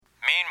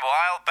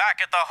Meanwhile,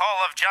 back at the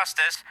Hall of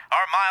Justice,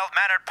 our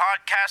mild-mannered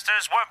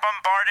podcasters were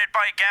bombarded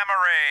by gamma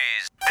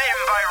rays,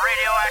 bitten by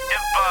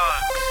radioactive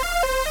bugs,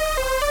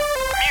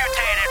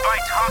 mutated by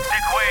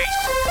toxic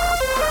waste,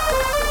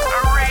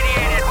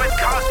 irradiated with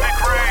cosmic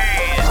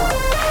rays,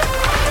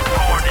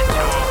 born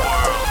into a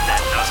world that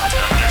doesn't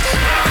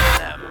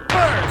understand them.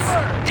 First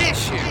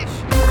issue.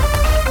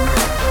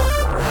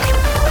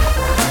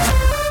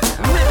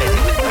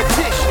 Limited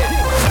edition.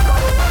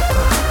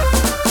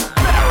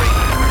 Very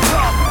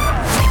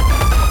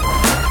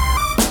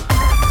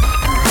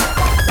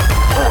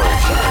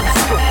origin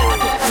story.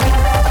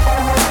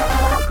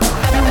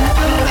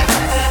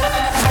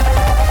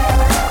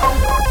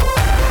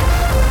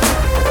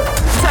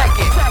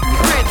 Second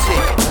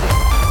printing.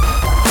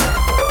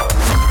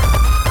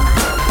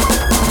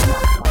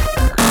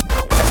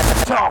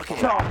 Talking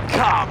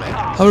comic.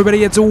 Hello,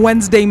 everybody. It's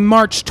Wednesday,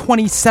 March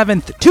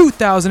 27th,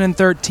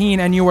 2013,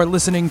 and you are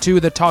listening to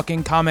the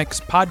Talking Comics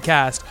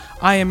podcast.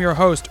 I am your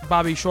host,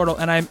 Bobby Shortle,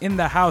 and I'm in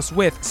the house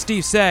with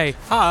Steve Say.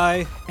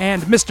 Hi.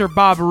 And Mr.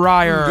 Bob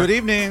Ryer. Good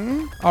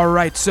evening. All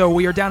right, so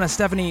we are down to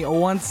Stephanie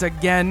once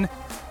again.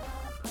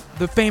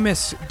 The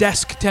famous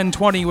Desk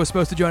 1020 was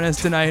supposed to join us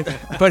tonight,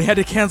 but he had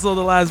to cancel at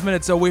the last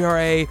minute, so we are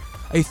a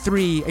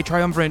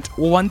triumvirate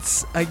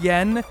once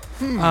again.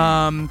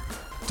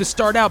 To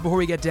start out, before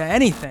we get to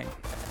anything,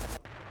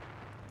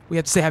 we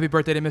have to say happy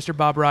birthday to Mr.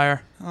 Bob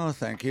Ryer. Oh,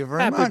 thank you very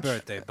Happy much.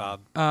 birthday,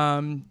 Bob.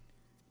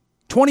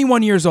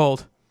 21 years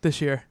old this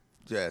year.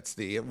 Yeah,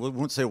 we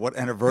won't say what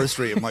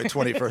anniversary of my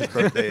 21st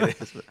birthday it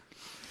is.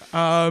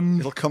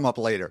 It'll come up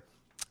later.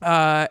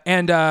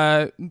 And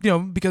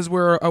because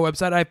we're a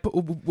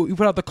website, we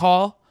put out the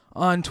call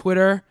on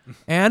Twitter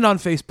and on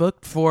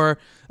Facebook for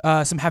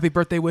some happy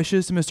birthday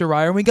wishes to Mr.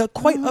 Ryer, and we got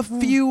quite a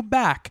few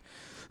back.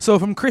 So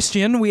from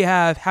Christian, we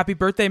have happy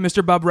birthday,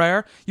 Mr. Bob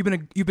Ryer.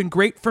 You've been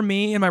great for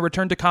me in my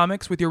return to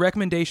comics with your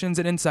recommendations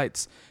and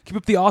insights. Keep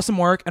up the awesome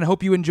work, and I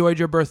hope you enjoyed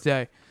your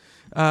birthday.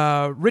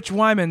 Rich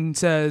Wyman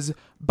says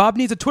Bob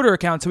needs a Twitter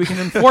account so we can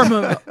inform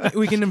him.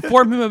 We can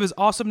inform him of his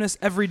awesomeness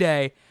every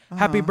day.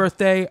 Happy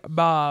birthday,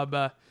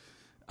 Bob.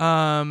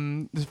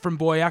 From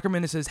Boy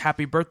Ackerman, it says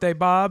happy birthday,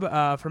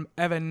 Bob. From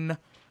Evan,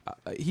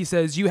 he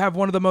says you have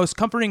one of the most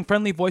comforting,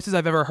 friendly voices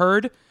I've ever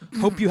heard.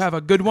 Hope you have a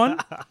good one.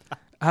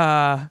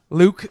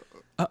 Luke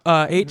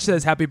H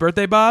says happy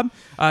birthday, Bob.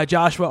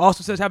 Joshua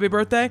also says happy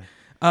birthday.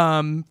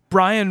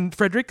 Brian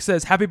Frederick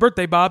says happy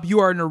birthday, Bob.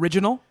 You are an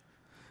original.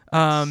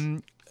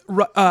 Dear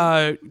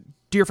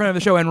friend of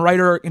the show and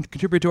writer and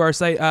contributor to our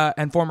site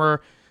and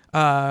former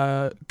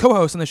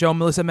co-host on the show,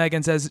 Melissa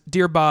Megan says,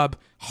 dear Bob,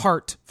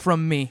 heart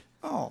from me.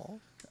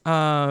 Oh.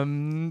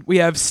 We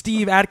have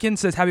Steve Atkins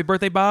says happy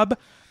birthday, Bob.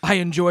 I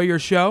enjoy your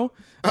show.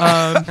 Hey,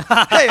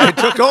 I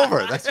took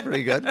over. That's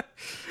pretty good.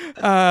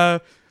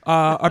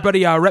 Our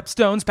buddy Rep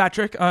Stones,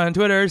 Patrick, on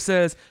Twitter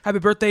says, happy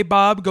birthday,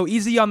 Bob. Go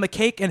easy on the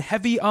cake and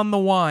heavy on the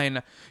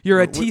wine.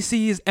 You're a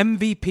TC's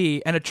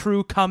MVP and a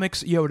true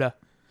comics Yoda.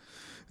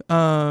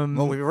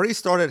 Well, we've already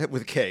started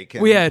with cake,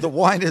 and the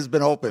wine has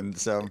been opened,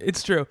 so.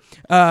 It's true.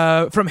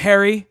 From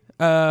Harry,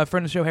 friend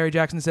of the show, Harry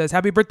Jackson says,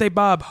 happy birthday,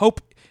 Bob.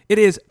 Hope it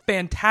is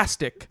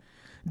fantastic.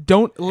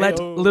 Don't let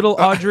little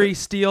Audrey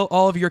steal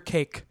all of your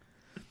cake.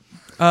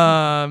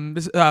 From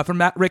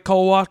Matt Rick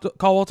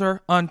Colwalter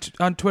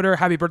on Twitter,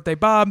 happy birthday,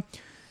 Bob.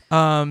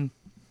 Friend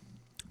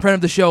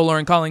of the show,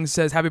 Lauren Collins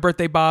says, happy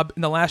birthday, Bob.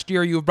 In the last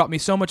year, you have brought me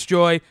so much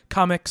joy,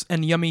 comics,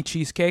 and yummy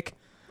cheesecake.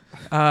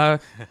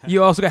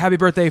 You also got happy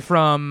birthday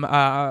from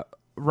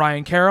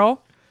Ryan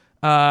Carroll.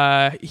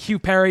 Hugh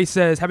Perry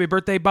says, happy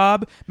birthday,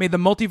 Bob. May the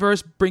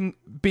multiverse bring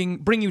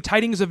you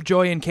tidings of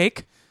joy and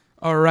cake.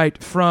 All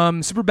right,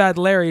 from Superbad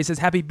Larry, says,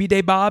 happy B-Day,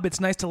 Bob. It's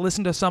nice to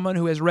listen to someone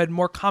who has read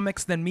more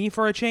comics than me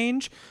for a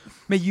change.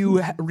 May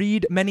you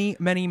read many,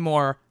 many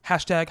more.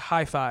 Hashtag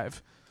high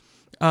five.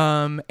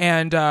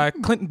 And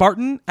Clinton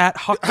Barton at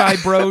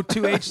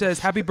HawkeyeBro2H says,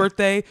 happy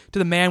birthday to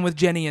the man with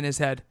Jenny in his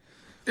head.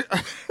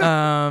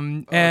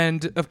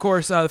 And, of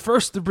course, the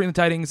first to bring the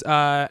tidings,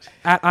 at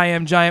I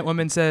Am Giant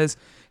Woman says,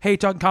 hey,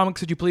 Talking Comics,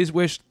 could you please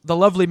wish the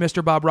lovely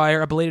Mr. Bob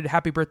Ryer a belated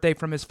happy birthday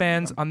from his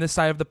fans on this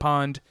side of the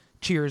pond.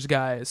 Cheers,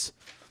 guys.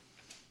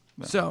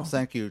 Well, so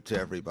thank you to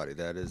everybody.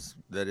 That is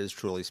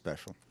truly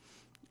special.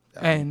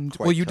 And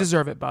you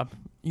deserve it, Bob.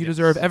 You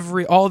deserve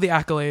all the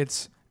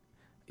accolades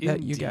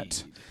that you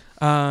get.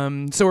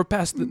 So we're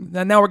past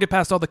now we're getting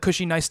past all the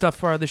cushy, nice stuff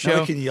for the show.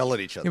 Now we can yell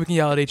at each other. Yeah, we can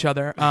yell at each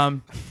other.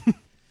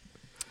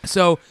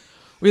 So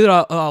we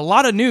had a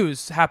lot of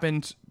news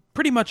happened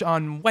pretty much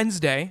on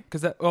Wednesday,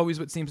 because that's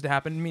always what seems to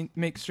happen.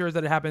 Make sure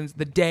that it happens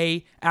the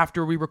day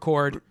after we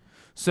record,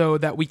 so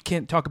that we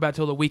can't talk about it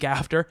till the week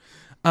after.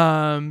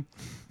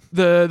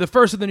 The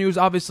first of the news,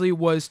 obviously,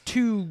 was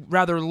two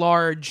rather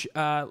large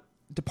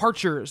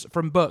departures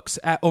from books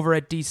over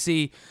at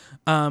DC.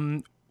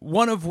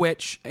 One of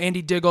which,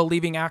 Andy Diggle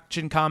leaving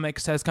Action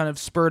Comics, has kind of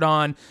spurred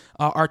on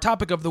our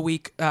topic of the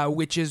week,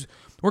 which is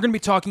we're going to be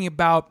talking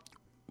about,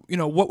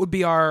 what would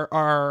be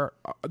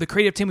the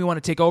creative team we want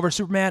to take over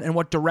Superman and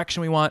what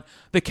direction we want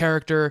the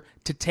character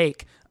to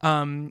take.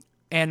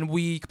 And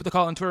we put the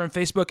call on Twitter and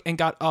Facebook and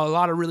got a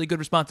lot of really good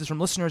responses from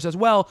listeners as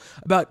well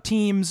about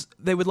teams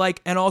they would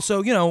like, and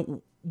also,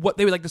 what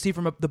they would like to see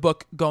from the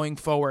book going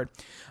forward.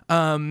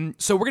 So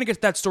we're going to get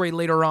to that story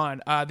later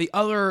on. The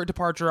other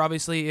departure,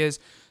 obviously, is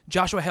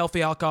Joshua Hale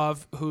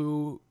Fialkov,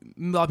 who a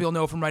lot of people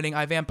know from writing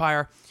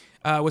iVampire,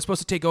 was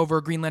supposed to take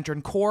over Green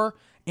Lantern Corps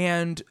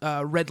and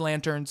Red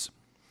Lanterns.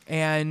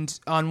 And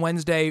on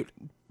Wednesday,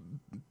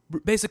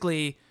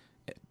 basically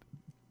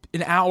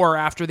an hour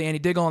after the Andy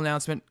Diggle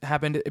announcement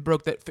happened, it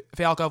broke that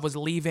Fialkov was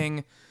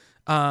leaving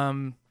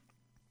those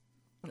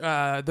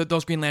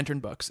Green Lantern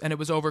books, and it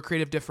was over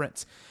creative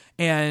difference.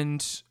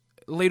 And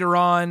later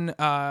on,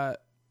 a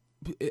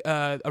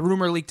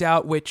rumor leaked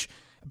out, which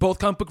both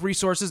Comic Book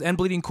Resources and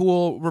Bleeding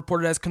Cool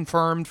reported as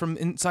confirmed from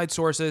inside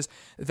sources,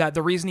 that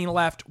the reason he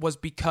left was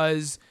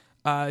because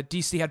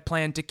DC had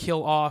planned to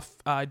kill off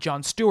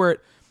John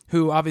Stewart,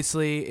 who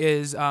obviously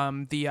is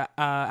the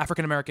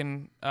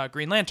African-American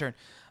Green Lantern.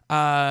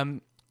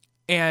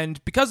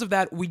 And because of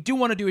that, we do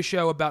want to do a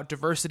show about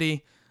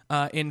diversity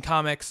in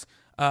comics.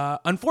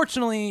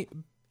 Unfortunately,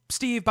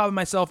 Steve, Bob, and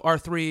myself are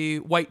three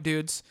white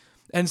dudes.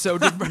 And so,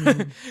 us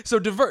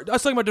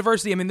talking about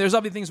diversity, I mean, there's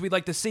obviously things we'd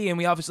like to see, and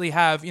we obviously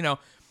have,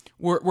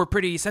 we're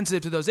pretty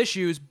sensitive to those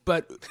issues,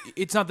 but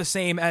it's not the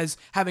same as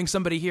having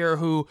somebody here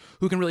who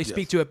can really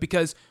speak to it,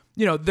 because,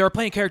 there are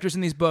plenty of characters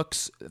in these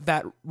books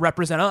that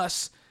represent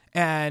us,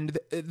 and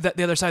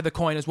the other side of the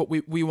coin is what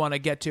we want to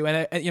get to.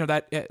 And,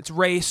 that it's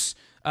race,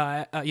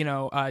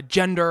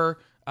 gender,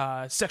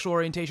 sexual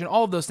orientation,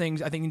 all of those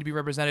things I think need to be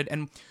represented.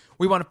 And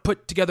we want to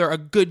put together a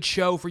good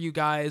show for you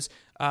guys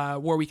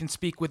where we can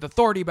speak with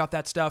authority about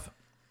that stuff.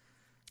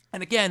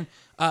 And again,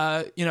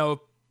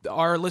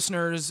 our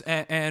listeners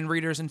and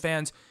readers and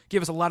fans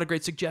give us a lot of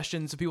great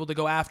suggestions of people to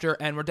go after,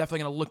 and we're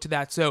definitely going to look to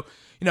that. So,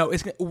 we're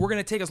going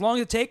to take as long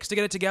as it takes to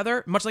get it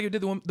together, much like we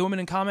did the Women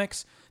in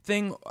Comics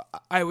thing.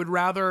 I would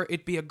rather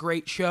it be a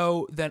great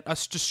show than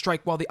us just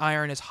strike while the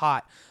iron is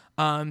hot.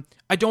 I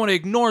don't want to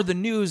ignore the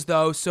news,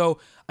 though. So,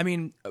 I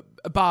mean,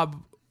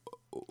 Bob,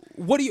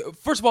 what do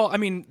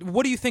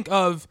you think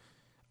of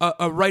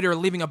a writer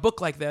leaving a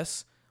book like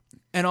this?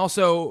 And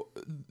also,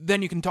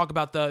 then you can talk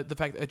about the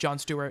fact that Jon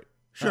Stewart.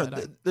 Sure.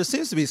 There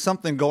seems to be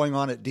something going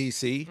on at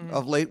DC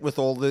of late with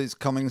all these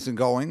comings and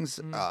goings.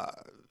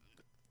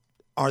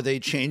 Are they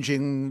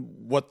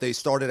changing what they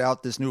started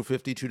out this new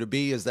 52 to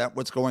be? Is that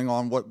what's going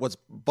on? What's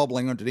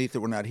bubbling underneath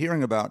that we're not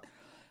hearing about?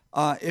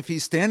 If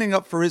he's standing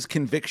up for his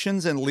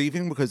convictions and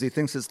leaving because he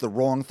thinks it's the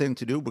wrong thing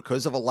to do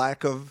because of a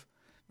lack of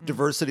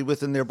diversity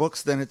within their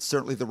books, then it's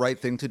certainly the right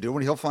thing to do,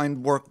 and he'll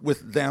find work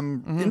with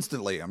them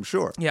instantly, I'm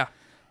sure. Yeah.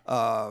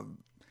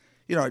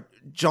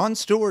 Jon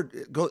Stewart,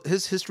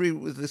 his history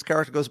with this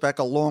character goes back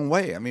a long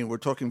way. I mean, we're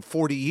talking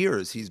 40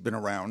 years he's been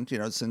around,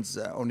 since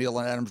O'Neill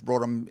and Adams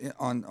brought him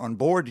on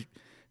board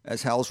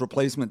as Hal's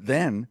replacement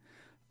then.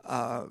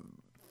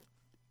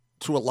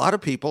 To a lot of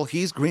people,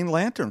 he's Green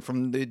Lantern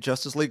from the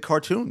Justice League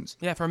cartoons.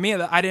 Yeah, for me,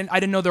 I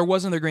didn't know there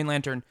was another Green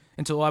Lantern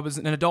until I was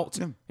an adult.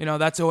 Yeah.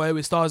 That's who I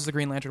always thought as the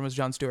Green Lantern was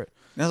Jon Stewart.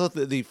 Now,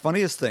 the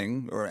funniest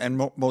thing,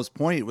 most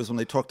poignant, was when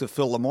they talked to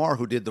Phil Lamar,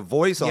 who did the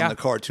voice on the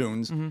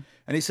cartoons, and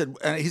he said,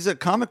 he's a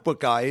comic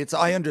book guy.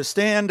 I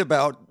understand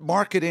about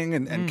marketing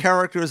and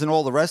characters and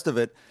all the rest of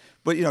it,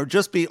 but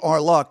just be our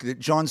luck that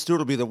Jon Stewart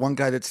will be the one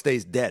guy that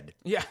stays dead.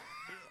 Yeah.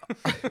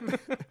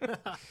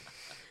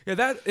 Yeah,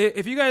 that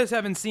if you guys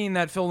haven't seen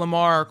that Phil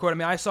Lamar quote, I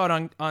mean, I saw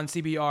it on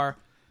CBR,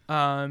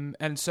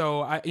 and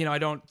so I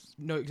don't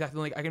know exactly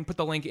the link. I can put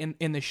the link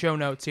in the show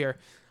notes here.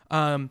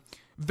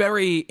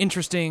 Very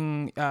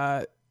interesting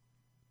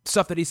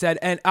stuff that he said,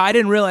 and I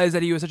didn't realize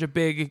that he was such a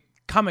big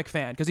comic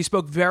fan because he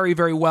spoke very,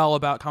 very well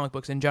about comic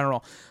books in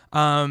general.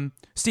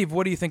 Steve,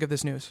 what do you think of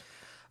this news?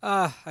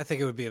 I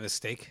think it would be a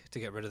mistake to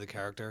get rid of the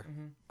character.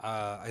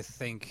 I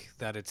think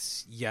that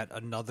it's yet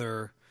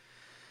another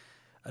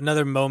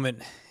moment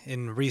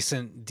in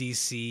recent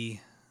DC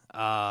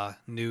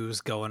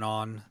news going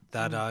on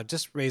that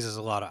just raises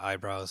a lot of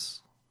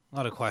eyebrows, a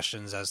lot of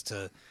questions as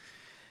to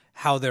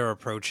how they're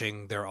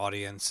approaching their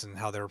audience and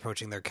how they're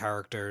approaching their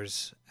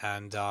characters.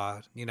 And,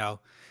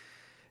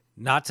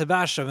 not to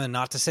bash them and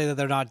not to say that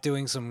they're not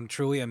doing some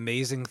truly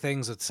amazing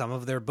things with some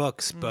of their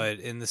books, but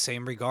in the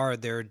same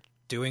regard, they're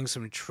doing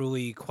some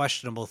truly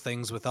questionable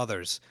things with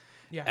others.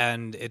 Yeah.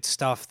 And it's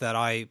stuff that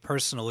I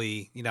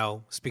personally,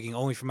 speaking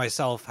only for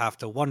myself, have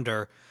to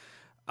wonder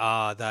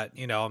that,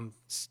 I'm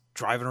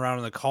driving around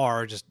in the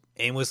car just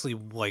aimlessly,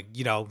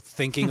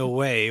 thinking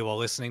away while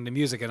listening to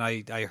music. And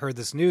I heard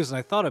this news and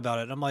I thought about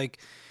it. And I'm like,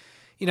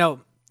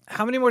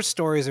 how many more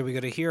stories are we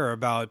going to hear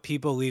about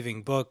people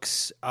leaving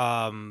books,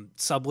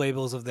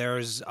 sub-labels of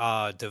theirs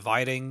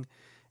dividing,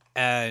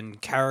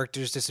 and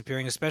characters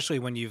disappearing, especially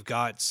when you've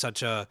got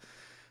such a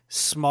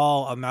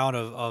small amount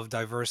of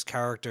diverse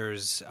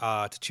characters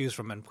to choose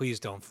from, and please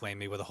don't flame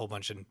me with a whole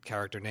bunch of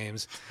character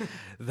names.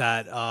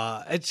 That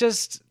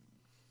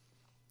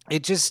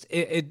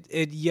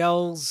it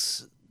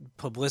yells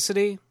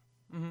publicity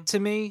to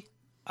me.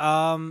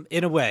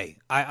 In a way,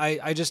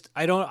 I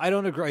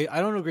don't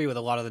agree with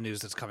a lot of the news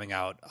that's coming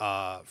out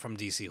from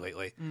DC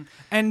lately.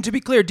 And to be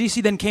clear,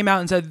 DC then came out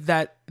and said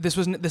that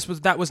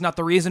that was not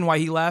the reason why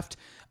he left.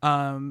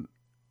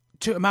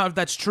 To amount of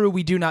that's true,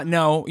 we do not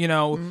know.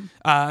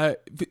 As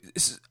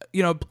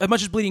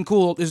much as Bleeding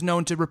Cool is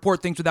known to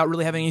report things without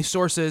really having any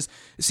sources,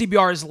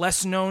 CBR is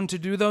less known to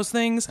do those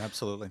things.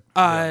 Absolutely.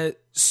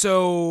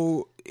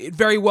 So it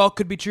very well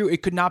could be true.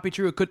 It could not be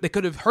true. They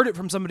could have heard it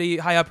from somebody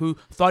high up who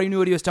thought he knew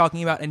what he was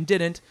talking about and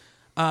didn't.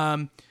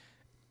 My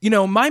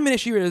main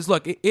issue is,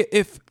 look,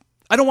 if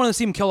I don't want to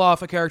see him kill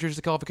off a character just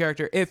to kill off a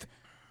character. If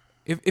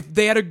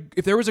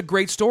there was a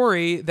great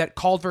story that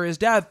called for his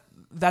death,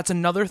 that's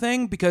another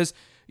thing, because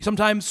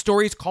sometimes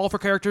stories call for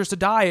characters to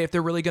die if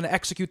they're really going to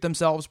execute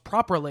themselves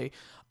properly.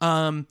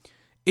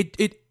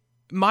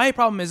 My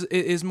problem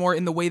is more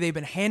in the way they've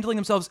been handling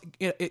themselves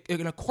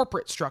in a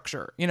corporate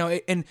structure,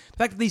 and the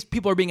fact that these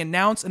people are being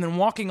announced and then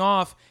walking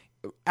off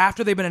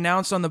after they've been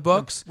announced on the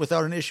books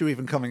without an issue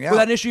even coming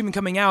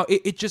out.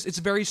 It's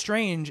very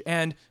strange.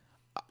 And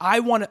I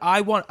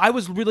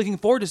was really looking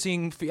forward to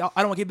seeing, I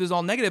don't want to keep this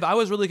all negative, I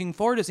was really looking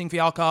forward to seeing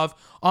Fialkov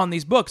on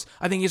these books.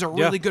 I think he's a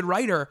really good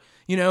writer,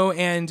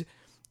 and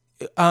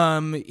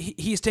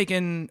he's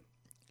taken,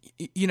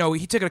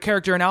 he took a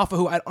character in Alpha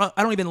who I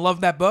don't even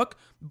love that book,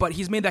 but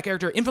he's made that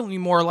character infinitely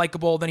more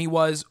likable than he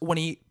was when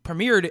he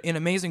premiered in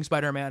Amazing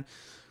Spider-Man.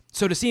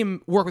 So to see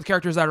him work with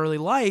characters that I really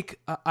like,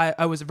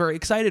 I was very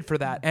excited for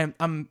that. And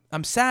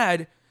I'm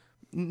sad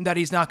that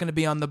he's not going to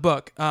be on the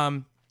book.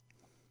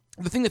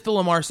 The thing that Phil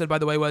Lamar said, by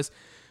the way, was,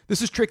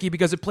 this is tricky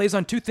because it plays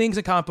on two things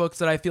in comic books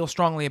that I feel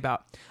strongly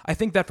about. I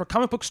think that for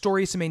comic book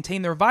stories to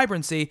maintain their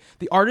vibrancy,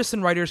 the artists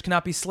and writers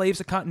cannot be slaves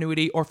to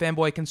continuity or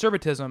fanboy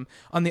conservatism.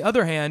 On the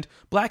other hand,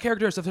 black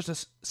characters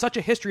have such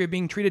a history of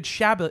being treated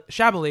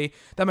shabbily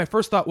that my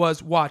first thought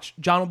was, watch,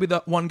 John will be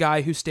the one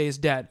guy who stays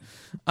dead.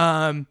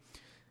 And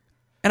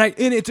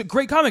it's a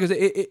great comic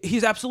because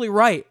he's absolutely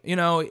right.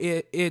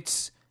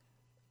 It's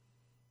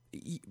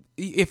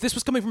if this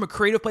was coming from a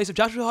creative place, if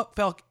Joshua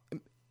Fialkov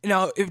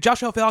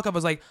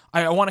was like,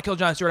 I want to kill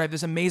John Stewart, I have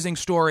this amazing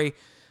story,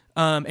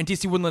 and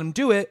DC wouldn't let him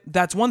do it,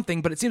 that's one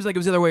thing, but it seems like it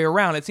was the other way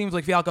around. It seems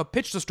like Fialkov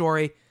pitched a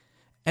story,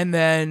 and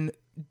then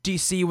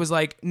DC was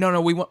like, no,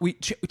 we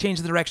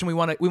changed the direction, we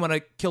want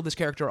to kill this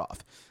character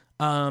off.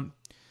 And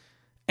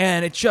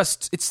it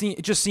just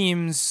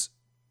seems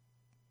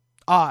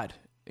odd,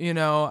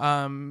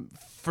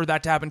 for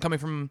that to happen coming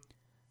from,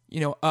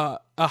 a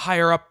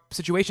higher up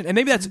situation. And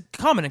maybe that's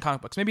common in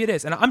comic books. Maybe it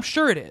is. And I'm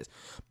sure it is.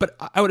 But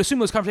I would assume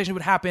those conversations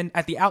would happen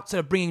at the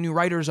outset of bringing new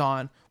writers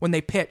on when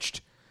they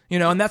pitched,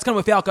 and that's kind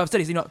of what Fialkov said.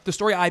 He's, the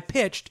story I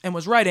pitched and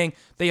was writing,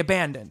 they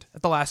abandoned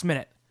at the last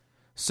minute.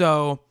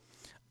 So,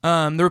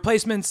 the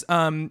replacements,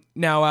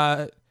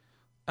 now,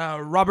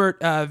 Robert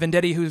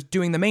Venditti, who's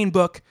doing the main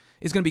book,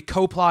 is going to be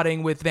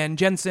co-plotting with Van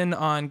Jensen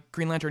on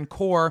Green Lantern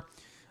Corps.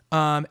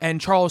 And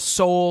Charles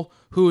Soule,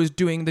 who is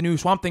doing the new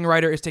Swamp Thing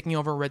writer, is taking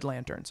over Red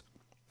Lanterns.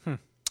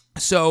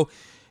 So,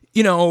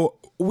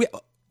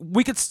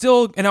 we could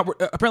still, and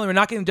apparently we're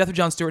not getting the death of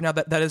John Stewart now,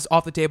 that is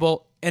off the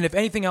table. And if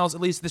anything else,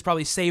 at least this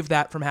probably saved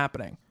that from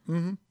happening,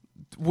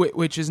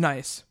 which is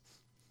nice.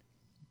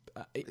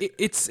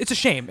 It's a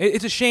shame.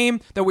 It's a shame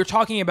that we're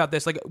talking about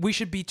this. Like, we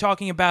should be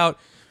talking about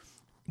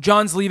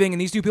John's leaving and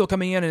these new people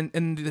coming in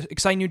and the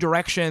exciting new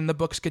direction the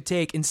books could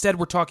take. Instead,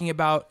 we're talking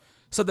about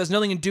stuff that's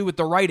nothing to do with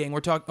the writing. We're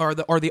talking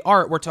or the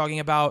art. We're talking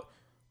about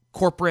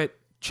corporate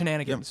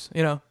shenanigans.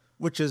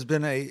 Which has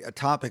been a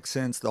topic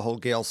since the whole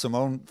Gail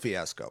Simone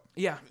fiasco.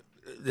 Yeah.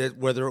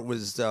 Whether it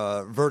was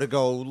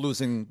Vertigo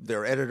losing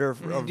their editor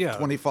of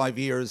 25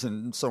 years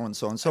and so on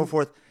and so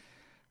forth.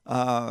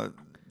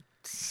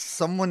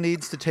 Someone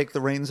needs to take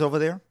the reins over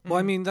there. Well,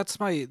 I mean, that's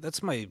my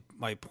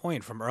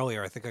point from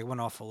earlier. I think I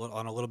went off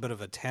on a little bit of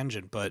a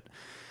tangent, but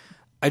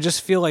I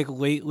just feel like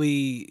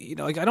lately,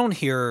 I don't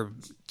hear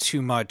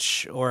too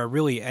much or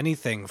really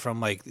anything from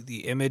like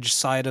the Image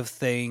side of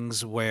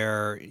things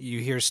where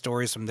you hear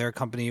stories from their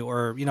company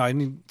or,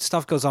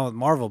 stuff goes on with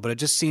Marvel, but it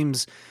just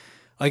seems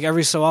like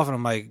every so often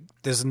I'm like,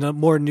 there's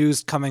more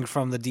news coming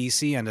from the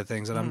DC end of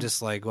things. And I'm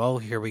just like, well,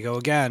 here we go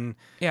again.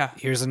 Yeah.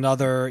 Here's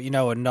another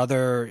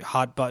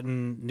hot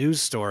button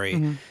news story.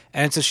 And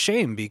it's a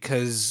shame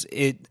because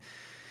it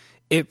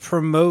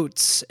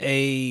promotes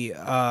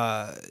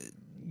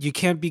you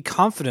can't be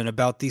confident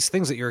about these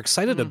things that you're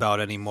excited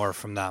about anymore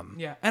from them.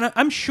 Yeah, and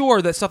I'm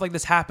sure that stuff like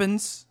this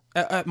happens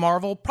at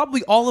Marvel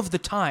probably all of the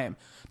time.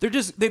 They're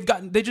just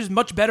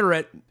much better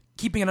at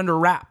keeping it under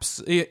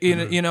wraps.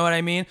 You know what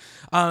I mean?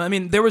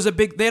 There was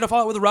they had a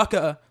fallout with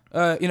Rucka.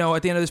 At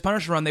the end of this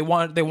Punisher run, they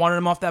wanted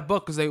him off that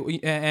book because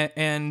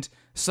and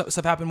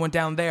stuff went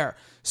down there.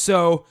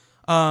 So.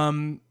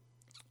 They're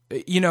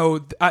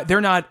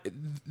not.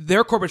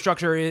 Their corporate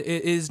structure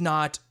is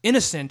not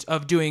innocent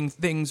of doing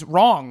things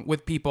wrong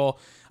with people.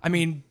 I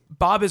mean,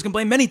 Bob has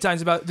complained many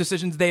times about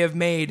decisions they have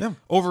made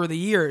over the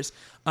years.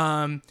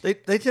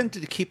 They tend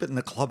to keep it in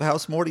the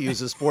clubhouse more, to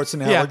use a sports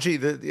analogy.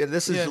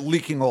 This is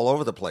leaking all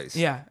over the place.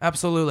 Yeah,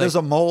 absolutely. There's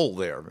a mole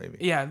there, maybe.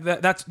 Yeah,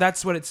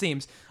 that's what it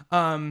seems.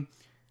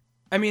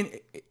 I mean,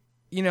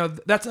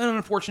 that's an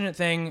unfortunate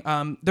thing.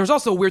 There's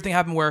also a weird thing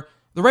happened where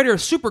the writer of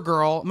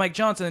Supergirl, Mike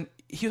Johnson,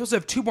 he supposed to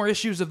have 2 more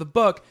issues of the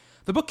book.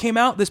 The book came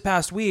out this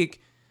past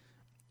week.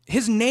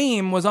 His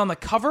name was on the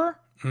cover,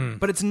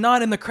 but it's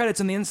not in the credits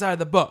on the inside of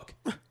the book.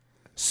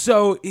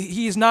 So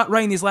he's not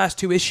writing these last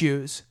 2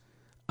 issues.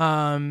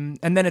 And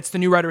then it's the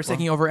new writer is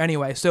taking over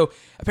anyway. So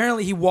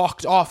apparently he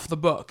walked off the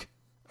book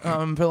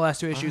for the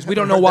last 2 issues. We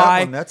don't know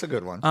why. That's a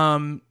good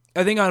one.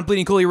 I think on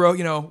Bleeding Cool he wrote,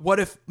 what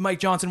if Mike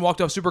Johnson walked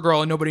off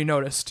Supergirl and nobody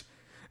noticed?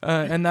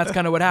 And that's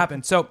kind of what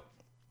happened. So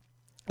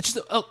it's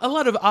just a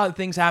lot of odd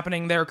things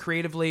happening there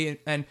creatively.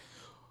 And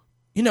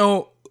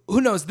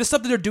who knows? This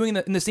stuff that they're doing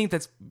in the scene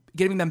that's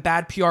giving them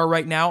bad PR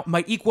right now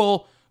might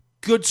equal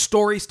good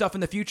story stuff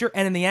in the future.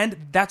 And in the end,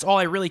 that's all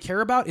I really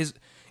care about is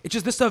it's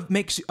just this stuff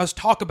makes us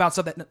talk about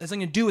stuff that has nothing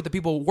to do with the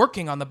people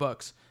working on the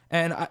books.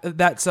 And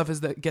that stuff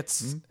is that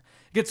gets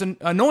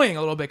annoying a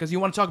little bit because you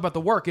want to talk about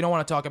the work. You don't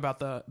want to talk about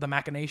the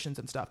machinations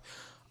and stuff.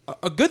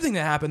 A good thing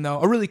that happened, though,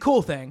 a really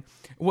cool thing,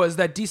 was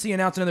that DC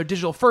announced another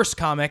digital first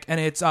comic, and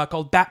it's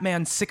called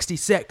Batman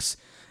 66.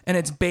 And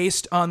it's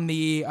based on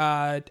the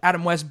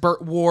Adam West,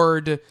 Burt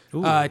Ward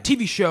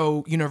TV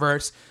show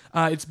universe.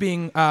 It's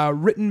being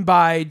written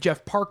by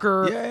Jeff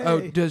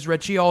Parker, does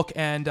Red She-Hulk,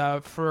 and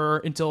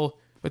until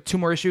 2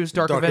 more issues,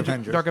 Dark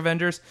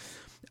Avengers.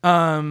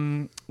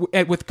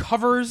 With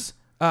covers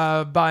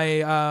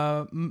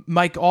by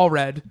Mike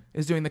Allred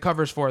is doing the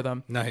covers for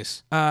them.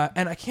 Nice.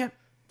 And I can't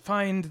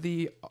find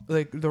the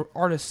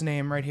artist's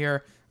name right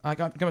here. I'm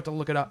going to have to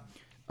look it up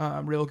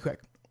real quick.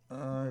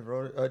 I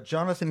wrote it.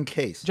 Jonathan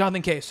Case.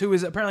 Jonathan Case, who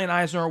is apparently an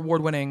Eisner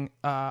Award-winning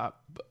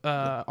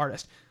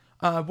artist.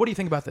 What do you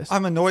think about this?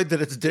 I'm annoyed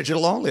that it's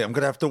digital only. I'm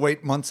going to have to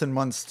wait months and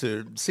months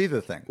to see the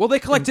thing. Well, they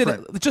collected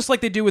just like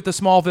they do with the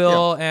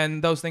Smallville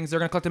and those things. They're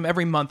going to collect them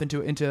every month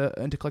into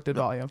collected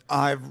volume.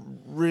 I'm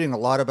reading a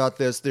lot about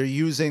this. They're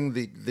using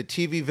the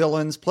TV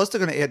villains, plus they're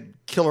going to add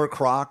Killer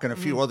Croc and a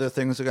few other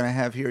things they're going to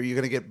have here. You're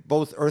going to get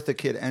both Eartha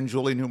Kitt and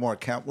Julie Newmar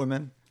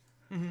Catwoman.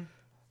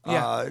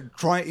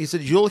 He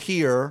said you'll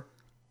hear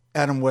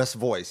Adam West's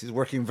voice. He's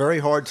working very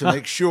hard to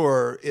make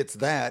sure it's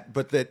that,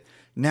 but that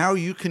now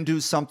you can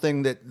do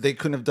something that they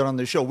couldn't have done on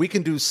the show. We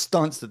can do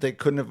stunts that they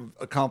couldn't have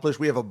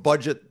accomplished. We have a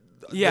budget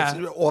that's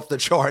off the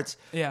charts.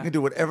 You can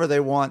do whatever they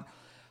want.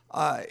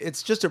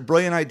 It's just a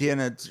brilliant idea,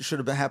 and it should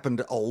have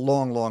happened a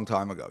long, long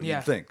time ago,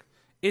 you'd think.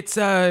 It's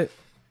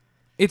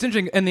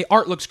interesting, and the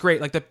art looks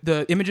great. Like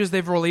the images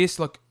they've released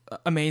look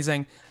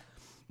amazing.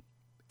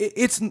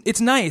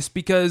 It's nice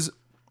because...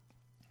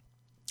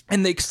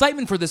 And the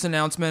excitement for this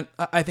announcement,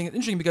 I think, is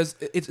interesting because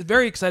it's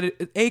very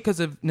excited. A, because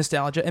of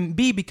nostalgia, and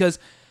B, because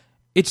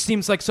it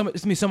seems like it's gonna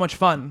be so much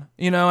fun,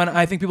 And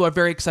I think people are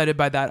very excited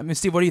by that. I mean,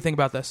 Steve, what do you think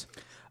about this?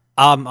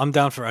 I'm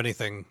down for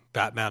anything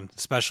Batman,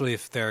 especially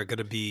if they're going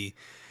to be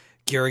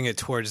gearing it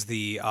towards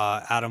the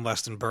Adam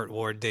West and Burt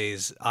Ward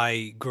days.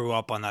 I grew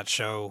up on that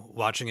show,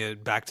 watching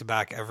it back to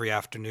back every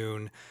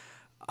afternoon.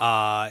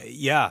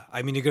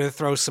 I mean, you're going to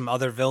throw some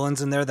other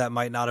villains in there that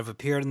might not have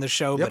appeared in the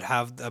show, but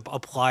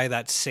apply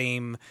that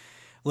same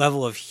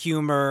level of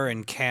humor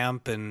and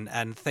camp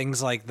and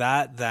things like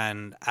that,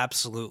 then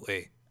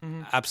absolutely.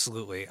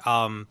 Absolutely.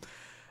 I'll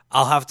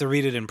have to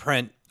read it in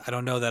print. I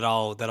don't know that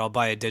I'll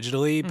buy it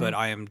digitally, but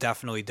I am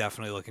definitely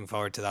looking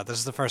forward to that. This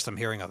is the first I'm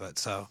hearing of it,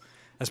 so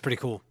that's pretty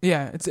cool.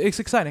 Yeah, it's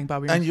exciting,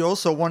 Bobby. And you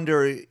also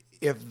wonder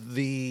if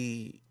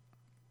the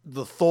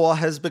thaw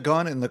has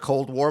begun in the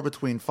Cold War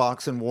between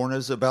Fox and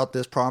Warner's about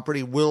this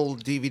property. Will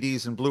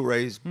DVDs and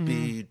Blu-rays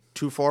be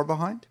too far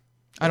behind?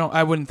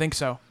 I wouldn't think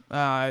so.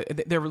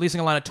 They're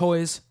releasing a lot of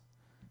toys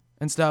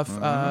and stuff.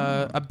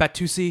 A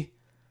Batusi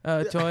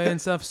toy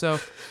and stuff. So,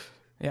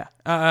 yeah.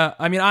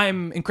 I mean,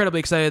 I'm incredibly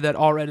excited that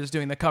Allred is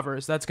doing the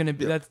covers. That's going to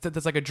be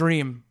that's like a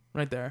dream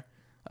right there.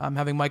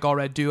 Having Mike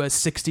Allred do a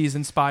 '60s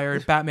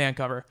inspired Batman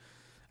cover.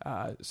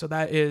 So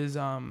that is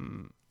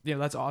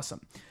that's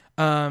awesome.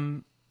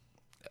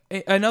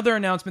 Another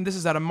announcement. This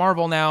is out of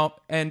Marvel now,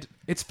 and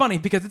it's funny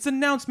because it's an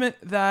announcement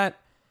that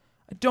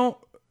it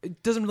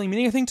doesn't really mean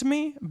anything to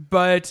me,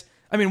 but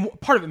I mean,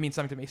 part of it means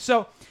something to me.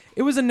 So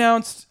it was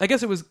announced, I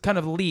guess it was kind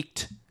of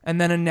leaked and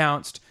then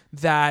announced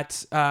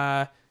that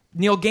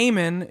Neil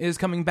Gaiman is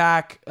coming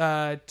back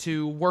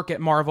to work at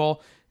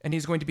Marvel, and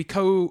he's going to be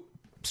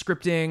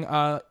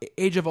co-scripting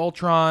Age of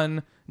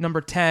Ultron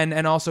 #10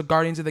 and also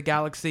Guardians of the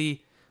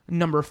Galaxy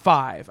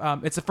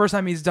 #5. It's the first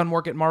time he's done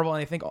work at Marvel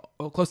in I think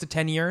close to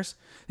 10 years.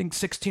 I think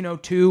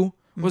 1602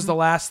 was the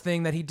last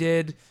thing that he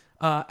did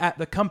at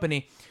the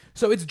company.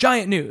 So it's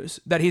giant news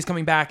that he's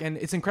coming back, and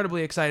it's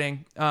incredibly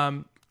exciting.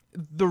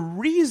 The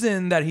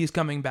reason that he's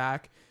coming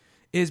back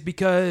is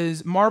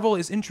because Marvel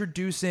is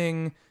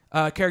introducing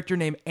a character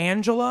named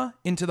Angela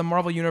into the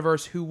Marvel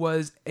Universe, who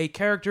was a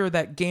character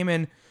that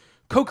Gaiman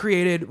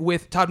co-created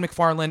with Todd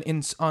McFarlane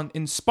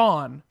in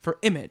Spawn for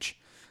Image.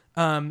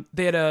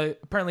 They had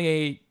apparently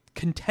a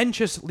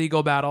contentious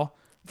legal battle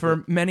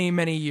for many,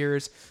 many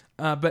years,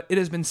 but it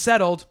has been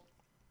settled,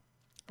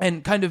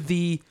 and kind of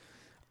the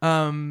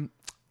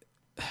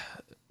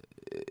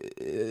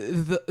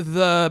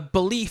the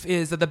belief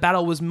is that the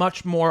battle was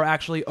much more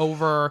actually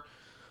over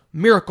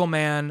Miracle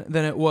Man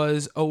than it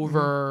was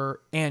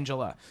over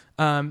Angela.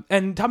 And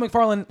Todd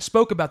McFarlane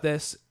spoke about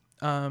this.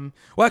 Well,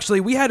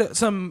 actually, we had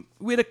some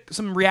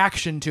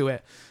reaction to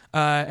it,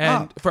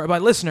 by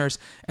listeners.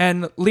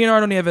 And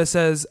Leonardo Nieves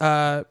says,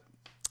 I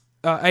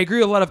agree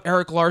with a lot of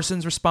Eric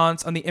Larson's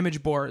response on the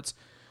image boards.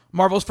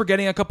 Marvel's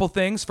forgetting a couple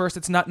things. First,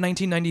 it's not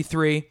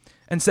 1993.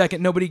 And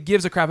second, nobody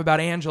gives a crap about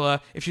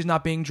Angela if she's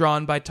not being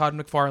drawn by Todd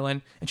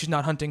McFarlane and she's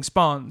not hunting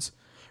spawns.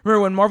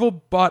 Remember when Marvel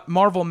bought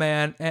Marvel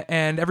Man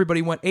and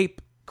everybody went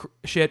ape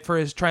shit for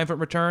his triumphant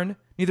return?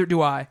 Neither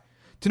do I.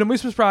 To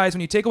nobody's surprise, when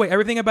you take away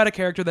everything about a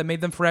character that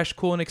made them fresh,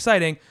 cool, and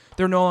exciting,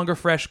 they're no longer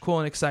fresh, cool,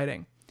 and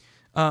exciting.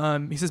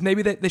 He says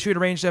maybe they should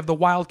arrange to have the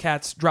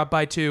Wildcats drop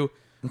by too,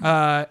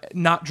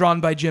 not drawn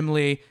by Jim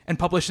Lee, and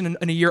published in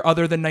a year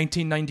other than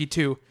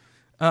 1992.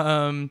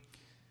 And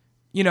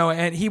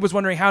he was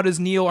wondering, how does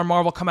Neil or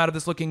Marvel come out of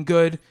this looking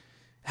good?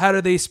 How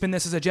do they spin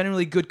this as a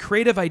genuinely good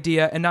creative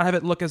idea and not have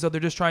it look as though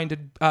they're just trying to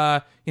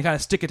kind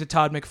of stick it to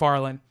Todd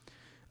McFarlane?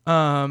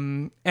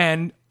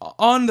 And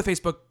on the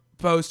Facebook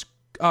post,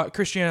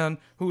 Christian,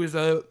 who is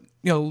a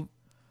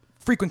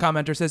frequent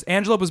commenter, says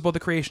Angela was both the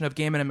creation of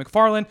Gaiman and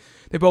McFarlane.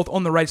 They both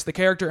own the rights to the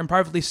character and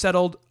privately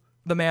settled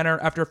the matter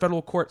after a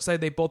federal court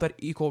said they both had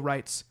equal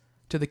rights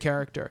to the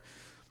character.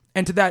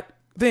 And to that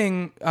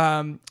thing,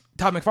 Todd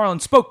McFarlane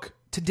spoke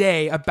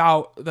today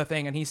about the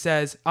thing, and he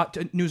says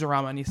to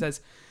Newsarama, and he says,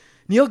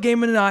 Neil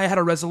Gaiman and I had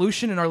a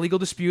resolution in our legal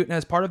dispute, and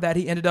as part of that,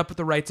 he ended up with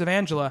the rights of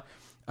Angela.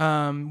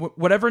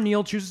 Whatever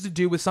Neil chooses to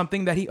do with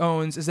something that he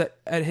owns is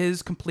at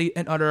his complete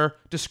and utter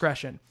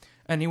discretion.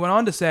 And he went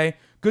on to say,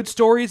 good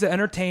stories that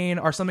entertain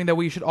are something that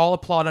we should all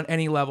applaud on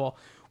any level.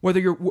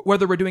 Whether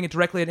we're doing it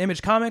directly at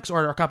Image Comics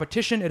or at our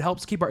competition, it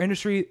helps keep our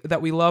industry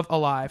that we love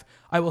alive.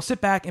 I will sit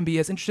back and be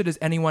as interested as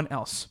anyone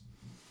else.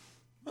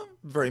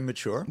 Very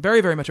mature. Very,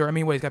 very mature. I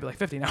mean, he's got to be like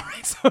 50 now,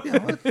 right? So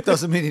Well, it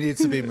doesn't mean he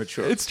needs to be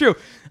mature. it's true.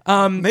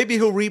 Maybe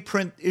he'll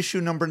reprint issue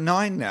number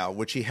 9 now,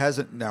 which he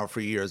hasn't now for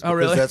years, because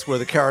really? that's where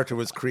the character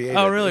was created.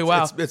 Oh, really?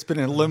 Wow. It's been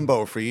in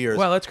limbo for years.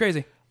 Wow, that's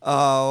crazy.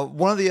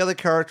 One of the other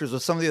characters, or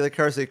some of the other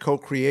characters they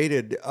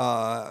co-created,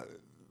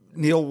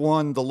 Neil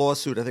won the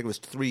lawsuit, I think it was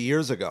 3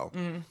 years ago.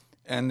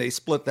 And they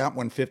split that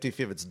one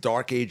 50-50. It's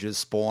Dark Ages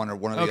Spawn or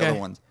one of the other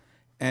ones.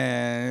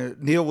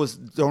 And Neil was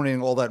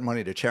donating all that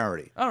money to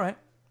charity. All right.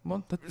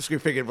 Well, So you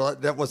figured, well,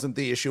 that wasn't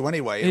the issue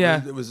anyway.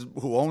 Yeah. It was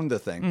who owned the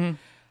thing.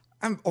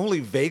 I'm only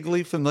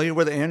vaguely familiar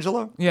with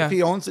Angela. Yeah. If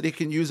he owns it, he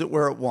can use it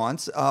where it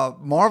wants.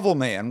 Marvel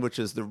Man, which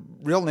is the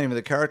real name of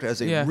the character,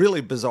 has a really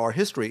bizarre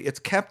history. It's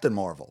Captain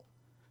Marvel.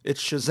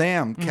 It's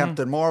Shazam.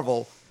 Captain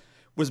Marvel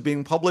was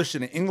being published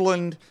in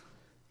England.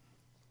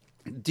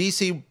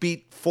 DC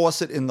beat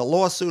Fawcett in the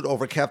lawsuit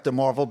over Captain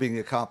Marvel being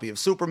a copy of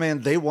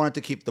Superman. They wanted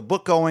to keep the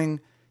book going,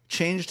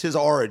 changed his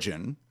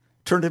origin,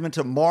 turned him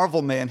into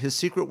Marvel Man. His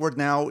secret word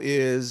now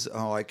is,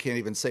 I can't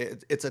even say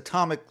it. It's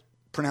atomic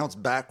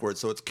pronounced backwards,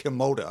 so it's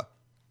Kimoda.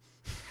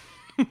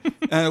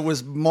 And it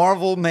was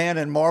Marvel Man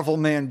and Marvel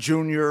Man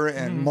Jr.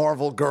 and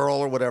Marvel Girl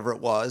or whatever it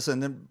was.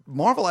 And then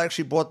Marvel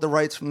actually bought the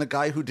rights from the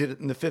guy who did it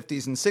in the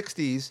 50s and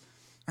 60s,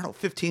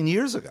 15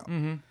 years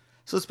ago.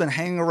 So it's been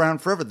hanging around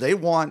forever. They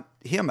want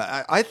him.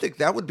 I think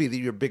that would be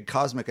your big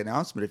cosmic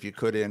announcement if you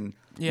could, in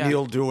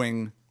Neil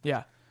doing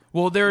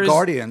Well, there is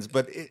Guardians.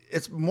 But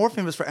it's more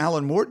famous for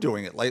Alan Moore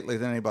doing it lately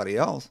than anybody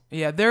else.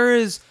 Yeah, there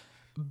is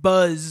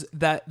buzz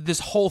that this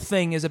whole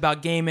thing is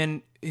about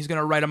Gaiman. He's going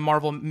to write a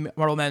Marvel Man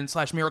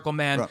 / Miracle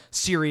Man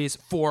series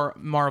for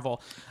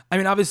Marvel. I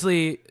mean,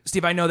 obviously,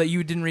 Steve, I know that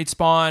you didn't read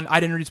Spawn. I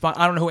didn't read Spawn.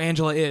 I don't know who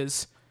Angela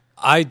is.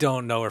 I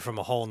don't know her from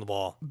a hole in the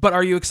wall. But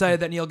are you excited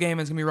that Neil Gaiman's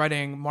going to be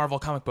writing Marvel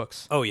comic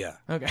books? Oh, yeah.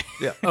 Okay.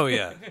 Yeah. Oh,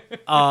 yeah.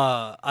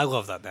 I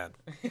love that man.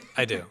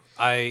 I do.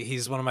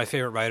 He's one of my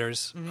favorite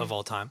writers of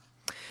all time.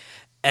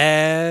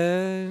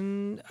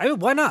 And I mean,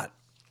 why not?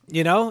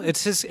 You know,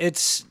 it's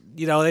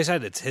they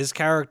said it's his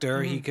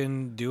character. He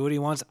can do what he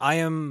wants. I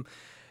am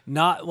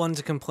not one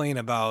to complain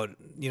about,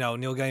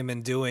 Neil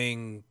Gaiman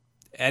doing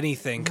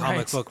anything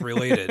comic book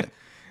related.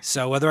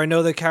 So whether I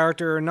know the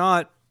character or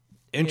not,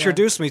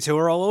 introduce me to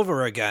her all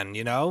over again,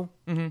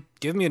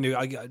 Give me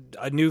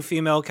a new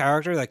female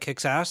character that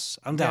kicks ass.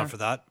 I'm down for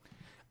that.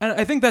 And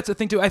I think that's the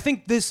thing too. I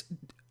think this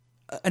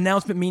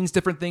announcement means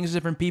different things to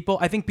different people.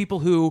 I think people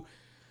who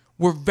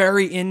were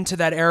very into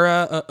that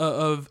era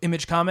of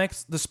Image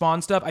Comics, the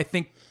Spawn stuff, I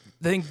think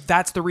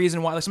that's the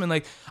reason why. Like something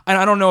like,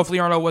 I don't know if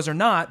Leonardo was or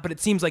not, but it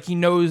seems like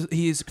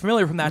he's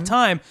familiar from that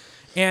time,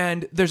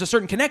 and there's a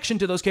certain connection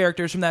to those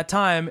characters from that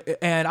time,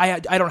 and I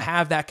don't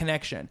have that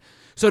connection.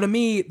 So to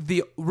me,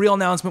 the real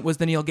announcement was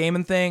the Neil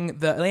Gaiman thing.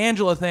 The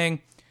Angela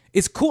thing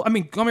is cool. I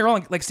mean, don't get me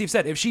wrong. Like Steve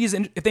said,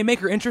 if they make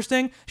her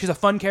interesting, she's a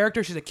fun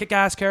character. She's a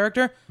kick-ass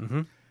character.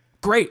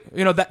 Great.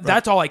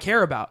 That's all I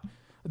care about.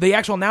 The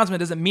actual announcement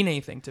doesn't mean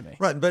anything to me.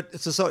 Right, but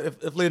so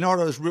if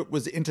Leonardo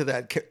was into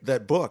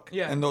that book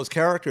and those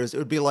characters, it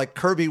would be like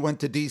Kirby went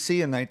to DC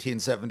in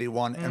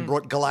 1971 and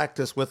brought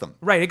Galactus with him.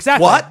 Right,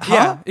 exactly. What? Huh?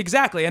 Yeah,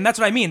 exactly. And that's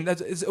what I mean.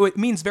 It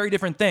means very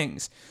different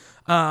things.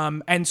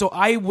 And so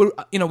I would,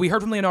 we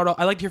heard from Leonardo.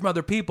 I like to hear from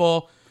other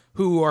people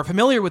who are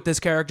familiar with this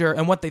character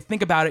and what they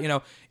think about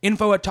it.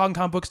 Info at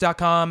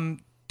talkingcomicbooks.com,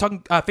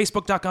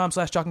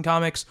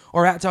 facebook.com/talkingcomics,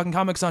 or at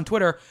talkingcomics on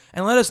Twitter,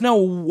 and let us know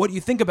what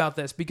you think about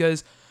this,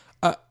 because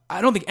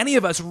I don't think any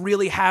of us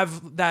really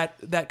have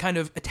that kind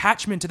of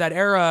attachment to that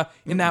era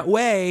in that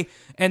way,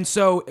 and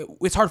so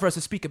it's hard for us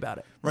to speak about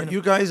it. Right,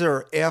 you guys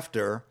are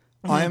after.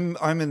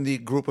 I'm in the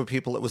group of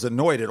people that was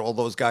annoyed at all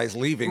those guys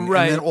leaving,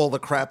 Right. and then all the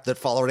crap that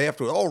followed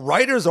afterwards. Oh,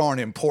 writers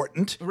aren't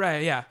important.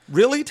 Right, yeah.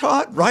 Really,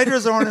 Todd?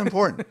 Writers aren't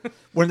important.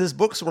 When his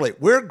books were like,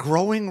 we're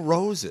growing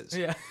roses.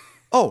 Yeah.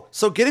 Oh,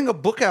 so getting a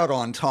book out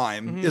on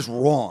time is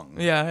wrong.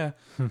 Yeah.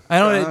 I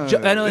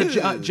know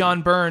that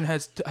John Byrne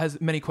has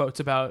many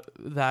quotes about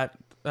that.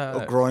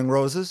 Growing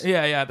roses?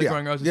 Yeah, the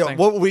growing roses Yeah, thing.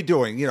 what were we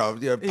doing?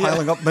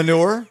 Piling up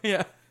manure?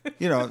 Yeah.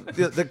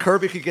 The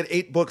Kirby could get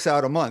 8 books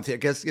out a month. I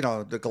guess, the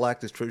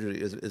Galactus trilogy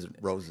is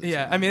roses.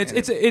 Yeah, I mean,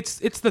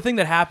 it's the thing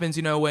that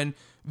happens, when,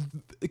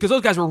 because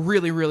those guys were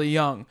really, really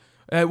young.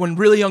 When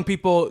really young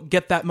people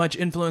get that much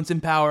influence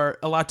and power,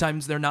 a lot of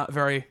times they're not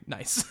very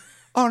nice.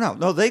 Oh,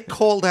 no, they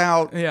called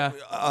out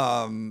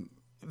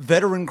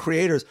veteran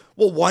creators.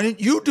 Well, why didn't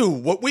you do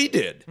what we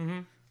did? Mm-hmm.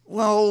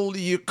 Well,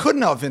 you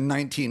couldn't have in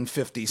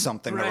 1950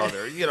 something or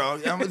other.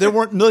 There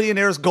weren't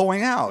millionaires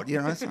going out.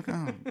 It's like,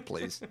 oh,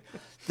 please.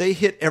 They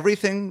hit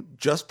everything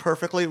just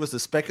perfectly. It was the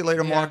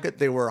speculator market.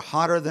 They were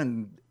hotter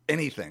than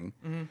anything.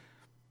 Mm-hmm.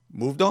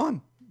 Moved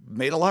on.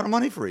 Made a lot of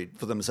money for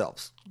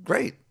themselves.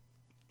 Great.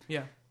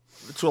 Yeah.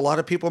 So a lot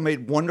of people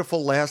made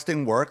wonderful,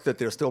 lasting work that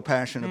they're still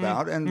passionate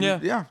about. And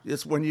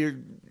it's when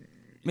you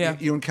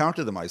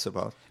encounter them, I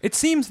suppose. It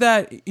seems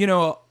that,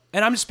 and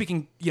I'm just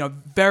speaking,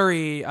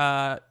 very,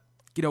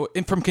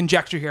 from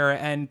conjecture here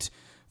and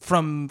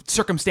from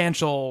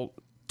circumstantial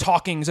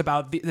talkings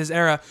about this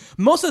era,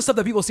 most of the stuff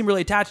that people seem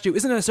really attached to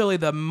isn't necessarily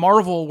the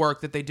Marvel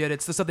work that they did.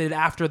 It's the stuff they did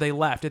after they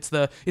left. It's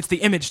the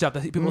image stuff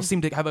that people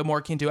seem to have a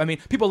more keen to. I mean,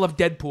 people love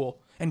Deadpool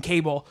and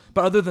Cable,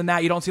 but other than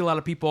that, you don't see a lot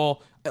of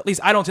people, at least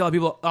I don't see a lot of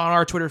people on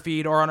our Twitter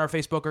feed or on our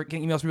Facebook or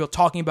getting emails from people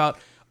talking about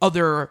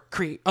other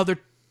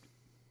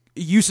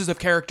uses of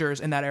characters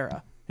in that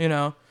era,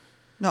 No,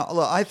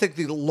 look, I think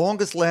the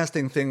longest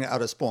lasting thing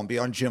out of Spawn,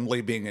 beyond Jim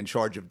Lee being in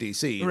charge of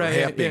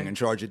DC, being in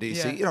charge of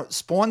DC,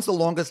 Spawn's the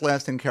longest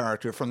lasting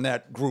character from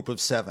that group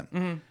of 7.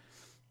 Mm-hmm.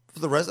 For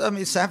the rest, I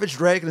mean, Savage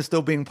Dragon is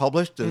still being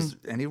published. Does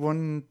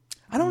anyone?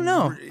 I don't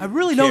know. I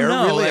really don't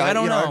know. Really? I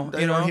don't know.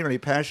 I don't hear any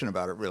passion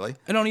about it, really.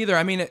 I don't either.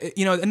 I mean,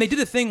 and they did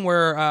a thing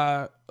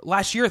where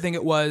last year, I think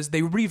it was,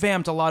 they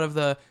revamped a lot of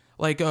the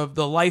of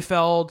the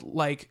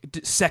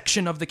Liefeld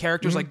section of the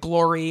characters, like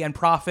Glory and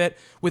Prophet,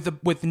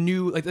 with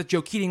new,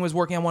 Joe Keating was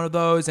working on one of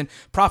those, and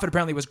Prophet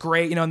apparently was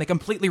great, and they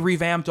completely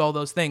revamped all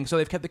those things, so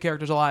they've kept the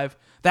characters alive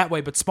that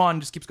way. But Spawn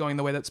just keeps going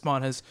the way that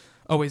Spawn has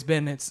always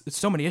been. It's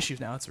so many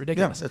issues now, it's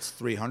ridiculous. Yeah, it's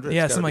 300.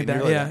 Yeah, something like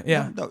that.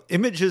 Yeah. No,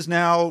 Image is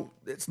now,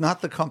 it's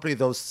not the company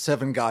those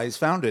 7 guys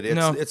founded.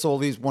 It's all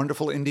these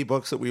wonderful indie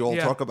books that we all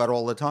talk about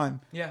all the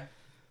time. Yeah.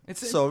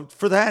 So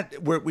for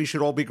that, we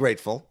should all be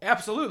grateful.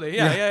 Absolutely,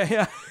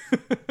 yeah.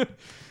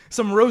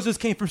 Some roses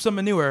came from some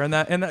manure in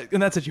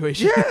that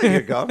situation. Yeah, there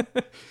you go.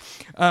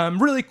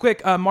 Really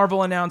quick,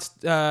 Marvel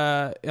announced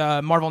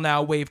Marvel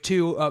Now Wave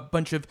 2. A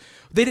bunch of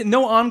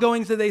no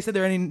ongoings that they said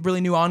there are any really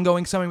new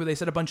ongoings coming, but they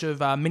said a bunch of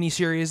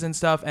miniseries and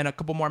stuff, and a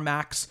couple more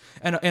Max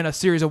and a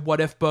series of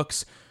What If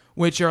books,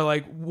 which are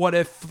what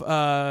if.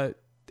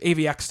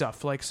 AVX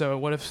stuff, so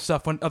what if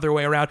stuff went other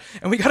way around?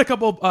 And we got a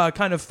couple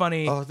kind of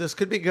funny this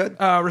could be good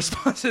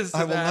responses to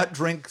I will not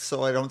drink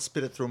so I don't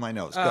spit it through my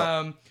nose.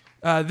 Go.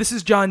 This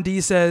is John D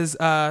says,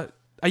 I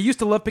used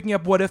to love picking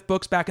up What If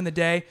books back in the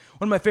day.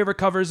 One of my favorite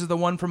covers is the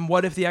one from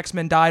What If the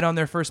X-Men died on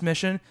their first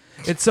mission.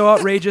 It's so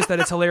outrageous that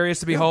it's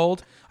hilarious to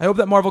behold. I hope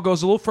that Marvel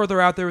goes a little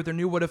further out there with their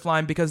new What If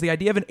line, because the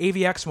idea of an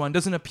AVX one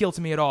doesn't appeal to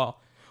me at all.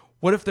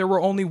 What if there were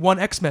only one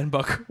X-Men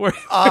book?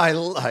 I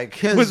like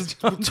his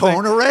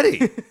tone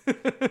already.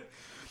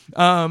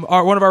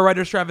 One of our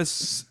writers,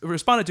 Travis,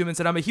 responded to him and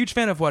said, I'm a huge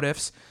fan of What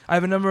Ifs. I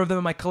have a number of them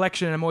in my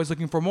collection, and I'm always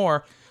looking for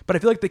more. But I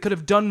feel like they could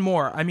have done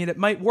more. I mean, it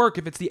might work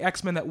if it's the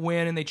X-Men that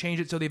win and they change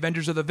it so the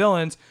Avengers are the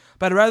villains,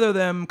 but I'd rather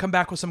them come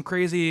back with some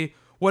crazy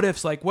what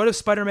ifs, like what if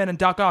Spider-Man and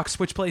Doc Ock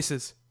switch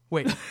places?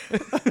 Wait.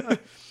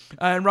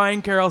 And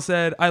Ryan Carroll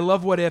said, I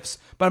love what ifs,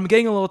 but I'm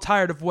getting a little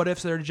tired of what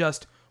ifs that are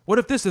just, what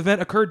if this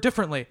event occurred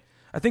differently?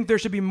 I think there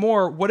should be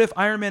more, what if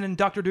Iron Man and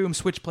Doctor Doom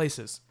switch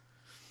places?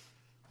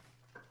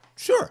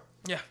 Sure.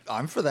 Yeah.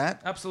 I'm for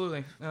that.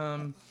 Absolutely.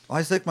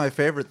 I think my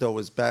favorite, though,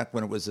 was back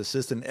when it was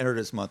Assistant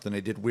Editors Month and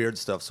they did weird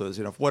stuff. So it was,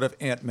 what if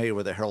Aunt May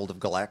were the Herald of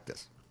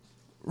Galactus?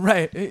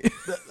 Right.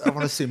 I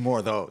want to see more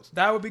of those.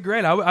 That would be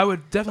great. I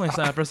would definitely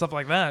sign up for stuff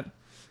like that.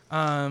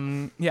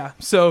 Yeah.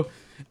 So,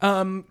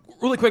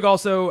 really quick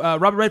also,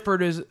 Robert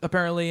Redford is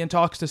apparently in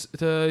talks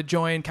to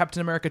join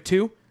Captain America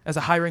 2 as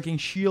a high-ranking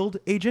S.H.I.E.L.D.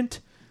 agent.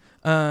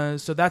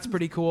 So that's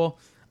pretty cool.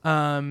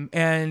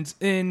 And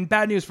in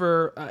bad news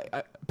for,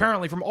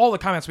 apparently from all the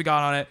comments we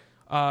got on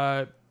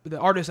it, the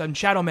artist on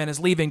Shadow Man is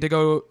leaving to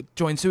go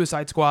join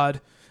Suicide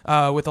Squad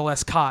with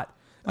Les Cott.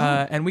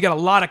 And we got a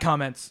lot of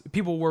comments.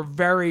 People were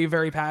very,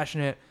 very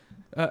passionate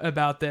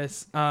about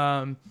this,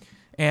 and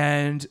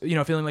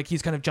feeling like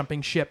he's kind of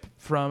jumping ship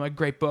from a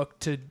great book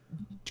to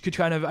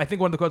kind of. I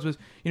think one of the quotes was,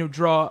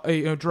 draw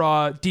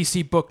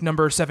DC book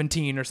number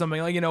 17 or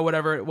something like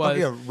whatever it was.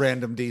 That'd be a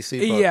random DC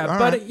book. Yeah, All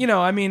but right.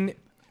 I mean,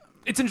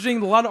 it's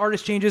interesting. A lot of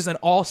artist changes on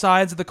all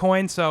sides of the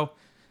coin. So.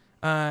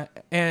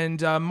 And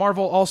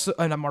Marvel also,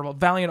 not Marvel,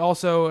 Valiant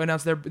also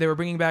announced they were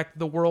bringing back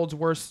the world's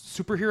worst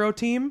superhero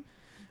team,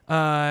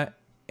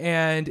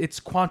 and it's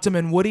Quantum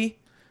and Woody,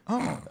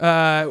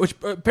 which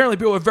apparently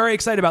people are very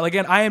excited about.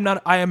 Again, I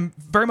am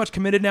very much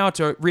committed now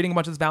to reading a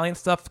bunch of this Valiant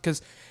stuff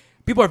because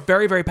people are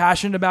very, very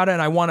passionate about it,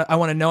 and I want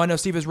to know. I know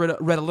Steve has read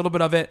a little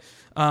bit of it,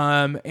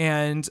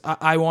 and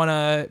I want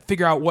to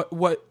figure out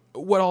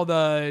what all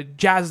the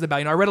jazz is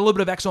about. I read a little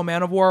bit of X-O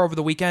Manowar over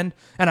the weekend,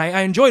 and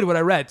I enjoyed what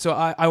I read, so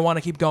I want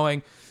to keep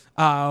going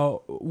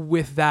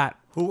with that.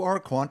 Who are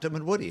Quantum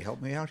and Woody?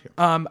 Help me out here.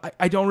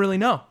 I don't really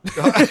know.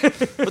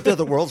 But they're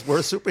the world's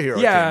worst superhero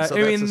team, so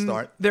that's a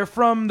start. They're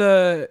from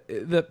the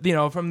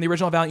from the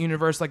original Valiant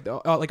universe, like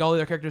all the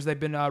other characters they've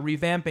been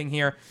revamping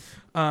here.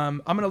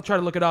 I'm going to try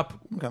to look it up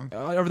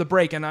over the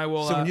break, and I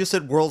will... So when you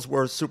said world's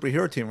worst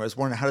superhero team, I was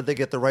wondering, how did they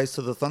get the rights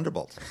to the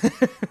Thunderbolts?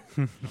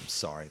 I'm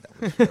sorry.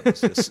 That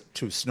was just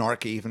too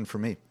snarky even for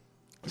me.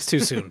 It's too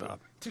soon,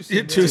 Bob. Too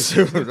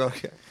soon.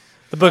 Okay.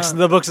 The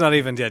book's not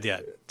even dead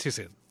yet. Too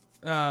soon.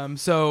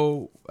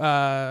 So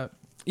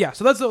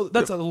that's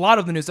a lot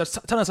of the news. There's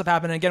a ton of stuff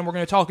happening. Again, we're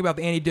going to talk about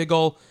the Andy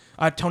Diggle,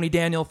 Tony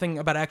Daniel thing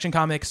about Action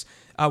Comics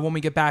when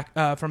we get back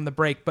from the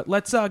break. But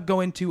let's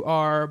go into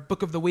our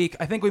book of the week.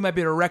 I think we might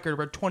be at a record.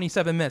 We're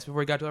 27 minutes before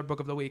we got to our book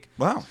of the week.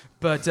 Wow.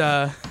 But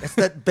it's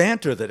that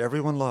banter that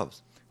everyone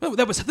loves.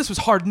 This was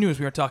hard news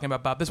we were talking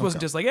about, Bob. This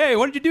wasn't just like, hey,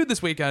 what did you do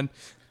this weekend?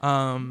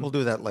 We'll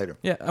do that later.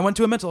 Yeah, I went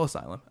to a mental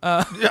asylum.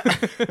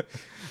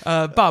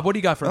 Bob, what do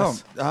you got for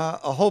us?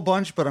 A whole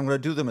bunch, but I'm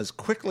going to do them as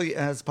quickly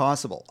as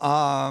possible.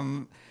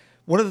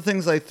 One of the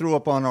things I threw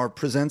up on our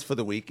presents for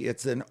the week,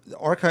 it's an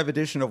archive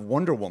edition of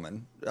Wonder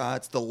Woman.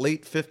 It's the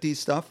late 50s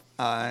stuff.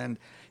 And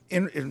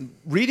in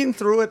reading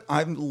through it,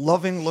 I'm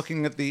loving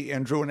looking at the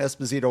Andrew and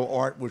Esposito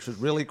art, which was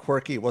really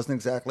quirky. It wasn't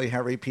exactly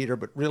Harry Peter,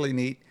 but really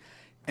neat.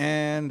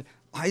 And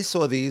I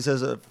saw these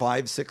as a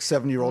 5, 6,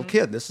 7-year-old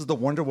kid. This is the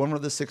Wonder Woman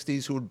of the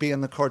 60s who would be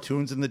in the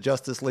cartoons in the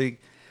Justice League.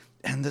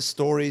 And the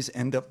stories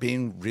end up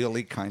being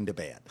really kind of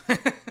bad.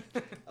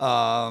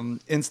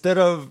 Instead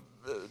of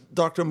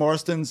Dr.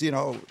 Marston's,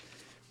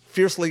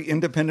 fiercely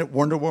independent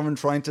Wonder Woman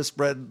trying to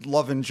spread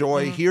love and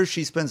joy, here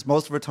she spends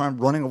most of her time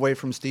running away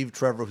from Steve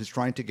Trevor, who's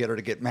trying to get her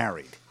to get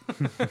married.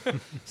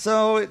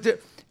 So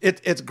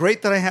it's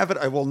great that I have it.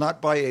 I will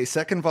not buy a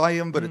second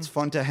volume, but it's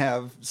fun to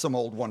have some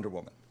old Wonder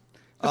Woman.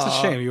 That's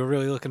a shame. You were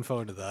really looking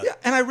forward to that. Yeah,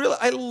 and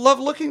I love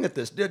looking at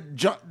this.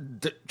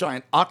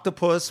 Giant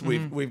octopus.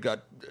 We've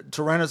got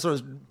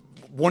Tyrannosaurus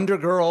Wonder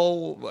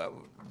Girl.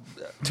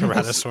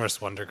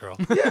 Tyrannosaurus Wonder Girl.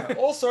 Yeah,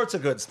 all sorts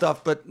of good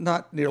stuff, but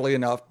not nearly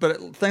enough.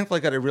 But thankfully,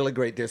 I got a really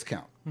great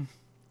discount.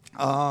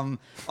 On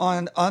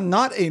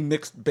not a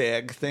mixed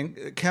bag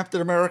thing,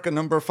 Captain America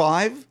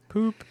 #5.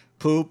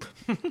 Poop.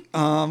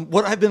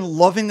 What I've been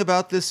loving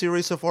about this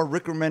series so far,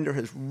 Rick Remender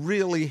has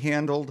really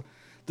handled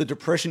the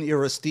Depression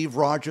era Steve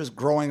Rogers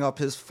growing up.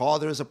 His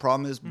father's a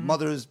problem. His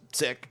mother's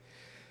sick.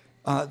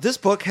 This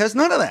book has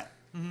none of that.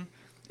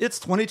 It's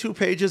 22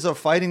 pages of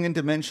fighting in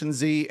Dimension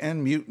Z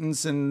and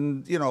mutants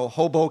and,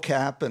 Hobo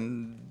Cap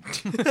and...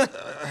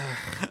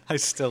 I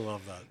still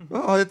love that.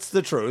 Well, it's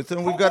the truth.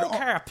 And we've got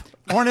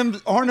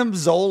Arnim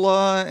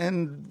Zola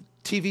and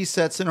TV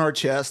sets in our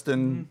chest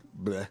and...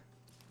 bleh.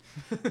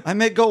 I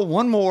may go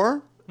one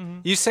more.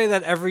 You say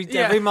that every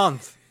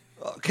month.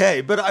 Okay,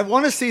 but I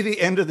want to see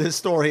the end of this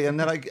story, and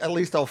then at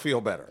least I'll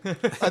feel better.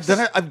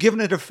 Then I've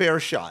given it a fair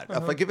shot.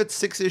 If I give it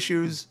 6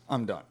 issues,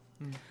 I'm done.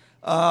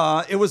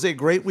 It was a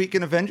great week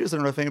in Avengers. I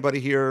don't know if anybody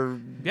here...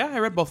 Yeah, I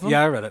read both of them.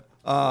 Yeah, I read it.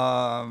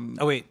 Oh,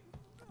 wait.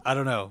 I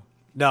don't know.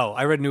 No,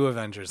 I read New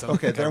Avengers.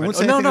 Okay, then I won't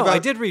say no, anything about I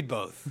did read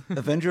both.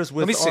 Avengers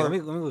with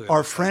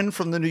our friend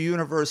from the New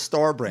Universe,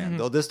 Starbrand.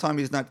 Though this time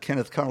he's not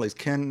Kenneth Connolly, he's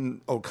Ken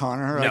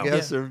O'Connor, I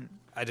guess. Yeah.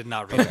 I did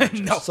not read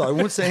Avengers. So I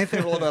won't say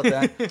anything real about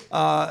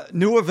that.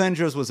 New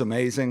Avengers was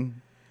amazing.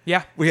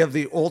 Yeah. We have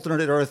the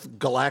alternate Earth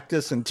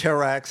Galactus and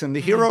Terrax and the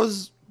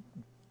heroes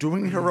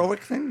doing heroic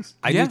things.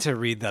 I need to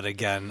read that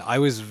again. I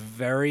was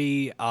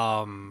very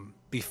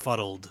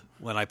befuddled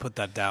when I put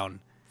that down.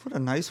 What a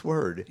nice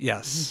word.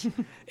 Yes.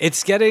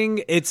 It's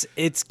getting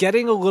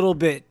a little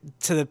bit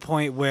to the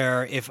point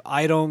where if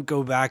I don't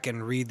go back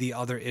and read the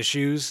other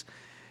issues,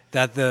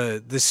 that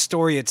the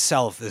story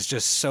itself is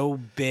just so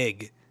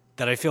big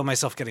that I feel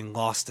myself getting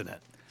lost in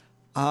it.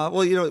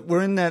 Well,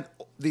 we're in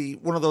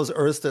one of those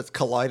Earths that's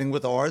colliding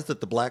with ours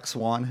that the Black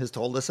Swan has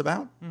told us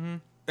about.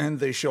 And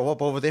they show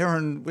up over there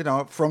and,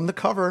 from the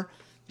cover,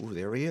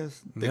 there he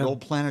is. Big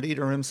old planet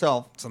eater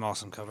himself. It's an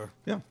awesome cover.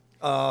 Yeah.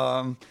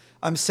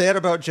 I'm sad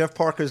about Jeff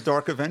Parker's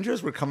Dark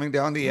Avengers. We're coming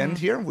down the end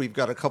here. We've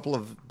got a couple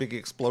of big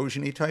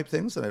explosion-y type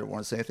things that I don't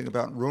want to say anything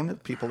about and ruin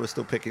it. People are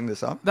still picking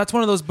this up. That's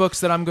one of those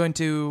books that I'm going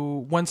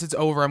to, once it's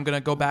over, I'm going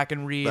to go back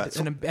and read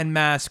en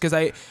masse. Because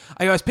I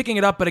was picking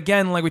it up, but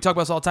again, like we talk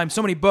about this all the time,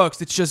 so many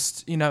books, it's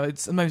just,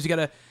 it's sometimes you got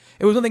to...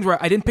 It was one of the things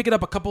where I didn't pick it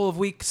up a couple of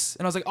weeks,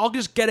 and I was like, I'll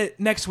just get it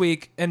next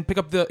week and pick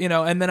up the,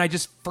 and then I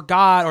just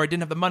forgot, or I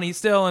didn't have the money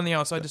still,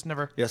 and, so I just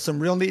never... Yeah, some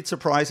real neat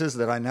surprises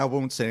that I now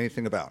won't say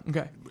anything about.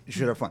 Okay. You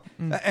should have fun.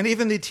 And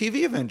even the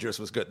TV Avengers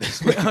was good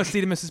this week.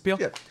 Steve and Mrs. Peel?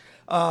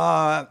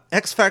 Yeah.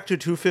 X Factor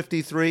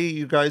 253,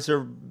 you guys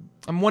are...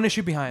 I'm one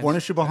issue behind. One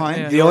issue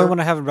behind. Yeah. The only one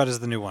I haven't read is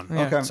the new one.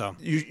 Yeah. Okay. So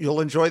You'll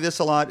enjoy this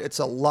a lot. It's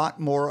a lot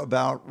more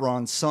about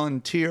Ron's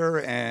son,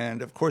 Tyr,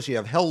 and of course you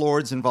have Hell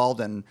Lords involved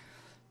and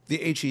the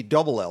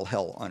H-E-double-L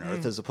Hell on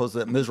Earth as opposed to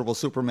that miserable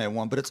Superman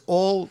one. But it's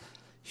all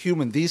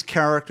human. These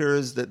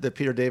characters that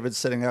Peter David's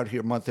setting out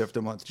here month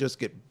after month just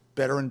get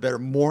better and better.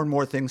 More and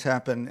more things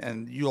happen,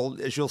 and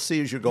you'll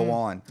see as you go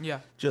on.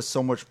 Yeah. Just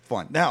so much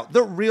fun. Now,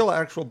 the real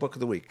actual book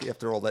of the week,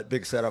 after all that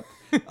big setup,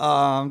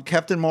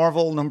 Captain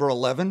Marvel number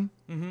 11.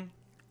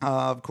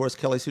 Of course,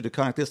 Kelly Sue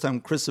DeConnick. This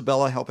time, Chris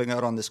Sabella helping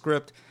out on the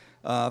script.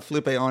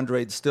 Felipe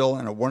Andrade still,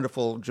 and a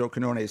wonderful Joe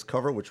Quinones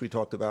cover, which we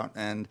talked about.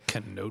 And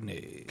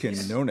Quinones.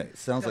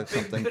 Sounds like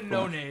something.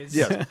 Quinones.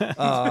 Yes.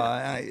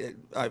 I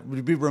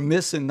would be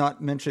remiss in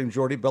not mentioning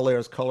Jordi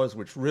Belair's colors,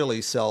 which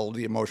really sell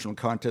the emotional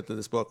content of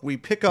this book. We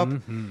pick up,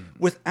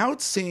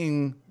 without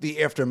seeing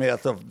the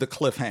aftermath of the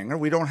cliffhanger,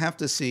 we don't have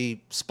to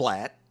see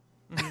splat.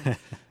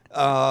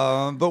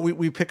 But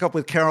we pick up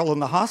with Carol in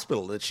the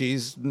hospital that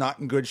she's not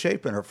in good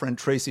shape, and her friend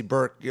Tracy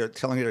Burke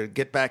telling her to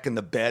get back in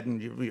the bed,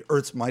 and you're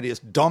Earth's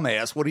mightiest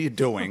dumbass. What are you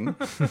doing?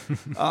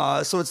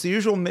 So it's the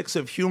usual mix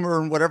of humor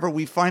and whatever.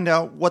 We find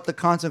out what the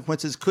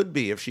consequences could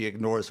be if she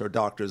ignores her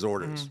doctor's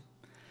orders,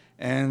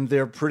 and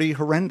they're pretty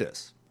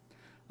horrendous.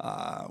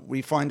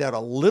 We find out a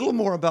little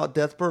more about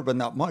Deathbird, but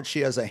not much.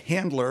 She has a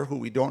handler who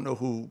we don't know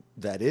who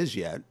that is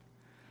yet,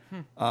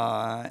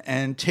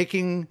 and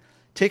taking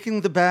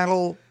the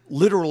battle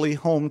literally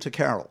home to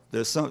Carol.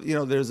 There's some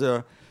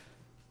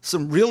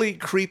really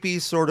creepy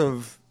sort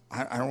of,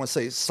 I don't want to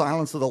say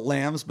Silence of the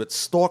Lambs, but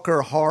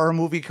stalker horror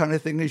movie kind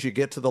of thing as you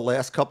get to the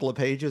last couple of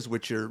pages,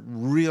 which are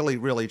really,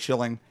 really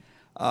chilling.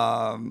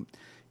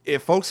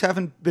 If folks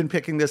haven't been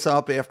picking this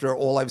up after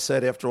all I've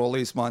said after all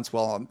these months,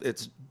 well,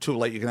 it's too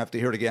late. You're going to have to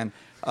hear it again.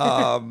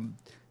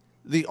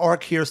 The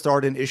arc here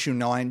started in issue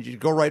 9. You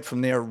go right from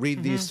there,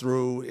 read these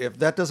through. If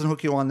that doesn't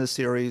hook you on this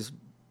series,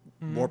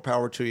 more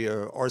power to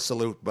you, our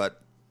salute, but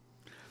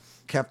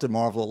Captain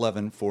Marvel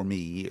 11 for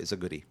me is a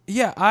goodie.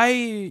 Yeah,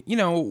 we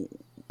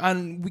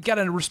got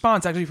a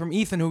response actually from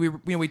Ethan, who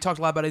we talked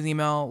a lot about his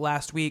email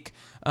last week,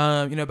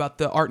 about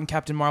the art in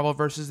Captain Marvel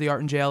versus the art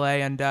in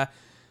JLA, and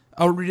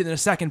I'll read it in a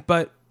second.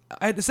 But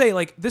I had to say,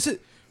 like,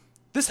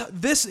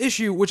 this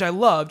issue, which I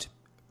loved,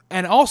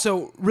 and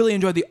also really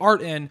enjoyed the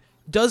art in,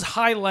 does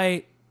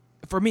highlight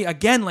for me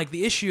again, like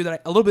the issue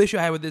that a little bit of issue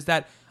I had with is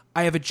that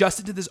I have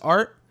adjusted to this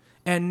art,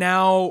 and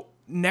now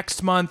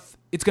next month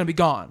it's going to be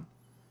gone.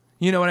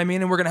 You know what I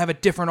mean? And we're going to have a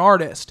different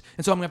artist.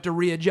 And so I'm going to have to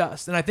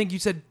readjust. And I think you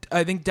said,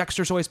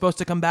 Dexter's always supposed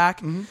to come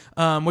back, which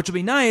will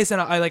be nice. And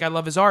I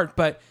love his art.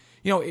 But,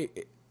 I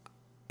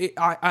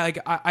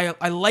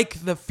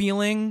like the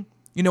feeling.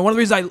 One of the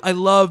reasons I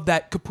love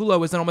that Capullo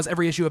was in almost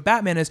every issue of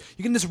Batman is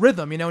you get in this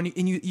rhythm, and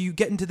you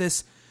get into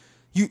this,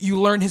 you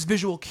learn his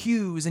visual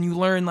cues, and you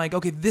learn, like,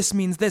 okay, this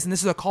means this, and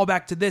this is a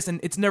callback to this. And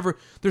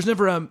there's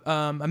never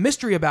a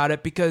mystery about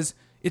it because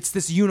it's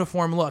this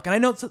uniform look. And I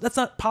know that's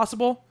not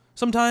possible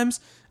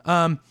sometimes.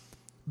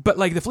 But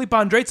like the Felipe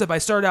Andrade stuff, I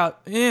started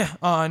out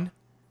on,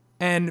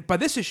 and by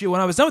this issue,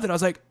 when I was done with it, I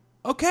was like,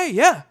 okay,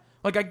 yeah,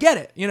 like I get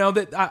it,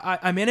 that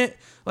I'm in it.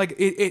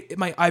 Like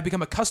I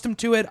become accustomed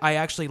to it. I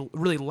actually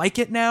really like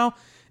it now,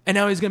 and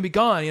now he's gonna be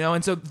gone,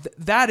 and so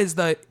that is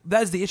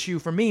the issue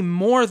for me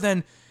more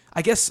than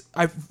I guess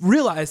I've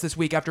realized this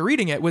week after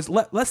reading it was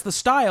less the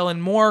style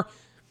and more,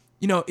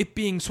 it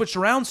being switched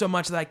around so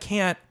much that I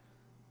can't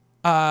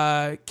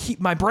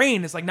keep my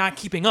brain is like not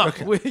keeping up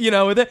with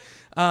it.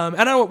 And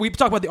I know we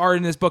talk about the art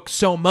in this book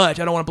so much.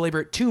 I don't want to belabor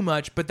it too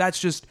much, but that's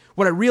just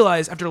what I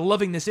realized after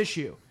loving this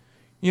issue,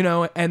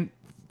 and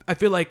I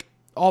feel like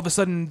all of a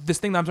sudden this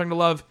thing that I'm starting to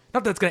love,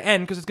 not that it's going to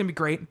end because it's going to be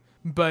great,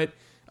 but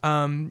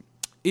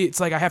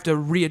it's like I have to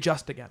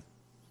readjust again.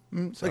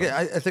 So. Okay,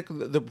 I think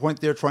the point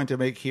they're trying to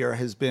make here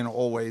has been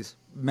always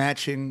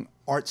matching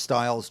art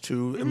styles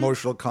to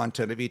emotional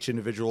content of each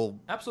individual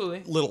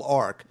little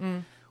arc.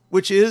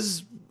 Which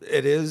is,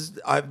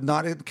 I've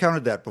not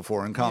encountered that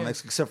before in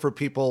comics, except for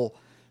people,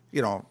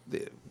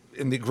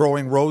 in the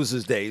Growing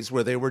Roses days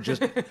where they were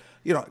just,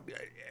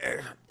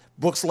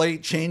 books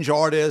late, change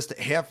artist,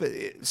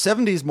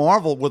 70s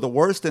Marvel were the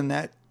worst in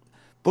that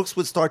books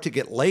would start to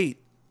get late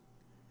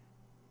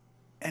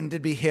and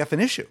it'd be half an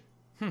issue.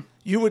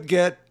 You would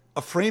get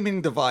a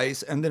framing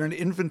device and then an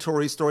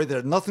inventory story that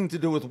had nothing to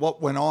do with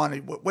what went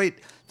on. Wait,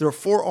 there are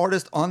 4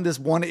 artists on this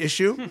one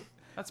issue?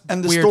 That's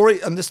and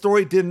weird. The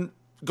story didn't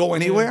go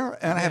anywhere,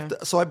 and I have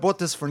to. So I bought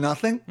this for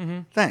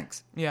nothing.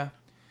 Thanks. Yeah.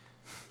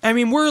 I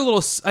mean,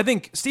 I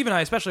think Steve and I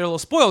especially are a little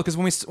spoiled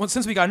because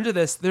since we got into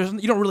this,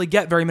 you don't really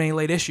get very many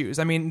late issues.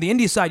 I mean, the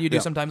indie side you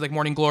do sometimes like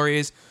Morning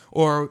Glories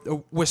or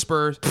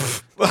Whispers,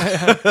 which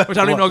I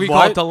don't even know if you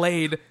call it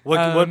delayed.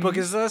 What book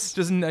is this?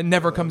 Just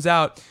never comes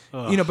out.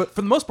 But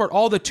for the most part,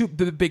 all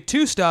the big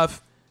two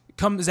stuff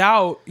comes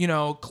out,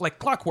 like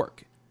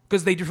clockwork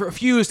because they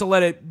refuse to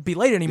let it be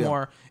late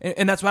anymore.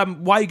 And that's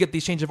why you get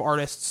these change of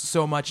artists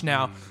so much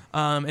now.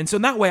 And so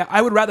in that way,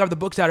 I would rather have the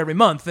books out every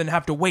month than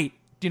have to wait.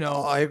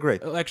 I agree.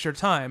 Extra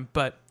time,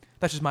 but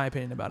that's just my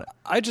opinion about it.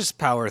 I just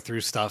power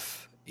through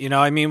stuff. If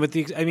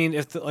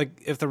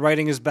the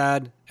writing is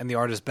bad and the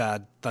art is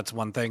bad, that's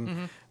one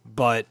thing.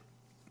 But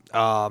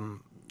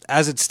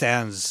as it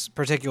stands,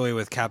 particularly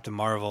with Captain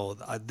Marvel,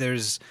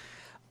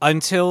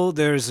 until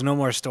there's no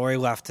more story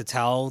left to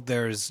tell,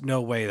 there's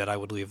no way that I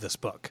would leave this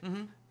book.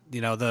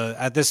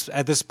 At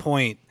this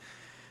point,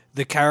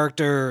 the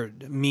character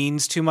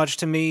means too much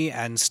to me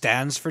and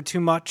stands for too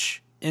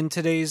much in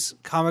today's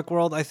comic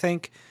world. I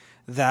think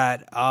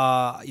that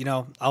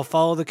I'll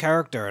follow the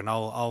character and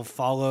I'll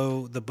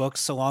follow the book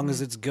so long as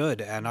it's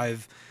good. And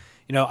I've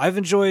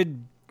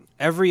enjoyed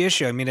every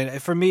issue. I mean,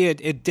 for me,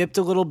 it dipped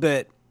a little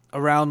bit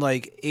around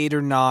like 8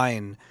 or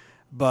 9,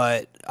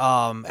 but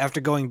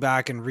after going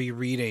back and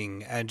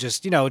rereading and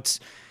just it's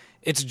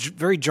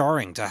very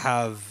jarring to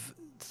have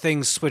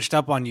things switched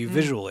up on you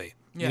visually.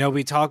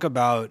 We talked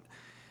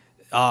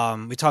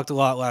a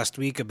lot last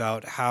week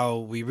about how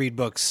we read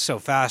books so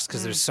fast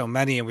because there's so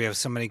many and we have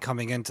so many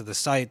coming into the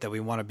site that we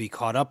want to be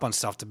caught up on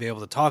stuff to be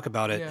able to talk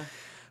about it. Yeah.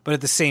 But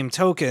at the same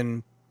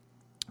token,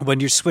 when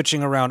you're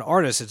switching around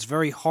artists, it's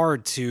very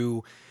hard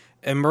to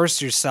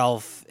immerse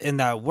yourself in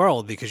that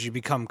world because you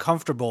become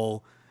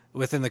comfortable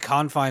within the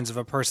confines of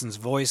a person's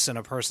voice and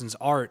a person's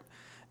art.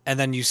 And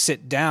then you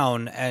sit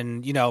down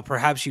and,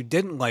 perhaps you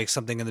didn't like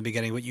something in the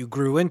beginning, but you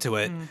grew into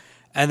it.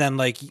 And then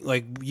like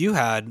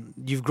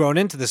you've grown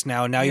into this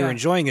now, and now you're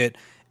enjoying it.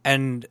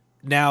 And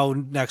now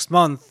next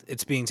month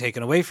it's being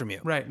taken away from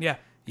you. Right. Yeah.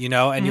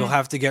 And you'll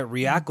have to get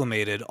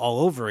reacclimated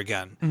all over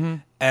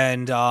again.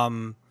 And,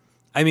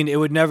 it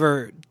would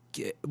never,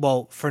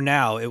 for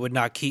now, it would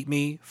not keep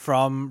me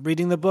from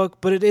reading the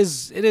book, but it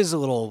is a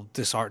little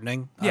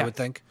disheartening, I would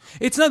think.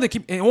 It's not that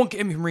it won't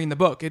keep me from reading the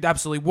book. It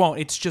absolutely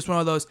won't. It's just one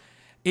of those,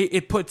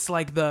 it puts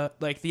like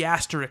the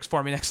asterisk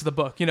for me next to the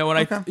book, and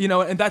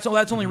that's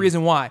the only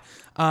reason why.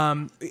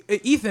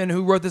 Ethan,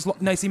 who wrote this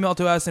nice email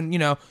to us and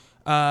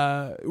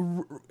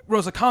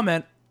wrote a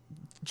comment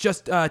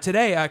just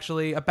today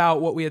actually about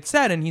what we had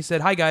said, and he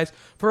said, "Hi guys,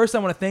 first I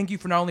want to thank you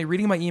for not only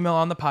reading my email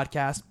on the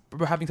podcast, but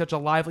for having such a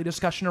lively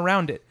discussion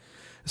around it.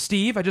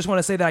 Steve, I just want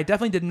to say that I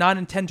definitely did not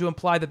intend to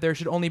imply that there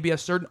should only be a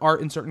certain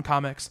art in certain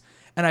comics.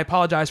 And I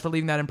apologize for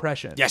leaving that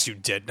impression." Yes, you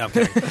did. No, I'm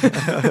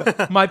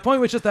kidding. My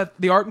point was just that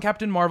the art in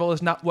Captain Marvel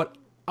is not what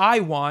I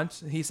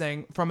want, he's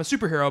saying, from a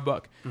superhero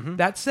book.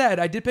 That said,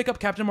 I did pick up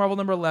Captain Marvel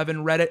number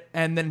 11, read it,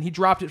 and then I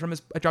dropped it from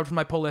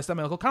my pull list at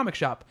my local comic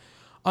shop.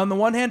 On the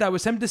one hand, I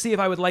was tempted to see if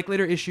I would like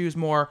later issues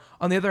more.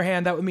 On the other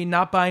hand, that would mean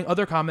not buying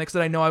other comics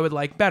that I know I would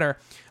like better,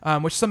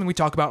 which is something we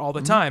talk about all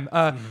the time.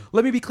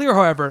 Let me be clear,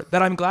 however,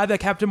 that I'm glad that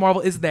Captain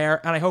Marvel is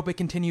there, and I hope it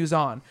continues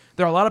on.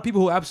 There are a lot of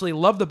people who absolutely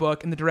love the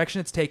book and the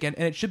direction it's taken,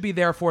 and it should be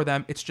there for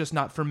them. It's just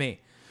not for me.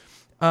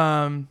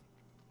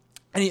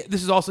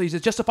 This is also, he says,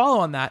 just to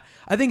follow on that,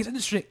 I think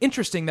it's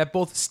interesting that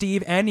both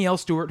Steve and Neil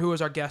Stewart, who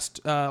was our guest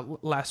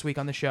last week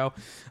on the show,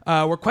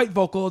 were quite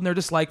vocal in their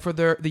dislike for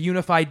the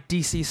unified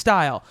DC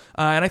style,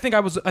 and I think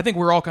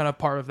we're all kind of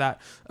part of that.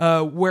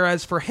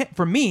 Whereas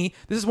for me,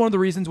 this is one of the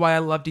reasons why I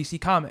love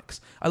DC Comics.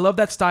 I love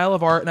that style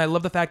of art, and I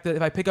love the fact that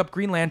if I pick up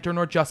Green Lantern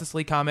or Justice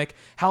League comic,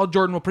 Hal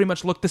Jordan will pretty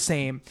much look the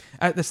same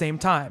at the same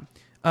time.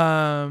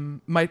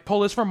 My pull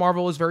list for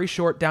Marvel is very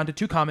short, down to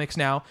 2 comics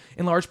now,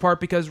 in large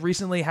part because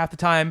recently half the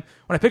time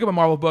when I pick up a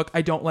Marvel book,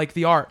 I don't like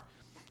the art.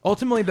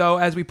 Ultimately, though,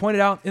 as we pointed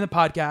out in the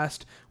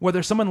podcast,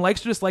 whether someone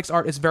likes or dislikes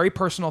art is a very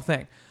personal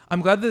thing. I'm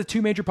glad that the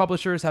 2 major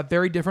publishers have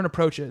very different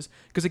approaches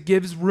because it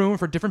gives room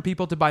for different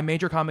people to buy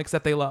major comics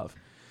that they love.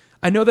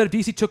 I know that if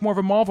DC took more of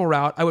a Marvel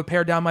route, I would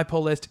pare down my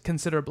pull list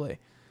considerably.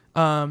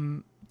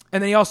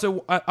 And then he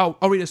also, I'll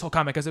read his whole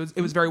comment because it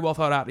was very well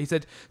thought out. He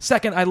said,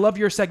 "Second, I love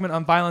your segment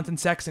on violence and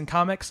sex in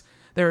comics.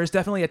 There is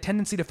definitely a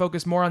tendency to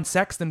focus more on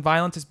sex than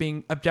violence as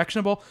being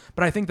objectionable,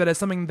 but I think that is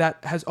something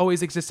that has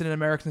always existed in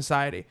American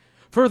society.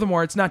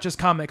 Furthermore, it's not just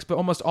comics, but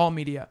almost all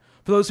media.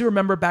 For those who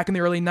remember, back in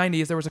the early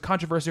 90s, there was a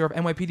controversy over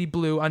NYPD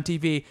Blue on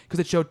TV because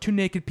it showed 2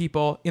 naked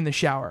people in the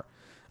shower."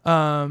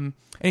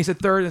 And he said,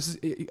 third,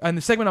 in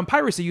the segment on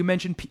piracy, you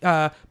mentioned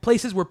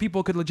places where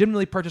people could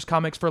legitimately purchase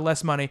comics for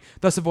less money,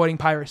 thus avoiding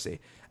piracy.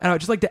 And I would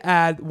just like to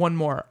add one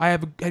more. I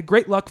have had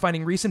great luck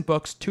finding recent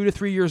books, 2 to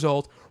 3 years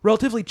old,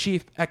 relatively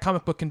cheap at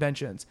comic book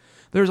conventions.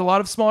 There's a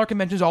lot of smaller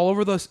conventions all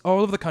over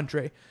the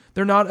country.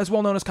 They're not as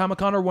well known as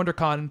Comic-Con or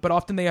WonderCon, but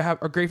often they are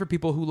great for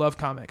people who love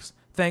comics.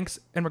 Thanks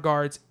and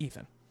regards,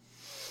 Ethan.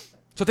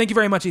 So thank you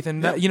very much, Ethan.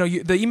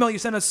 The email you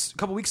sent us a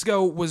couple weeks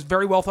ago was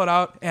very well thought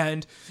out,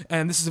 and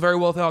this is a very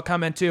well thought out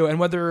comment too. And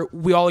whether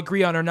we all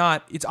agree on or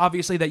not, it's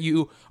obviously that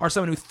you are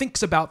someone who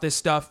thinks about this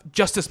stuff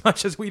just as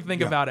much as we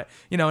think about it.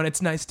 And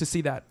it's nice to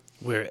see that.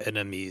 We're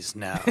enemies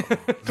now.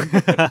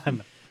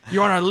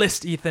 You're on our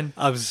list, Ethan.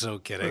 I'm so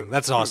kidding.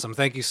 That's awesome.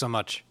 Thank you so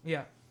much.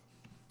 Yeah.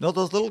 No,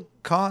 those little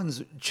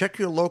cons, check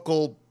your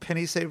local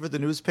Penny Saver, the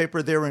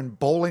newspaper. They're in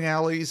bowling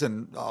alleys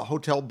and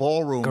hotel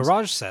ballrooms.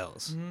 Garage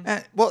sales.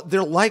 And,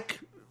 they're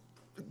like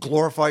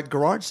glorified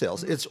garage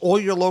sales. It's all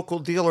your local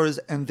dealers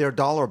and their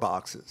dollar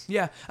boxes.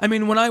 Yeah. I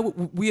mean, when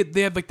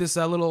they have like this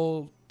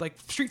little like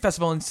street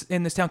festival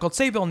in this town called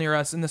Sayville near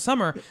us in the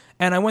summer,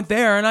 and I went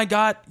there and I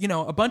got,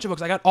 a bunch of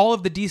books. I got all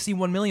of the DC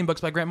 1 million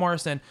books by Grant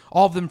Morrison,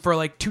 all of them for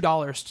like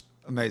 $2.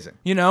 Amazing.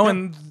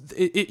 And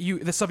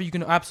the stuff you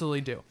can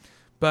absolutely do.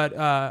 But,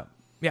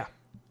 yeah,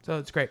 so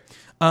it's great.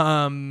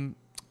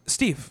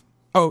 Steve.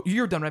 Oh,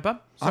 you're done, right,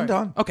 Bob? Sorry. I'm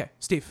done. Okay,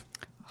 Steve.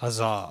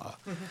 Huzzah.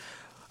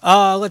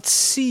 Let's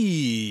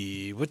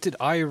see. What did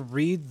I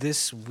read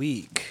this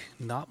week?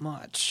 Not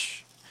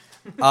much.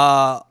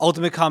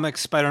 Ultimate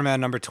Comics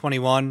Spider-Man number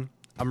 21.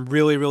 I'm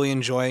really, really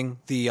enjoying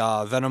the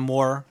Venom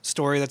War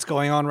story that's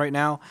going on right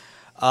now.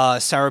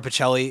 Sarah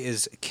Pichelli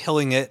is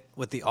killing it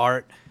with the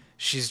art.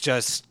 She's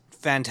just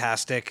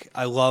fantastic.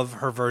 I love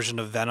her version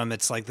of Venom.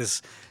 It's like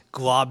this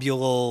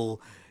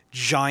globule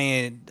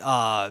giant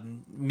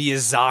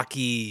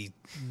Miyazaki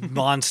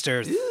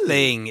monster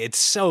thing. It's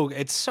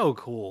so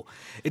cool.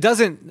 It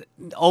doesn't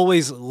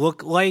always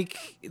look like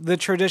the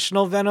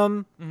traditional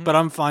Venom, but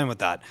I'm fine with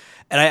that.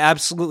 And I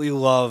absolutely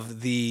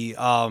love the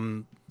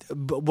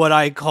what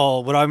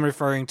I'm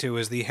referring to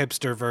as the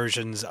hipster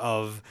versions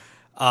of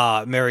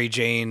Mary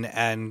Jane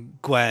and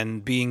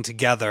Gwen being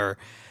together,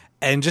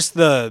 and just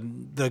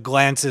the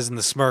glances and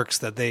the smirks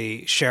that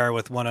they share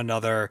with one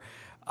another.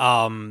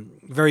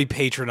 Very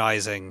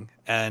patronizing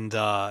and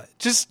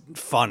just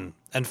fun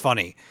and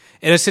funny.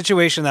 In a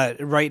situation that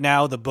right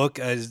now the book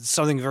is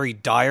something very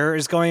dire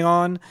is going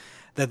on,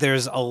 that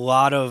there's a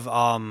lot of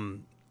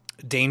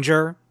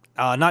danger,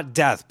 not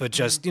death, but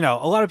just, a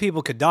lot of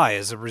people could die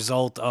as a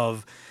result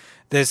of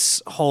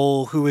this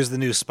whole who is the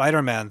new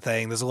Spider-Man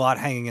thing. There's a lot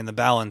hanging in the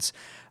balance.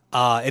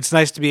 It's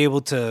nice to be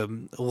able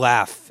to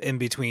laugh in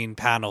between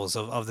panels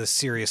of this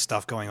serious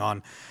stuff going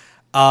on.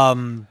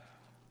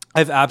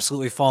 I've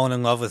absolutely fallen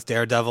in love with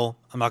Daredevil.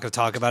 I'm not going to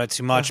talk about it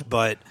too much,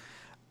 but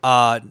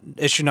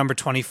issue number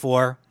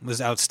 24 was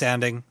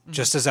outstanding,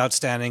 just as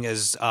outstanding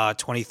as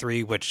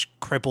 23, which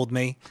crippled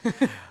me.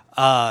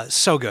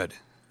 So good.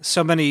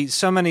 So many,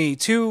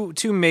 two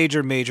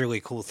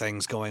majorly cool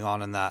things going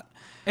on in that.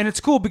 And it's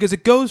cool because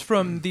it goes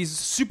from these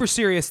super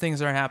serious things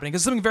that are happening,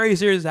 because something very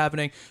serious is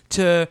happening,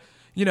 to,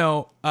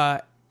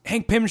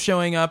 Hank Pym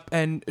showing up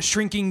and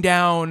shrinking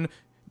down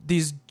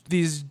these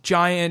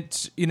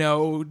giant,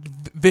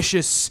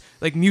 vicious,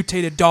 like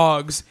mutated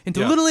dogs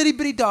into little itty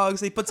bitty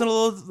dogs. He puts in a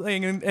little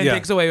thing and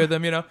takes away with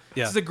them.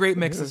 This is a great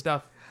mix of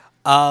stuff.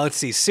 Let's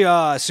see.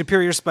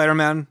 Superior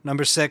Spider-Man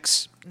number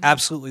 6.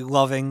 Absolutely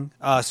loving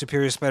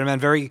Superior Spider-Man.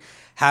 Very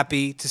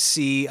happy to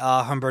see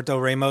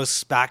Humberto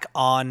Ramos back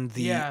on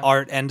the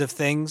art end of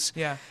things.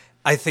 Yeah.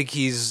 I think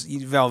he's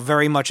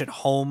very much at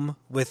home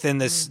within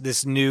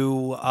this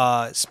new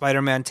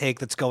Spider-Man take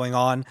that's going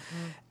on.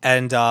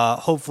 And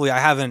hopefully, I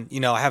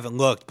haven't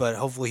looked, but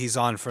hopefully he's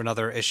on for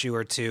another issue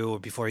or two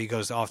before he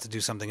goes off to do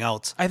something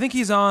else. I think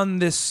he's on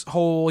this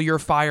whole "You're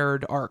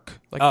Fired"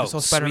 arc, this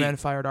whole Spider-Man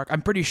fired arc.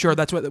 I'm pretty sure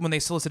that's what, when they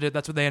solicited,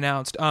 that's what they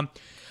announced.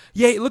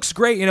 Yeah, it looks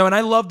great, and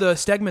I love the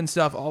Stegman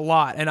stuff a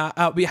lot, and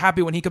I'll be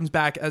happy when he comes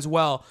back as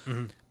well.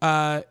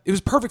 It was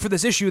perfect for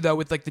this issue, though,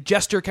 with like the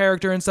Jester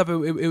character and stuff.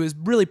 It was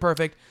really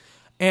perfect.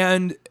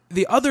 And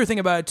the other thing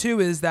about it, too,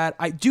 is that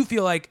I do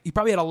feel like he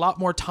probably had a lot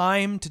more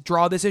time to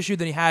draw this issue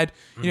than he had,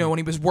 when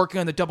he was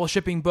working on the double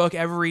shipping book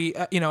every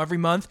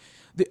month.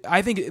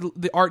 I think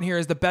the art in here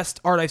is the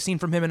best art I've seen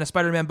from him in a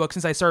Spider-Man book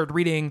since I started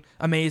reading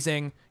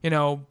Amazing,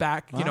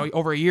 back,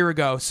 over a year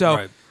ago.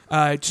 So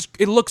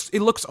it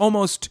looks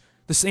almost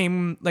the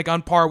same, like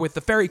on par with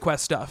the Fairy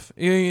Quest stuff.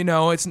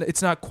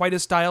 It's not quite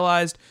as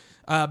stylized,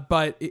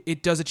 but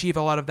it does achieve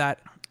a lot of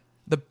that.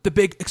 The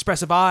big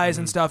expressive eyes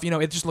and stuff,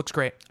 it just looks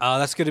great.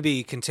 That's going to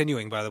be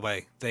continuing, by the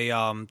way. They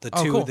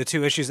the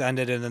two issues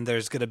ended, and then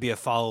there's going to be a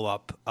follow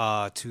up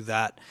to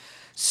that.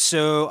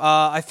 So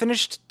I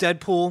finished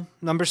Deadpool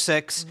number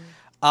 6,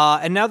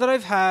 and now that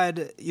I've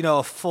had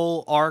a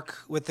full arc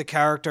with the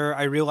character,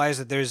 I realize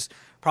that there's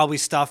probably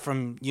stuff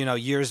from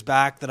years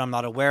back that I'm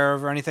not aware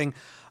of or anything.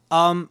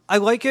 I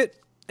like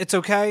it. It's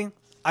okay.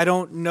 I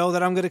don't know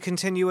that I'm going to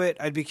continue it.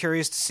 I'd be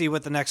curious to see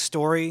what the next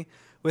story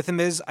with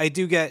him is. I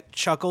do get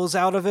chuckles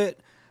out of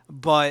it,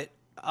 but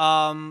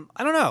I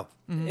don't know.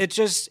 It's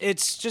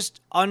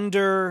just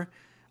under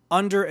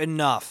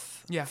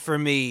enough for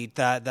me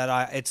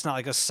that it's not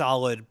like a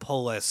solid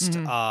pull list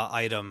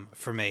item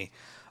for me.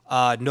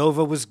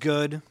 Nova was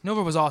good.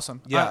 Nova was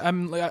awesome.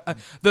 Yeah,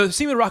 the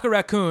scene with Rocket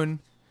Raccoon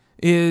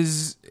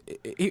is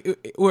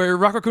where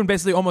Rocket Raccoon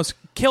basically almost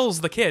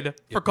kills the kid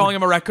for calling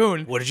him a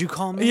raccoon. What did you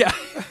call me? Yeah.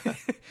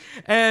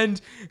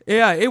 And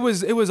yeah, it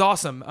was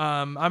awesome.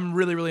 I'm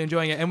really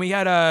enjoying it. And we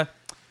had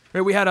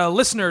a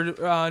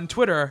listener on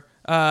Twitter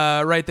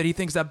write that he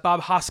thinks that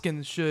Bob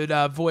Hoskins should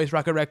voice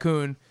Rocket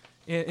Raccoon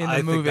in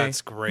the movie. I think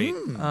that's great.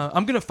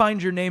 I'm going to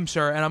find your name,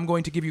 sir, and I'm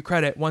going to give you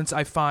credit once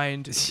I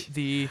find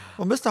the...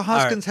 Well, Mr.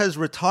 Hoskins has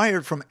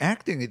retired from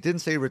acting. It didn't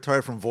say he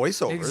retired from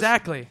voiceovers.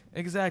 Exactly.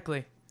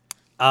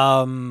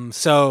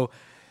 So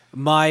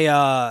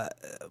my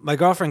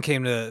girlfriend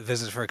came to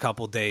visit for a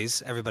couple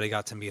days. Everybody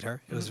got to meet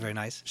her. It was very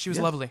nice. She was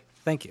lovely.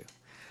 Thank you.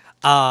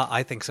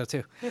 I think so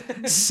too.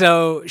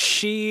 So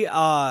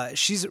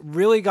she's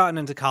really gotten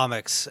into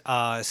comics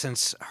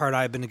since her and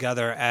I have been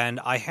together,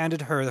 and I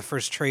handed her the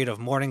first trade of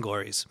Morning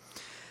Glories.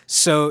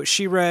 So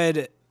she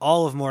read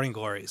all of Morning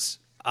Glories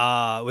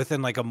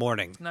within like a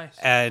morning. Nice.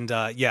 And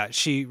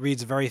she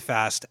reads very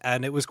fast,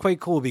 and it was quite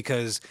cool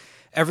because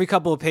every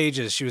couple of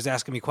pages she was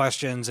asking me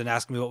questions and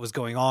asking me what was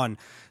going on.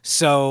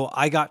 So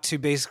I got to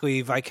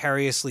basically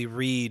vicariously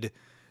read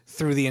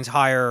through the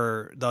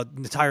entire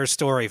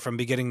story from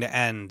beginning to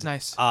end.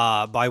 Nice.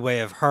 By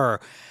way of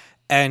her,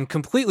 and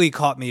completely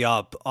caught me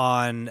up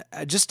on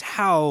just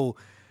how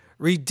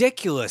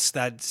ridiculous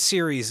that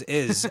series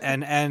is.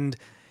 and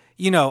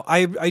you know,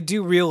 I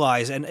do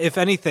realize, and if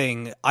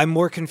anything, I'm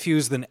more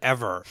confused than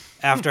ever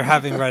after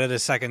having read it a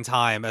second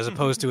time, as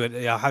opposed to it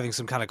having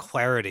some kind of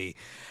clarity.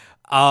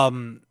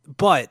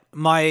 But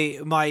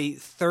my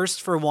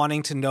thirst for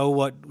wanting to know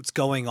what's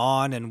going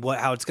on and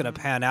how it's going to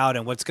pan out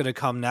and what's going to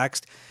come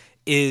next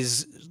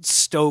is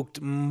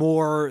stoked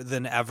more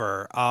than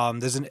ever.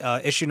 There's an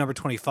issue number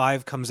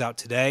 25 comes out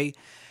today.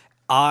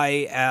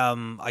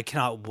 I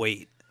cannot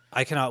wait.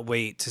 I cannot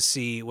wait to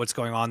see what's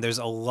going on. There's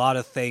a lot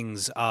of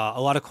things,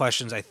 a lot of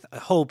questions I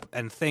hope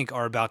and think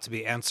are about to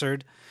be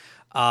answered.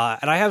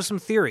 And I have some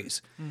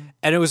theories.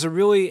 And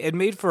it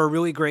made for a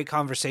really great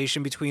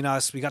conversation between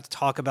us. We got to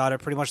talk about it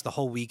pretty much the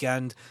whole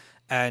weekend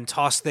and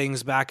toss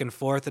things back and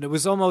forth. And it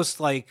was almost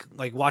like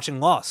watching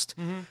Lost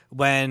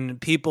when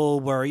people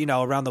were,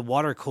 around the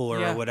water cooler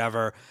or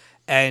whatever,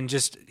 and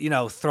just,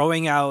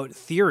 throwing out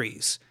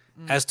theories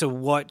as to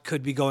what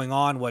could be going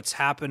on, what's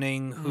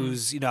happening,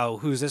 who's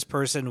this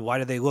person, why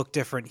do they look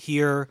different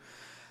here?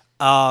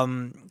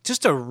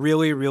 Just a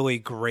really, really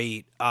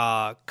great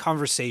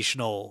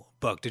conversational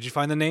book. Did you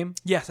find the name?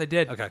 Yes, I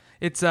did. Okay.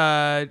 It's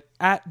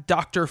at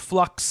Dr.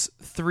 Flux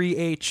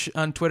 3H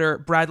on Twitter.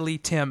 Bradley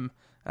Tim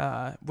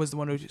was the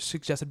one who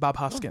suggested Bob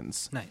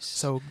Hoskins. Oh, nice.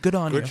 So good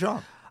on you. Good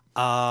job.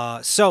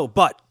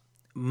 But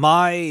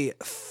my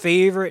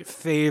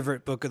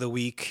favorite book of the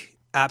week,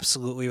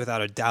 absolutely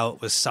without a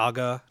doubt, was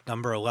Saga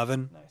number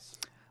 11. Nice.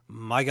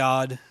 My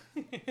God,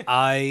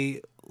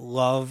 I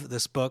love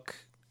this book.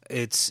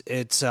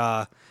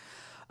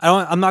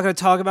 I'm not going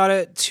to talk about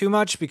it too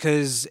much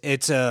because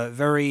it's a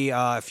very,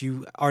 if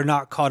you are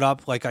not caught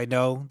up, like I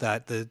know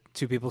that the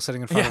two people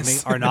sitting in front of me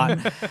are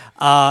not,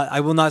 I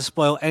will not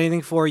spoil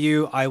anything for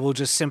you. I will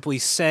just simply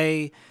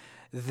say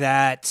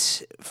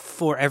that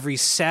for every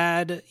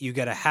sad, you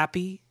get a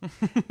happy.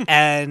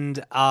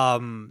 And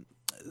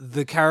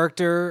the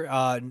character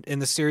in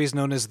the series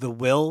known as The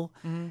Will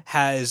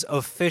has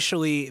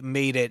officially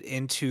made it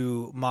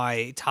into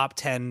my top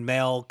 10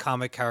 male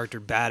comic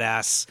character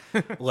badass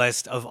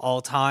list of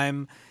all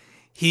time.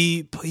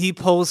 He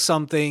pulls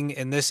something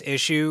in this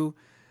issue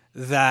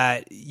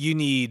that you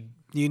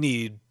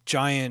need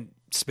giant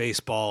space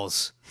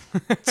balls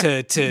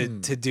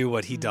to do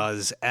what he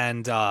does.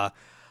 And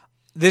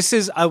this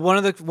is one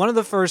of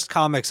the first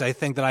comics I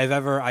think that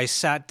I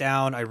sat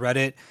down, I read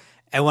it,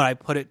 and when I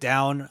put it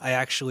down, I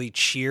actually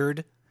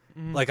cheered.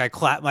 Like I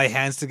clapped my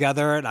hands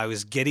together and I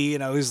was giddy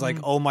and I was like,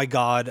 oh my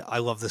God, I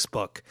love this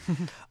book.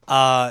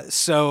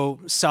 So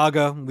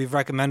Saga, we've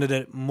recommended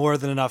it more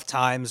than enough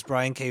times.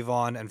 Brian K.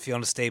 Vaughan and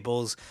Fiona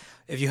Staples.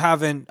 If you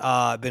haven't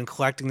been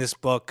collecting this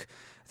book,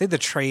 I think the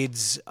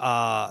trade's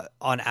on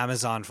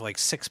Amazon for like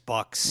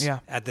 $6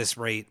 at this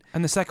rate.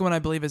 And the second one, I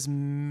believe, is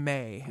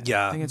May.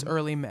 Yeah. I think it's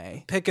early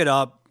May. Pick it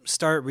up.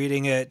 Start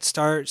reading it,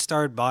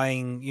 start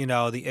buying,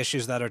 the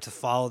issues that are to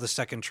follow the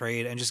second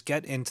trade, and just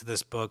get into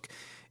this book.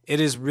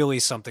 It is really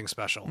something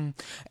special.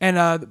 And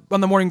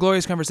on the Morning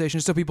Glories conversation,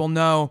 just so people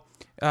know,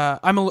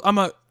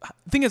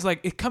 thing is,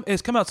 like,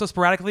 it's come out so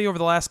sporadically over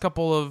the last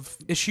couple of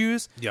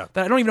issues that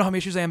I don't even know how many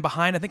issues I am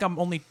behind. I think I'm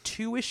only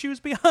 2 issues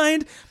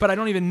behind, but I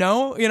don't even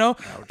know,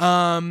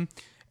 but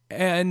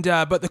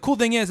the cool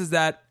thing is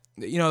that,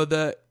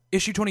 the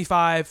issue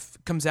 25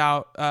 comes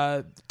out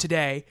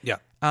today. Yeah.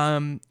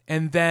 And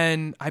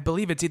then I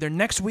believe it's either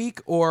next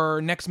week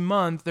or next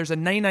month. There's a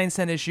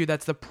 99-cent issue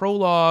that's the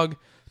prologue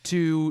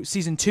to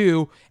season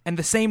 2, and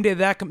the same day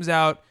that comes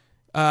out,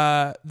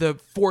 the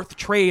 4th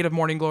trade of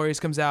Morning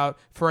Glories comes out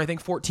for I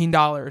think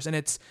 $14, and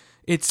it's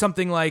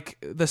something like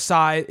the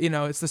size,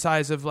 it's the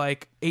size of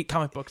like 8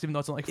 comic books, even though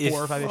it's only like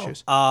 4 or 5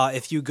 issues.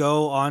 If you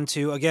go on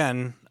to,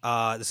 again,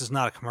 this is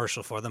not a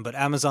commercial for them, but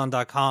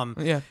Amazon.com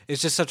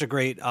is just such a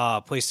great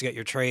place to get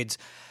your trades.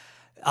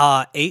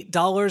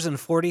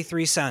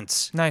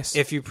 $8.43. Nice.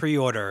 If you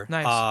pre-order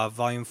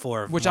Volume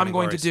 4 of which Morning I'm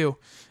going Glories. to do.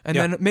 And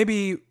then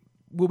maybe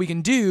what we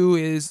can do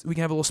is we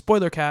can have a little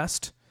spoiler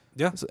cast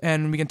Yeah.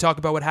 And we can talk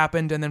about what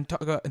happened and then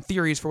talk about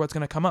theories for what's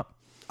going to come up.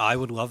 I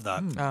would love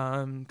that.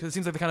 Because it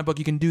seems like the kind of book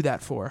you can do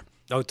that for.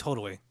 Oh,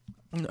 totally.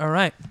 All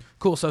right.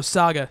 Cool. So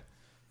Saga,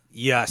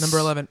 Yes. number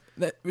 11.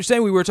 We're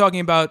saying we were talking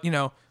about,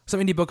 some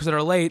indie books that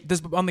are late. This,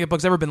 I don't think a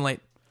book's ever been late.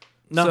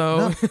 No.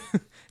 So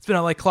it's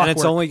been like clockwork. And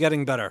it's only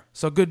getting better.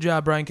 So good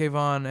job, Brian K.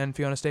 Vaughan and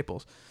Fiona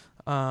Staples.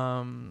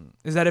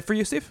 Is that it for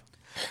you, Steve?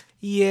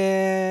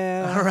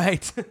 Yeah. All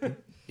right.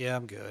 Yeah,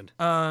 I'm good.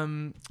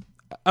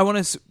 I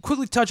want to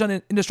quickly touch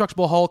on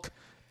Indestructible Hulk,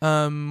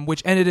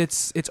 which ended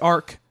its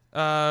arc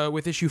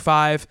with issue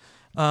 5,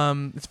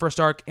 its first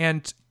arc,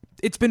 and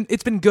it's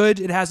been good.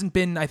 It hasn't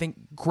been, I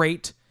think,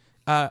 great.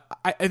 I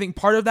think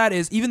part of that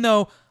is, even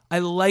though I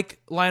like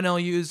Lionel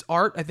Yu's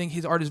art, I think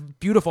his art is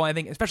beautiful. I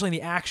think, especially in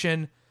the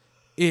action,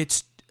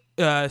 it's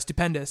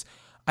stupendous.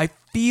 I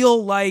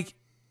feel like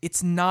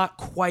it's not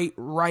quite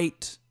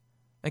right.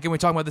 Again, we're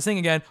talking about this thing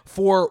again,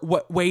 for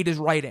what Wade is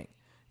writing.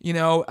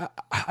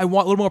 I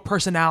want a little more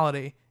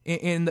personality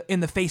in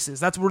the faces.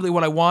 That's really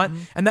what I want,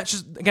 and that's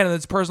just, again,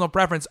 it's personal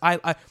preference. I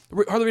part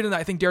of the reason that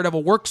I think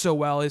Daredevil works so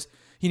well is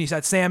he's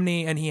had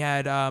Samney and he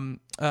had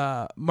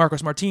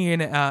Marcos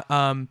Martin,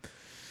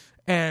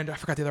 and I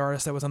forgot the other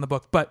artist that was on the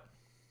book, but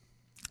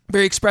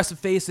very expressive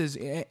faces,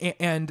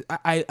 and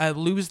I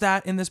lose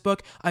that in this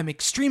book. I'm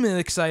extremely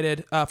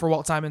excited for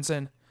Walt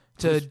Simonson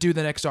to do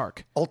the next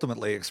arc.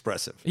 Ultimately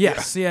expressive.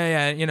 Yes,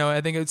 yeah.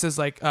 I think it says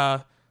like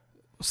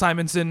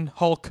Simonson,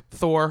 Hulk,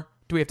 Thor.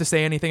 Do we have to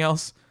say anything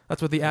else?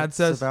 That's what the ad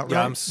says. About Yeah,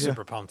 right. I'm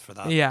super pumped for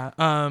that. Yeah.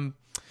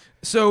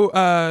 So,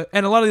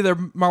 and a lot of the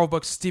other Marvel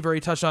books Steve already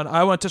touched on.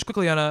 I want to touch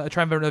quickly on a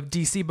triumvirate of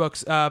DC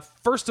books.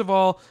 First of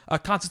all,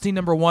 Constantine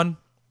 #1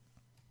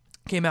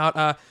 came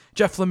out.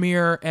 Jeff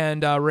Lemire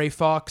and Ray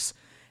Fawkes,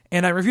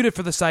 and I reviewed it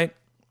for the site.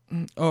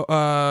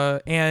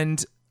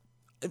 And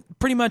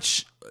pretty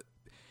much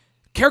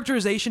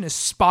characterization is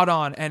spot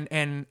on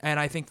and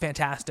I think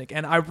fantastic.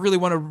 And I really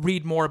want to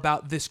read more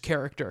about this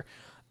character.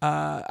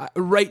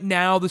 Right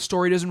now, the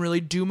story doesn't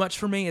really do much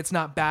for me. It's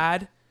not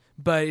bad,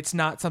 but it's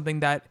not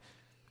something that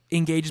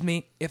engages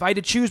me. If I had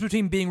to choose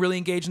between being really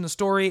engaged in the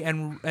story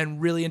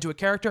and really into a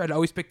character, I'd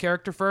always pick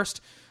character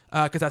first,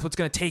 because that's what's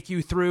going to take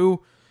you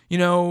through,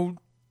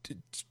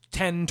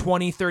 10,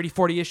 20, 30,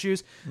 40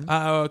 issues,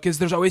 because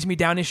there's always going to be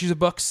down issues of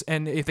books,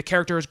 and if the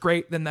character is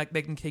great, then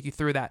they can take you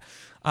through that.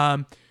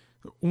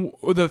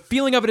 The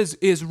feeling of it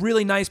is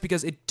really nice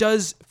because it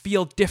does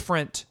feel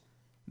different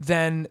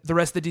than the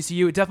rest of the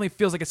DCU. It definitely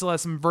feels like it still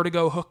has some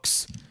Vertigo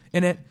hooks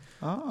in it.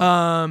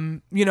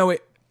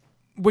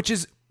 Which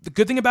is the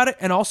good thing about it,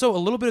 and also a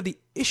little bit of the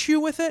issue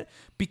with it,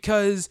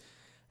 because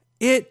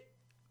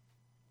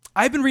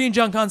I've been reading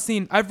John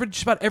Constantine. I've read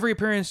just about every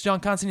appearance John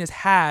Constantine has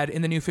had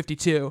in the New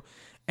 52,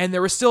 and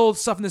there was still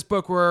stuff in this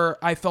book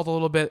where I felt a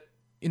little bit,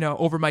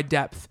 over my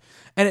depth.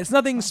 And it's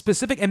nothing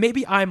specific, and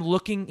maybe I'm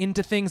looking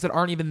into things that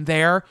aren't even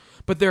there,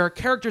 but there are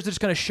characters that just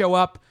kind of show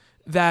up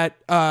that,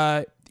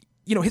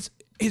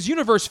 his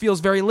universe feels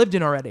very lived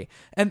in already.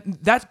 And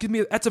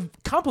that's a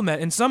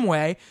compliment in some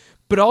way,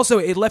 but also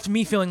it left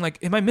me feeling like,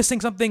 am I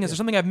missing something? Is there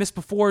something I've missed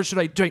before? Should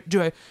I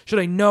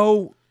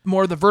know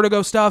more of the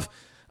Vertigo stuff?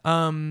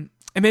 And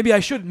maybe I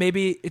should.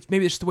 Maybe it's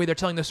just the way they're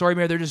telling the story.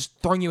 Maybe they're just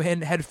throwing you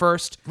in head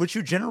first, Which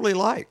you generally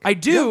like. I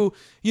do,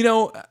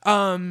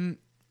 and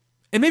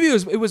maybe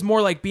it was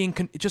more like being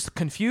just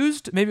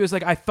confused. Maybe it was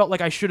like I felt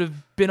like I should have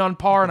been on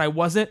par and I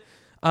wasn't.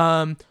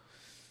 But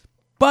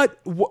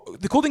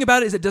the cool thing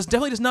about it is it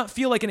definitely does not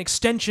feel like an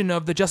extension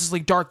of the Justice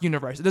League Dark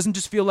universe. It doesn't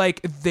just feel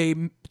like they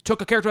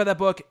took a character out of that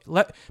book,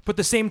 put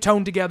the same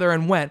tone together,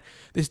 and went.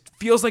 This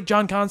feels like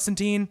John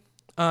Constantine,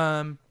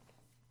 and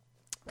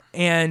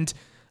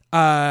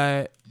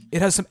it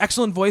has some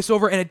excellent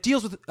voiceover, and it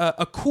deals with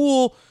a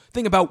cool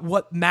thing about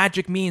what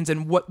magic means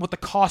and what the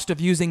cost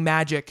of using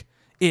magic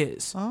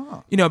is.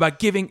 About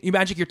giving you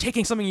magic, you're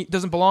taking something that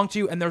doesn't belong to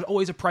you, and there's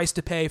always a price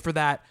to pay for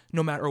that,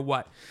 no matter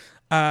what.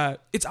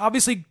 It's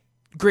obviously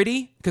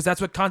gritty because that's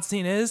what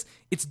Constantine is.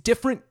 It's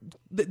different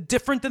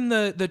than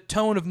the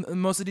tone of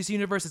most of the DC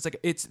universe. It's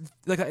like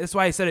that's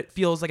why I said it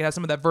feels like it has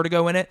some of that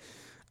Vertigo in it.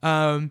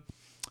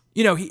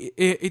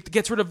 It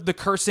gets rid of the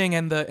cursing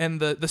and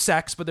the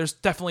sex, but there's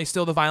definitely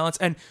still the violence.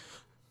 And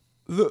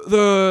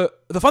the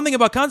fun thing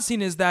about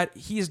Constantine is that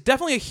he's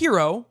definitely a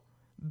hero,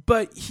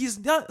 but he's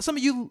not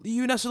somebody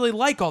you necessarily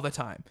like all the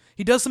time.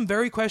 He does some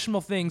very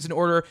questionable things in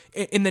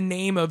the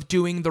name of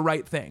doing the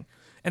right thing.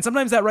 And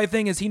sometimes that right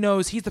thing is he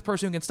knows he's the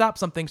person who can stop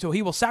something, so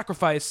he will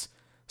sacrifice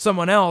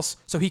someone else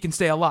so he can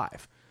stay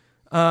alive.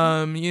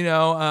 And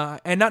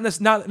not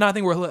a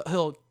thing where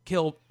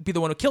he'll be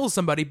the one who kills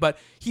somebody, but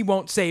he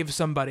won't save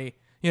somebody.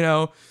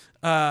 And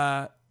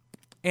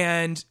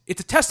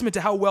it's a testament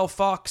to how well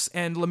Fawkes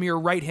and Lemire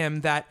write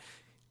him that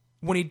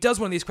when he does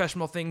one of these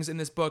questionable things in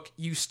this book,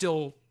 you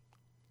still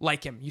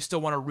like him. You still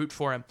want to root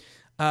for him.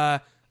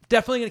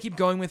 Definitely going to keep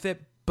going with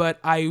it, but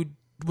I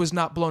was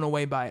not blown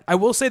away by it. I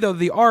will say, though,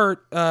 the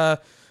art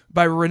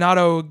by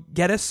Renato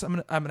Geddes,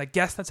 I'm gonna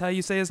guess that's how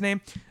you say his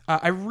name.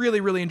 I really,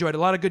 really enjoyed it.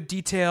 A lot of good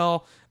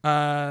detail,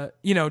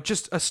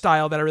 just a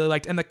style that I really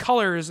liked. And the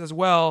colors as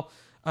well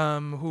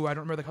who I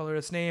don't remember the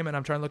colorist's name, and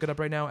I'm trying to look it up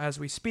right now as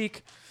we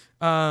speak.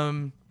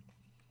 I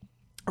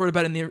wrote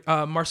about it in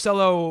the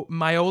Marcelo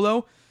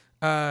Maiolo.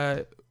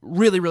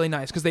 Really, really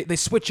nice because they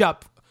switch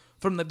up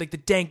from the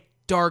dank,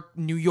 dark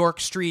New York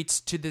streets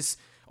to this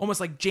almost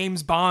like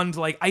James Bond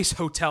like ice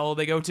hotel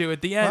they go to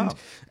at the end,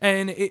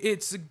 and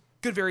it's a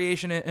good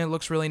variation and it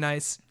looks really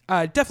nice.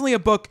 Definitely a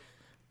book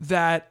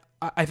that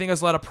I think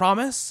has a lot of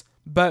promise,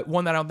 but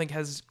one that I don't think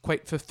has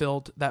quite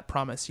fulfilled that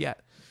promise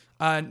yet.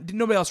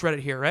 Nobody else read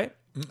it here, right?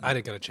 I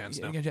didn't get a chance.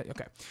 No.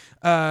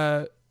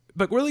 Okay.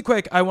 But really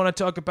quick, I want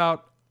to talk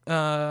about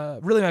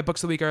really my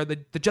books of the week are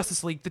the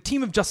Justice League, the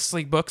team of Justice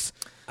League books.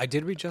 I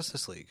did read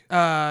Justice League.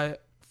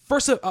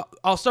 First,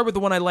 I'll start with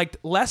the one I liked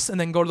less and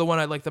then go to the one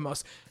I liked the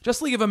most.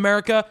 Justice League of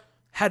America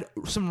had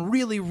some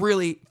really,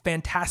 really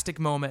fantastic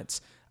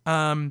moments.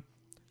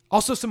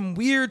 Also, some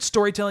weird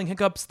storytelling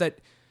hiccups that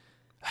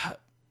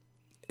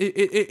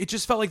it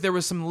just felt like there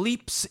was some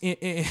leaps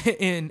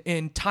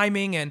in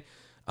timing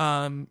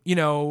and,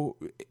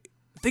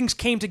 things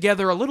came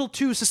together a little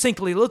too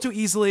succinctly, a little too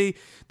easily.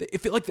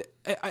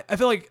 I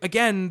feel like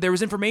again there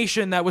was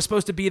information that was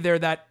supposed to be there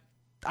that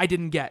I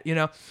didn't get.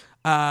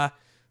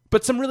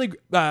 But some really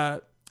I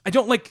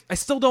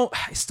still don't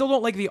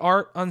like the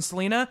art on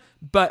Selena,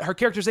 but her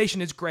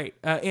characterization is great,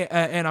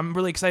 and I'm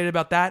really excited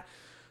about that.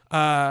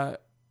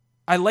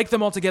 I like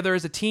them all together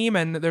as a team,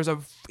 and there's a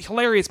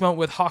hilarious moment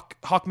with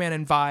Hawkman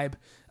and Vibe.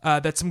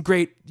 That's some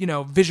great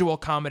visual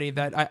comedy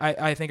that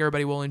I think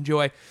everybody will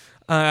enjoy.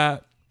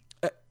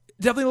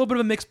 Definitely a little bit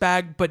of a mixed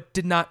bag, but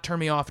did not turn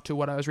me off to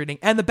what I was reading.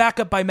 And the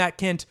backup by Matt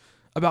Kint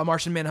about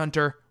Martian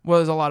Manhunter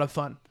was a lot of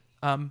fun.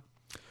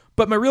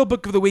 But my real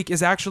book of the week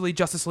is actually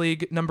Justice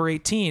League number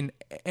 18.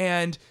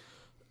 And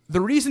the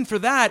reason for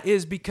that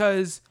is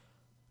because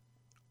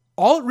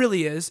all it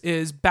really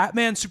is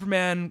Batman,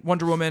 Superman,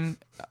 Wonder Woman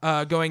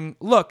going,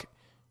 look,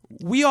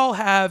 we all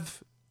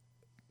have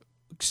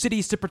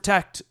cities to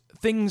protect.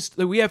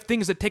 We have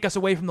things that take us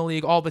away from the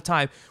league all the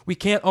time. We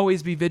can't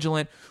always be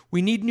vigilant.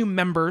 We need new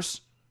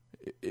members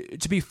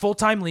to be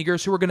full-time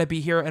leaguers who are going to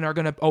be here and are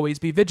going to always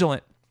be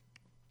vigilant.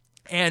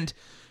 And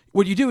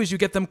what you do is you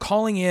get them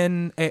calling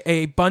in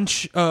a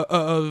bunch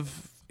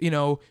of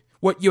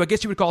what I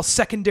guess you would call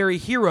secondary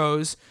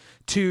heroes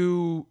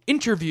to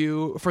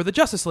interview for the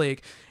Justice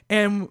League.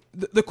 And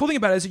the cool thing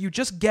about it is that you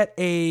just get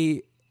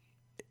a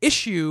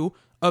issue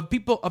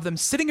of them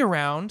sitting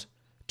around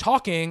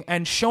talking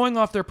and showing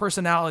off their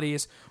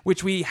personalities,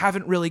 which we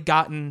haven't really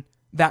gotten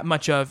that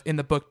much of in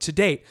the book to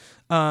date.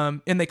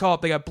 And they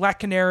got Black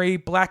Canary,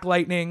 Black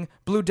Lightning,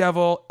 Blue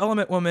Devil,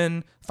 Element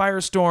Woman,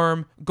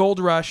 Firestorm, Gold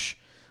Rush,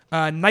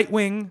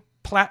 Nightwing,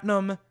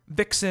 Platinum,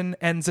 Vixen,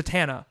 and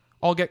Zatanna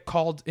all get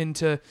called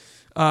into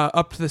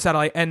up to the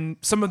satellite, and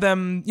some of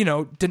them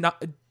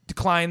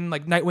decline.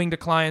 Like Nightwing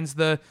declines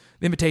the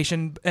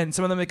invitation, and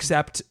some of them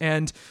accept.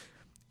 And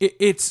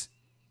it's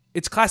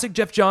classic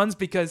Jeff Johns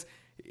because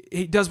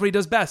he does what he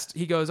does best.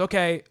 He goes,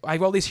 okay, I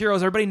have all these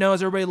heroes everybody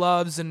knows, everybody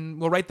loves, and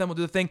we'll write them, we'll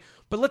do the thing.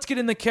 But let's get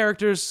in the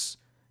characters.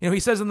 He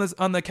says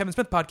on the Kevin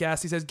Smith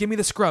podcast, he says, give me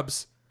the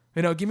scrubs.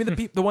 Give me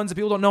the ones that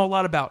people don't know a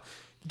lot about.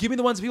 Give me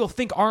the ones that people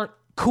think aren't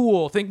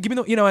cool. Give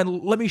me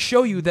and let me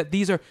show you that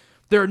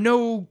there are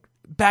no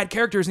bad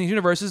characters in these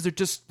universes.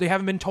 They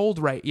haven't been told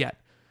right yet.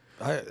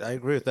 I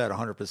agree with that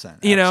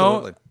 100%.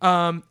 Absolutely.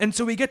 And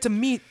so we get to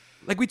meet.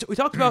 Like we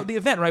talked about the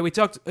event, right? We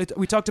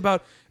talked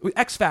about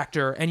X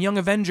Factor and Young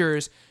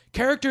Avengers,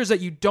 characters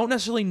that you don't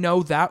necessarily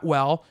know that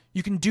well.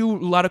 You can do a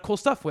lot of cool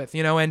stuff with,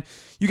 and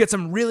you get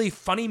some really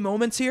funny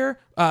moments here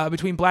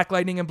between Black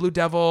Lightning and Blue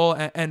Devil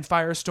and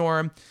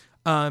Firestorm.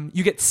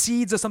 You get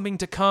seeds of something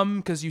to come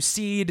because you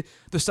seed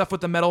the stuff with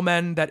the Metal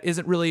Men that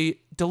isn't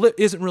really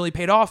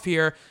paid off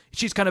here.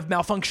 She's kind of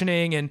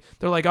malfunctioning, and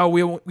they're like, "Oh,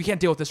 we can't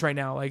deal with this right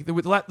now." Like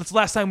that's the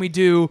last time we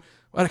do.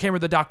 I can't remember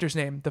the doctor's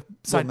name. The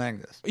Will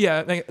Magnus.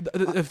 Yeah,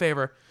 the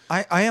favor.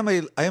 I am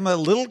a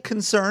little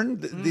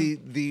concerned.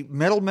 The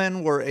Metal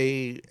Men were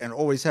and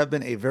always have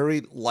been a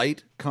very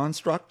light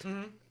construct.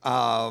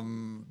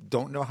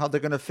 Don't know how they're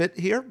going to fit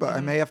here, but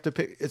I may have to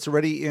pick. She's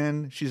already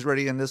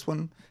in this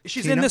one.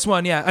 She's Tina? in this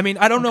one, yeah. I mean,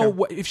 I don't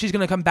know if she's going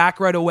to come back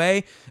right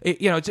away. She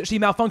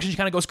malfunctions. She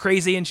kind of goes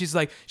crazy, and she's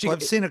like,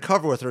 I've seen a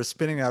cover with her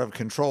spinning out of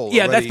control.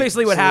 Yeah, that's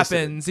basically what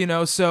happens,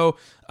 So,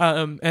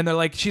 and they're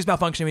like, she's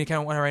malfunctioning. We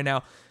can't want her right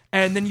now.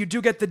 And then you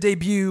do get the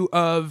debut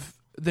of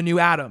the new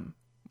Atom.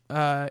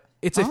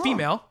 It's a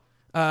female.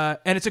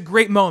 And it's a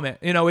great moment.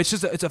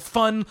 It's a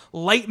fun,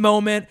 light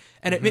moment,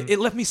 and it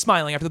left me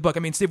smiling after the book. I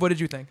mean, Steve, what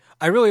did you think?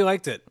 I really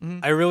liked it.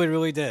 I really,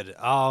 really did.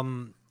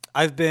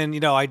 I've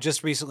been, I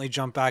just recently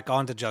jumped back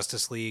onto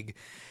Justice League,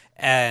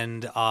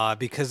 and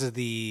because of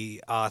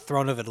the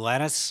Throne of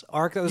Atlantis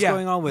arc that was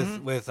going on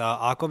with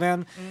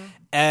Aquaman,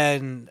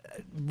 and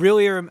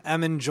really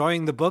am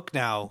enjoying the book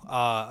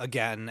now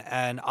again.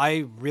 And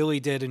I really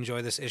did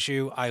enjoy this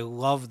issue. I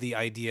love the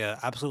idea,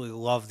 absolutely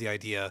love the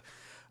idea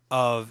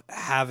of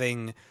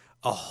having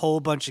a whole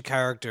bunch of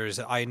characters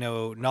that I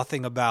know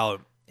nothing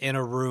about in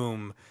a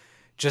room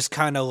just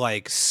kind of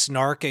like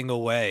snarking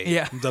away.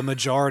 Yeah. The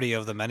majority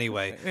of them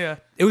anyway. Yeah.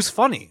 It was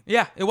funny.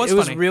 Yeah, it was It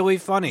funny. was really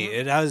funny.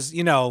 It has,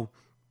 you know,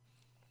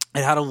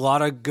 it had a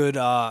lot of good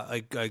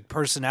like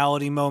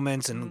personality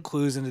moments and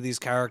clues into these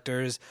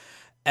characters.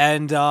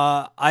 And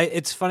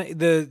it's funny,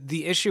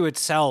 the issue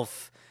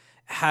itself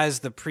has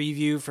the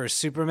preview for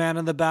Superman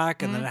in the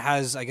back, and then it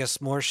has, I guess,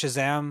 more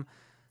Shazam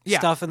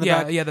stuff in the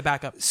back. Yeah, the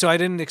backup. So I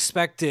didn't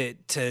expect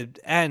it to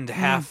end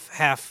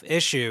half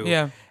issue.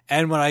 Yeah.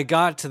 And when I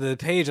got to the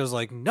page, I was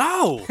like,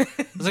 no.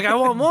 I was like, I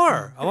want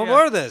more. I want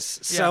more of this.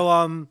 So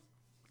I'm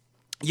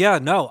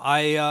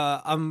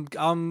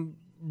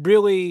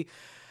really,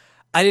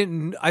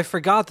 I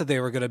forgot that they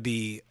were going to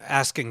be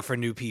asking for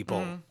new people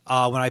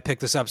when I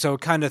picked this up. So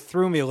it kind of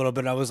threw me a little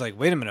bit. I was like,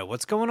 wait a minute,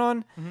 what's going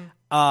on?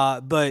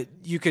 But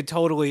you could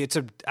totally, it's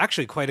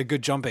actually quite a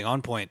good jumping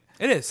on point.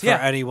 It is, for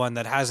anyone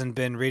that hasn't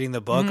been reading the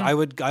book. I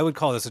would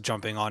call this a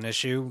jumping on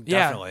issue.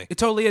 Definitely. Yeah, it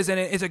totally is. And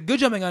it's a good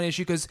jumping on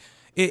issue because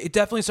it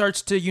definitely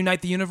starts to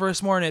unite the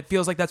universe more, and it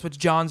feels like that's what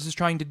Johns is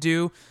trying to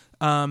do.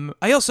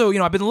 I also,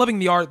 I've been loving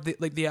the art,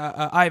 the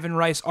Ivan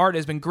Rice art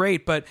has been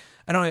great, but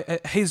I don't know,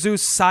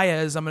 Jesus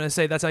Saiz, I'm going to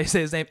say, that's how you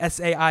say his name,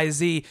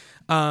 Saiz.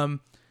 I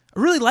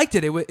really liked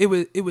it.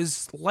 It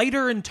was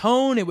lighter in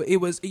tone. It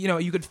was,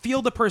 you could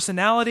feel the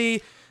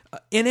personality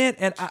in it,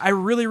 and I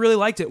really, really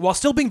liked it, while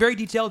still being very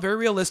detailed, very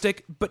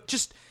realistic, but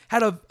just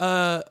had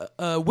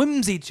a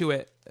whimsy to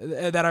it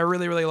that I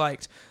really, really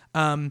liked.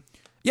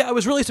 I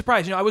was really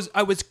surprised. I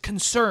was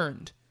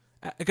concerned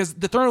because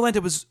the Throne of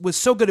Atlantis was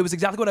so good. It was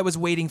exactly what I was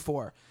waiting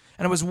for.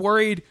 And I was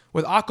worried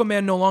with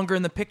Aquaman no longer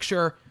in the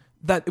picture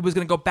that it was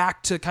going to go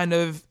back to kind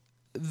of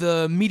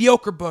the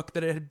mediocre book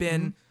that it had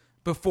been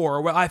before,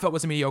 or what I felt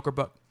was a mediocre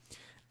book.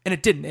 And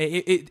it didn't.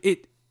 It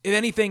if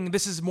anything,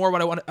 this is more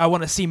what I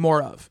want to see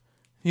more of.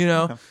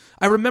 Okay.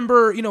 I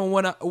remember,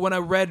 when I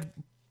read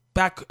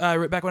back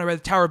when I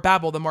read Tower of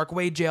Babel, the Mark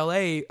Waid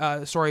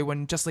JLA story,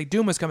 when Justice League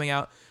Doom was coming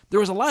out, there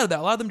was a lot of that.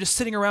 A lot of them just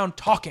sitting around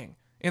talking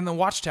in the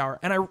Watchtower,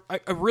 and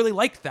I really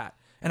liked that.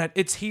 And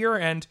it's here,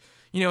 and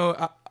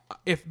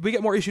if we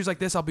get more issues like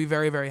this, I'll be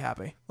very, very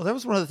happy. Well, that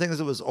was one of the things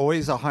that was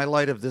always a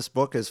highlight of this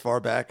book as far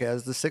back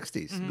as the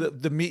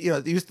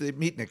 60s. They used to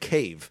meet in a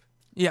cave,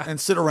 and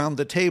sit around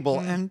the table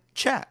and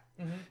chat.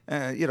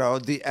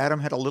 The Atom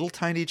had a little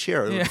tiny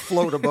chair that would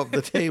float above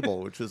the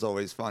table, which was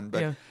always fun.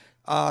 But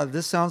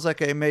this sounds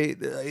like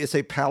it's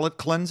a palate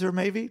cleanser,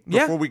 maybe,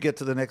 before we get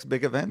to the next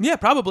big event. Yeah,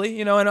 probably.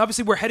 And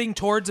obviously we're heading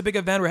towards a big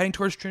event. We're heading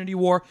towards Trinity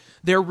War,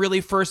 their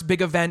really first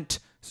big event,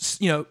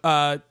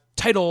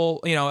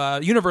 title,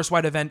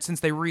 universe-wide event since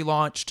they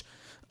relaunched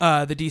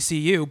the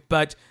DCU.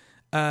 But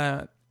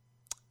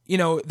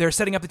they're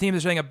setting up the team.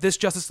 They're setting up this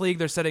Justice League.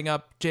 They're setting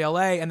up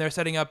JLA, and they're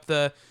setting up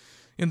the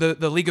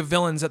League of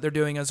Villains that they're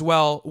doing as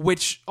well,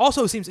 which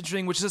also seems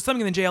interesting, which is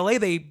something in the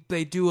JLA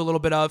they do a little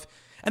bit of.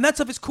 And that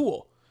stuff is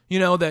cool.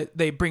 That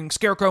they bring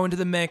Scarecrow into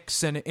the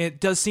mix, and it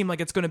does seem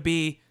like it's going to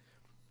be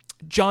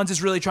Johns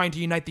is really trying to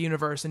unite the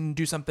universe and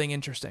do something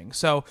interesting.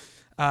 So,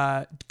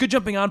 good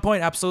jumping on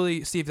point.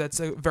 Absolutely, Steve. That's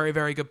a very,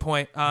 very good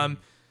point.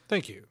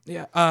 Thank you.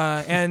 Yeah.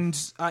 And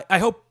I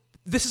hope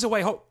this is a way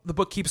I hope the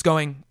book keeps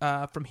going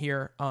from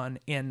here on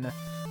in.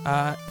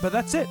 But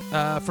that's it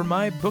for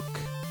my book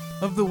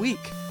of the week.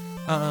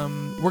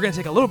 We're going to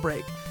take a little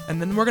break, and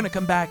then we're going to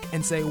come back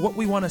and say what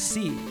we want to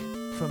see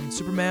from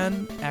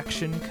Superman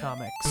Action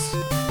Comics.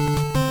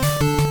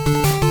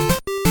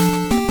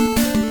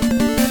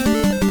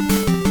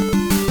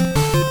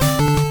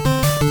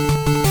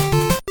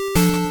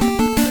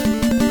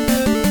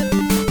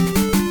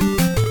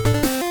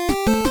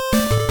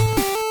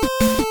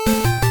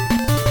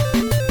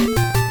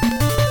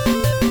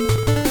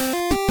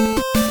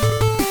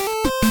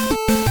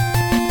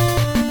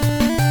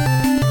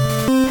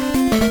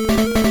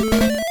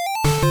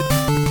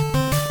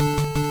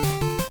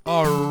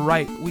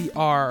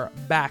 Are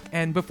back,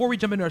 and before we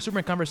jump into our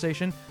Superman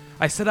conversation,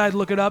 I said I'd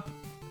look it up.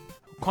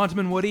 Quantum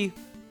and Woody,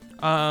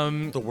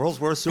 the world's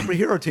worst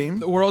superhero team.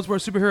 The world's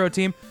worst superhero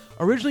team,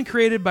 originally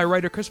created by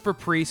writer Christopher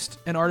Priest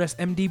and artist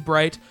M.D.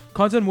 Bright.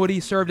 Quantum and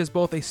Woody served as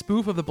both a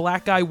spoof of the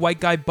black guy,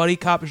 white guy buddy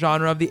cop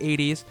genre of the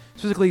 80s,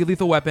 specifically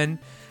Lethal Weapon,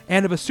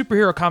 and of a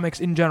superhero comics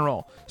in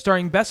general.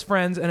 Starring best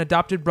friends and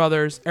adopted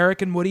brothers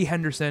Eric and Woody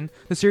Henderson,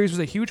 the series was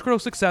a huge critical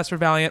success for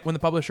Valiant when the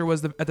publisher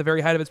was at the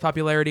very height of its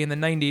popularity in the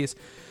 90s.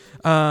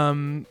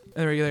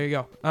 There you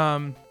go.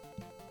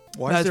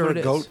 Why is there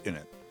a goat in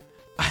it?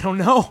 I don't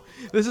know.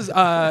 This is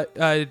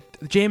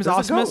James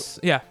Osmus.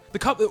 Yeah. The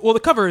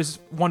cover is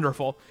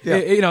wonderful. Yeah.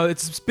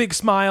 It's big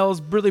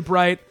smiles, really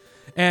bright,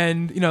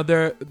 and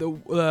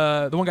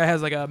the one guy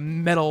has like a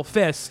metal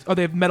fist. Oh,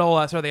 they have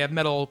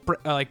metal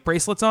like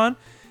bracelets on,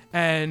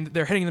 and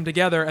they're hitting them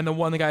together, and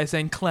the guy is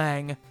saying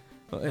clang.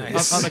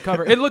 Nice. on the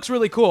cover. It looks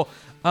really cool.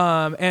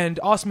 And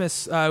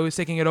Osmus, who's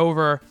taking it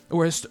over,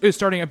 or is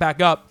starting it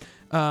back up.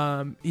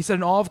 He said,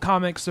 in all of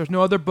comics, there's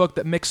no other book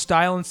that mixed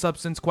style and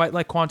substance quite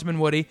like Quantum and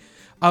Woody.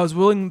 I was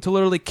willing to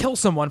literally kill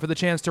someone for the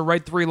chance to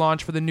write the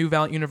relaunch for the new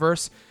Valiant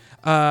universe.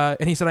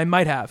 And he said, I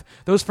might have.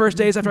 Those first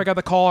days after I got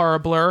the call are a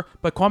blur,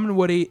 but Kwame and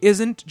Woody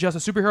isn't just a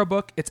superhero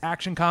book. It's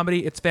action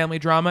comedy, it's family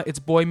drama, it's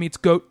boy meets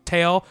goat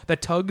tale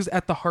that tugs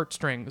at the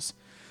heartstrings.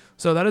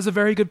 So that is a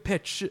very good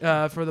pitch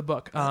for the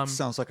book.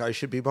 Sounds like I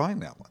should be buying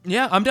that one.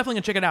 Yeah, I'm definitely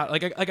going to check it out.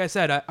 Like I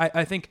said,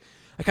 I think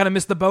I kind of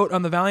missed the boat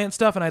on the Valiant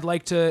stuff, and I'd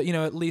like to,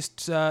 at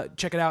least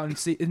check it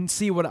out and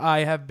see what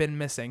I have been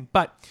missing.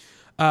 But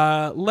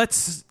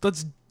let's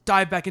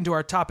dive back into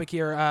our topic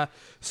here.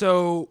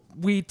 So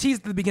we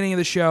teased at the beginning of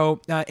the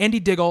show,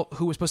 Andy Diggle,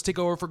 who was supposed to take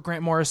over for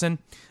Grant Morrison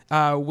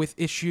with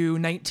issue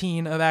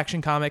 19 of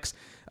Action Comics.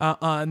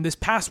 On this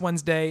past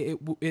Wednesday,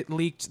 it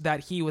leaked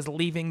that he was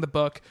leaving the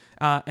book,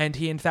 and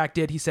he in fact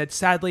did. He said,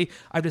 sadly,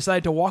 I've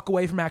decided to walk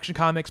away from Action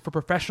Comics for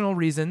professional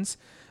reasons.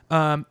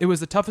 It was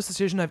the toughest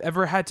decision I've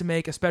ever had to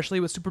make, especially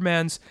with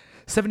Superman's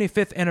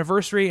 75th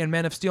anniversary and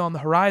Man of Steel on the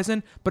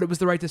horizon, but it was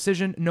the right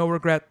decision. No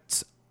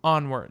regrets,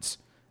 onwards.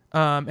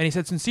 And he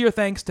said, sincere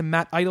thanks to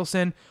Matt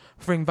Idelson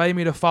for inviting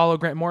me to follow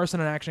Grant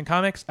Morrison on Action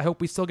Comics. I hope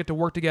we still get to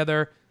work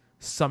together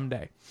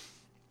someday.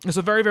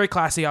 So very, very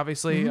classy,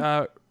 obviously.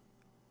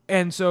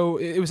 And so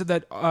it was said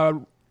that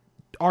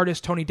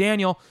artist Tony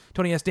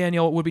S.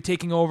 Daniel, would be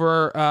taking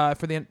over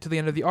to the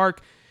end of the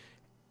arc.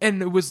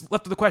 And it was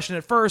left with the question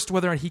at first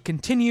whether he'd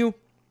continue.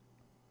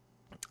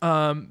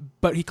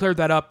 But he cleared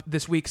that up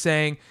this week,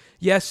 saying,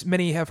 yes,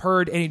 many have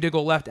heard Andy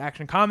Diggle left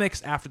Action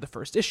Comics after the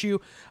first issue.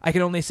 I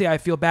can only say I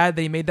feel bad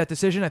that he made that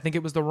decision. I think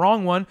it was the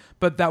wrong one,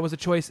 but that was a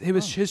choice. It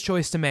was his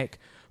choice to make.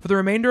 For the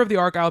remainder of the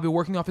arc, I'll be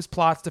working off his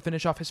plots to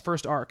finish off his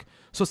first arc.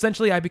 So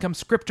essentially, I become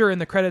scripter in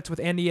the credits with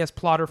Andy as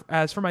plotter.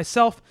 As for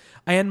myself,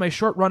 I end my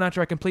short run after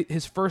I complete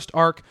his first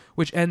arc,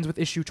 which ends with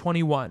issue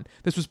 21.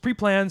 This was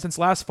pre-planned since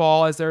last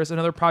fall, as there is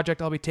another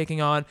project I'll be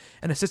taking on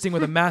and assisting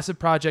with a massive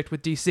project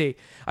with DC.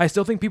 I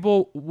still think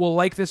people will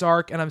like this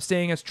arc, and I'm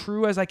staying as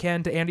true as I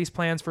can to Andy's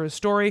plans for his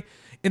story.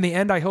 In the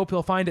end, I hope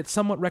he'll find it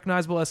somewhat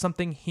recognizable as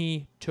something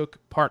he took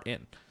part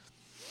in.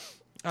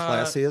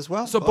 Classy as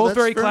well. So both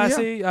very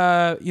classy.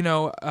 Yeah.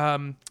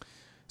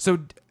 So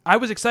I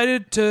was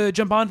excited to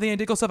jump onto the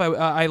Andy Diggle stuff.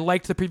 I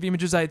liked the preview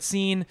images I had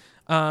seen,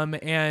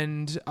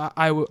 and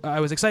I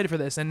was excited for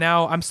this. And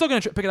now I'm still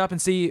going to pick it up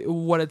and see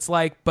what it's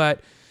like.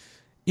 But,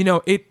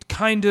 it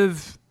kind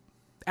of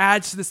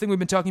adds to this thing we've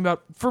been talking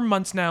about for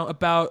months now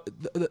about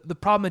the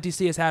problem that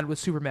DC has had with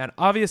Superman.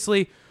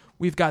 Obviously,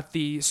 we've got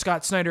the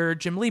Scott Snyder,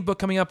 Jim Lee book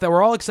coming up that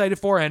we're all excited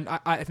for, and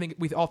I think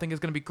we all think is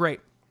going to be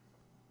great.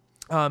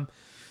 And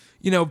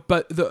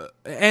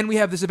we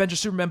have this Adventure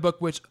Superman book,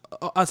 which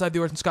outside the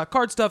Orson Scott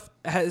Card stuff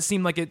has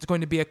seemed like it's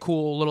going to be a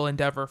cool little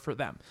endeavor for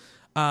them.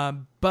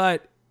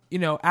 But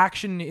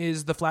Action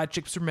is the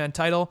flagship Superman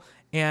title,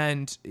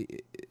 and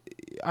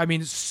I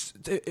mean,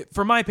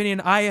 for my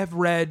opinion, I have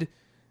read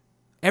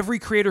every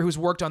creator who's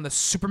worked on the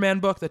Superman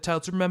book, the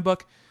titled Superman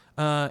book,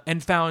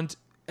 and found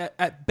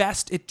at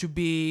best it to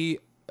be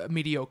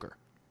mediocre,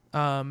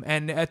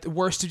 and at the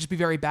worst to just be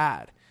very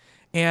bad,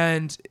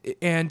 and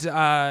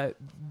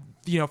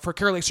for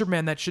Carol Lake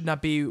Superman, that should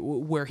not be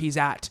where he's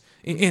at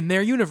in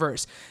their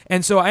universe.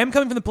 And so I am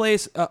coming from the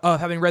place of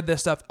having read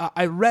this stuff.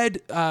 I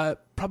read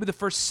probably the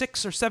first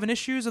 6 or 7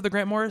 issues of the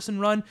Grant Morrison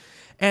run.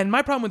 And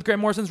my problem with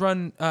Grant Morrison's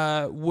run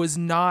was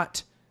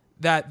not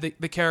that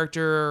the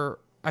character,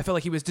 I felt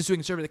like he was just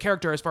doing service to the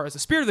character as far as the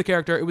spirit of the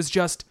character. It was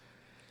just,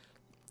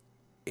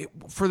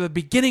 for the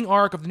beginning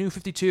arc of the New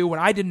 52, when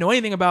I didn't know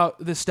anything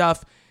about this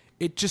stuff,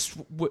 it just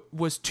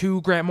was too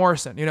Grant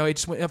Morrison. It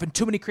just went up in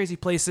too many crazy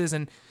places,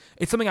 and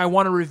it's something I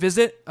want to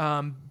revisit,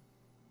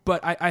 but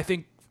I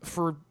think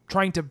for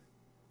trying to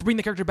bring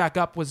the character back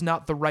up was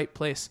not the right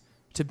place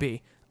to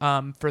be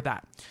for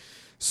that.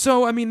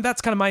 So, I mean,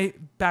 that's kind of my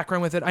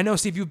background with it. I know,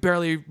 Steve, you've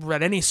barely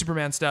read any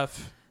Superman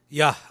stuff.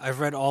 Yeah, I've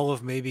read all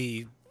of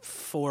maybe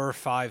 4 or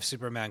 5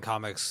 Superman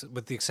comics,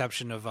 with the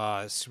exception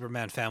of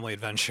Superman Family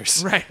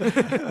Adventures. Right.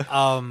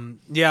 I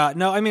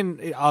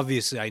mean,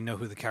 obviously I know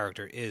who the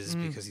character is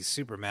because he's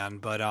Superman,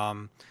 but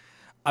I'm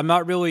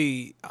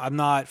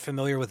not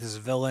familiar with his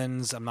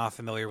villains. I'm not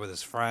familiar with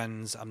his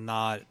friends.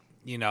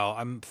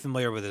 I'm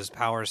familiar with his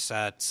power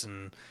sets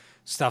and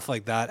stuff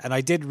like that. And I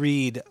did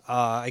read,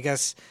 I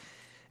guess,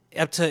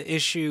 up to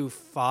issue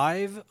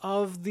 5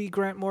 of the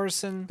Grant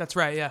Morrison. That's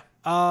right, yeah.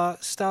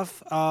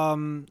 Stuff.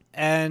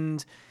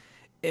 And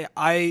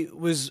I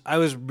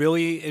was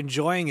really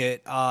enjoying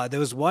it. There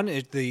was one,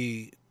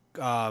 Kryptonia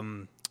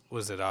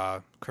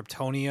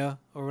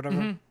or whatever?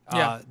 Mm-hmm.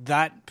 Yeah.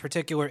 That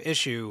particular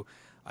issue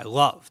I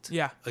loved.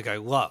 Yeah. I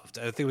loved.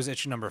 I think it was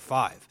issue number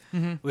 5.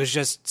 Mm-hmm. It was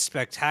just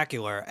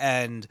spectacular.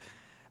 And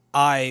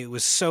I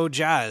was so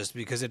jazzed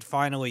because it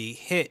finally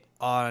hit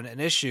on an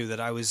issue that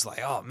I was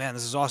like, oh man,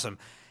 this is awesome.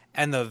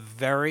 And the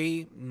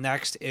very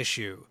next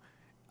issue,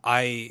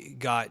 I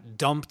got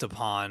dumped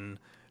upon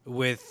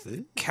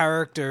with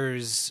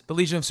characters. The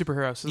Legion of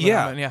Superheroes.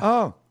 Yeah.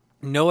 Oh.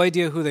 No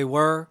idea who they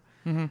were.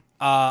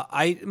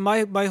 Mm-hmm.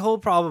 My whole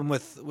problem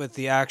with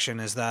the Action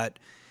is that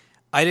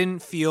I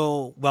didn't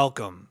feel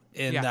welcome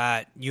in Yeah.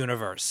 that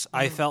universe.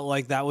 I felt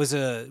like that was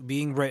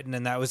being written,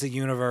 and that was a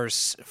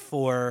universe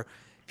for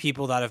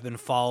people that have been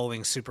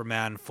following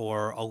Superman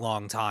for a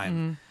long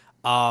time.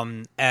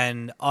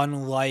 And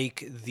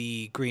unlike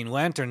the Green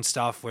Lantern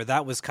stuff, where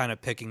that was kind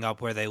of picking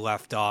up where they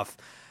left off,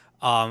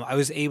 I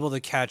was able to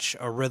catch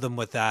a rhythm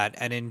with that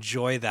and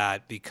enjoy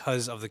that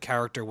because of the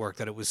character work,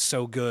 that it was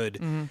so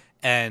good,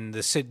 and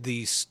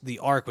the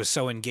arc was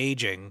so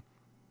engaging.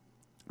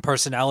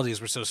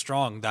 Personalities were so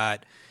strong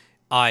that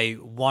I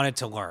wanted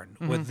to learn.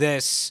 With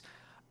this,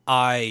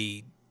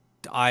 I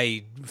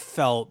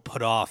felt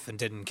put off and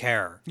didn't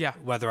care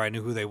whether I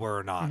knew who they were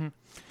or not.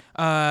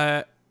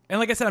 And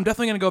like I said, I'm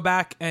definitely going to go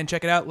back and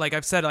check it out. Like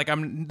I've said, like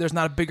there's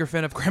not a bigger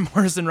fan of Grant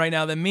Morrison right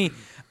now than me,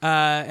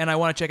 and I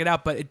want to check it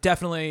out. But it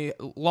definitely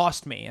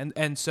lost me,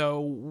 and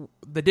so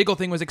the Diggle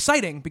thing was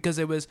exciting because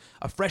it was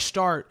a fresh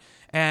start,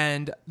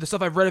 and the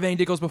stuff I've read of Andy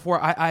Diggle's before,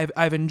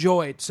 I've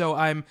enjoyed. So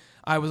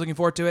I was looking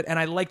forward to it, and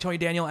I like Tony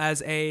Daniel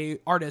as a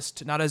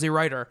artist, not as a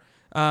writer.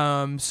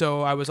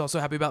 So I was also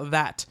happy about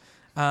that.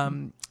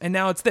 And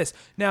now it's this.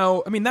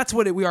 Now, I mean, that's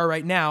what we are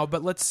right now.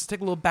 But let's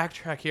take a little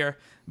backtrack here.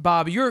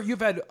 Bob,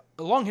 you've had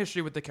a long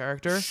history with the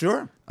character.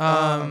 Sure.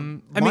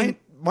 My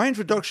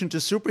introduction to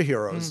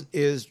superheroes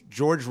is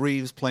George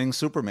Reeves playing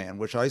Superman,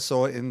 which I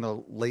saw in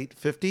the late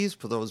 50s.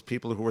 For those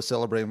people who were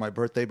celebrating my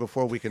birthday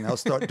before, we can now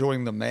start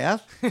doing the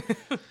math.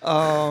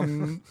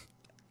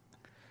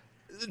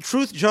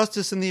 Truth,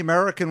 justice, and the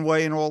American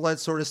way and all that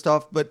sort of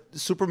stuff. But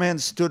Superman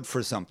stood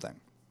for something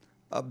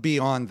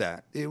beyond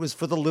that. It was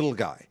for the little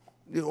guy,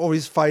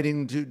 always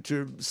fighting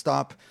to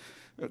stop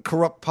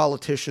corrupt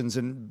politicians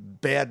and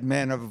bad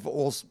men of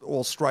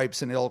all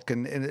stripes and ilk.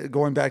 And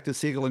going back to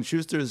Siegel and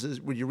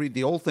Schuster's, when you read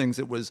the old things,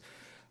 it was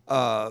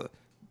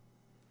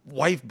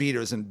wife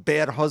beaters and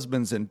bad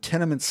husbands and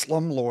tenement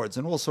slumlords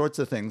and all sorts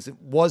of things. It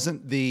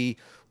wasn't the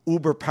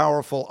uber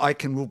powerful, I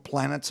can move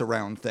planets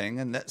around thing.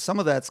 And some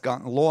of that's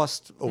gotten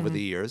lost over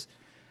the years.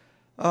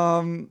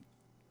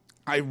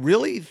 I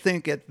really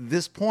think at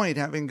this point,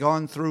 having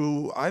gone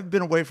through, I've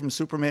been away from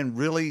Superman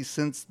really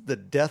since the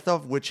death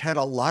of, which had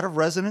a lot of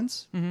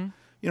resonance. You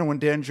know, when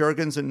Dan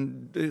Jurgens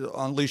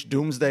unleashed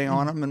Doomsday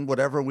on him and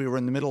whatever, we were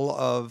in the middle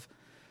of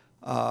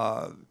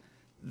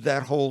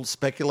that whole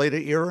speculator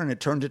era, and it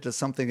turned into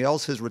something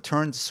else. His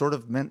return sort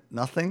of meant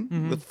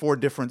nothing with 4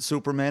 different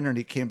Supermen, and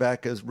he came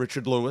back as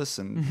Richard Lewis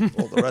and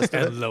all the rest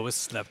of it. And Lois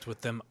slept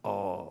with them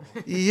all.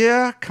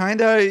 Yeah,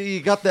 kind of.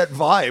 You got that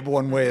vibe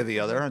one way or the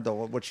other. Though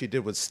what she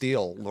did with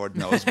Steel, Lord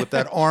knows, with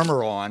that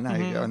armor on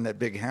and that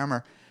big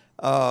hammer.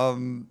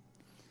 Love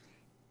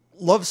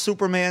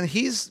Superman.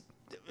 He's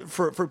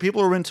for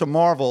people who are into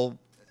Marvel.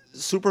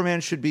 Superman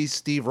should be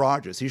Steve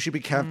Rogers. He should be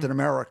Captain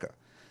America.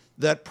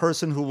 That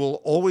person who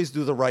will always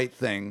do the right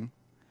thing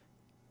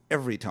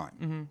every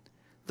time.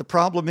 The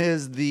problem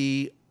is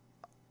the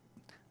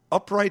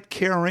upright,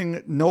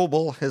 caring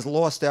noble has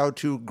lost out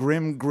to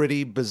grim,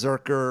 gritty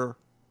berserker.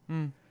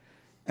 And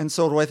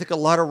so do I think a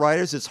lot of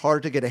writers, it's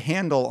hard to get a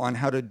handle on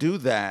how to do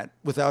that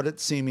without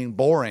it seeming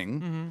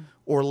boring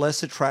or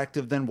less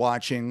attractive than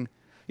watching.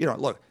 You know,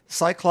 look,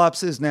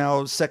 Cyclops is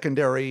now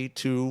secondary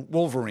to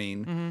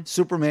Wolverine.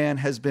 Superman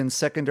has been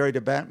secondary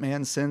to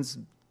Batman since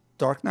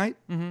Dark Knight.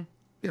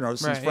 You know,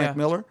 since Frank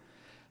Miller,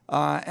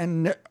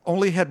 and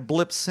only had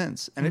blips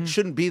since. And it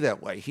shouldn't be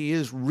that way. He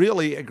is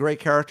really a great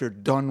character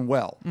done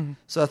well.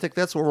 So I think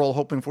that's what we're all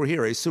hoping for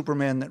here, a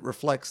Superman that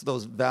reflects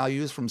those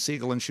values from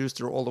Siegel and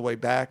Schuster all the way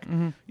back,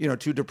 you know,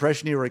 to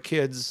Depression-era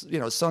kids, you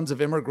know, sons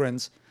of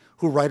immigrants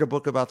who write a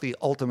book about the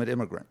ultimate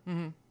immigrant.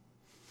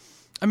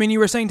 I mean, you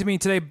were saying to me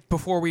today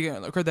before we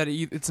occurred that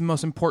it's the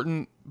most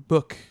important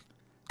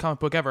comic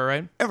book ever,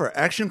 right? Ever.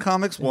 Action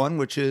Comics 1,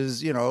 which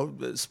is, you know,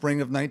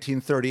 spring of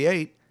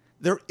 1938,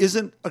 there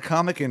isn't a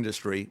comic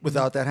industry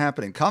without that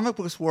happening. Comic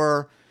books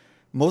were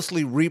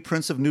mostly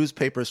reprints of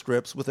newspaper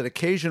strips with an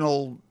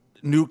occasional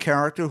new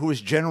character who is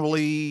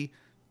generally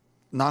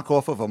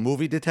knockoff of a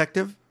movie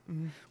detective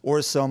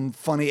or some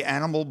funny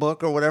animal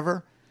book or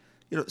whatever.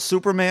 You know,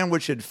 Superman,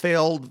 which had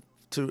failed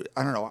to,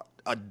 I don't know,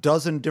 a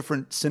dozen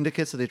different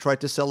syndicates that they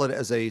tried to sell it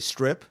as a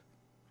strip,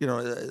 you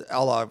know,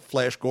 a la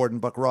Flash Gordon,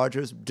 Buck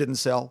Rogers, didn't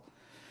sell.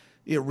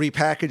 You know,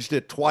 repackaged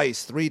it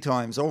twice, 3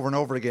 times, over and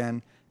over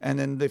again. And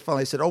then they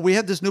finally said, oh, we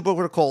had this new book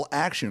we're going to call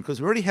Action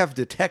because we already have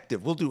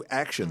Detective. We'll do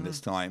Action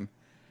this time.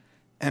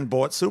 And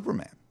bought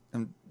Superman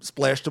and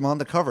splashed him on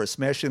the cover,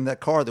 smashing that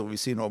car that we've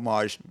seen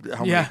homage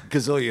how many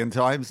gazillion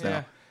times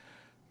now.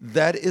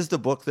 That is the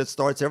book that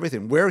starts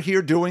everything. We're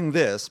here doing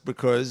this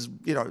because,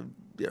 you know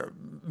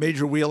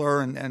Major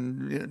Wheeler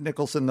and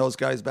Nicholson, those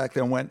guys back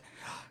then went,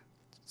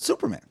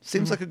 Superman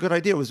seems like a good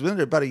idea. It was within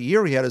about a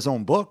year he had his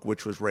own book,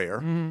 which was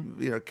rare.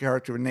 You know,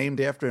 character named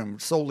after him,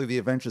 solely The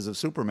Adventures of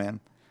Superman.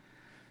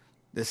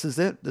 This is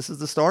it. This is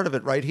the start of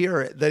it right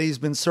here. That he's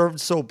been served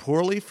so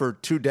poorly for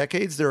 2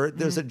 decades.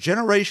 There's a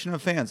generation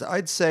of fans.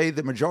 I'd say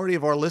the majority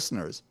of our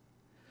listeners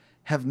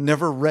have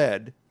never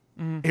read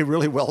a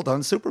really well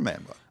done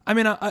Superman book. I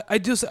mean, I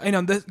just, you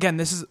know,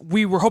 this is,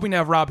 we were hoping to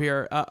have Rob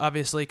here,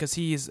 obviously, because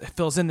he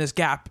fills in this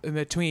gap in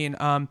between.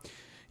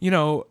 You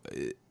know,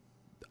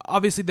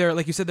 obviously there,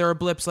 like you said, there are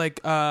blips. Like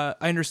I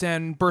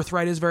understand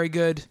Birthright is very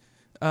good.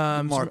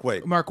 Mark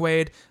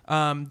Waid.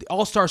 The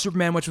All-Star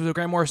Superman, which was a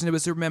Grant Morrison, it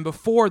was Superman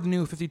before the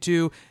New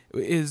 52,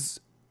 has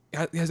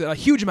a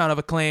huge amount of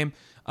acclaim.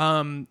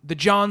 The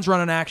Johns run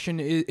on Action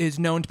is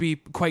known to be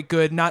quite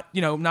good. Not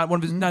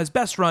not his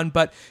best run,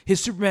 but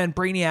his Superman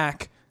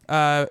Brainiac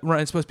run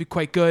is supposed to be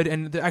quite good.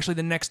 And actually,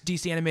 the next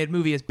DC animated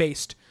movie is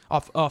based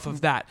off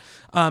of that.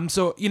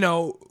 So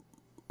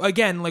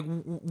again, like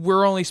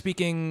we're only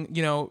speaking,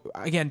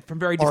 again from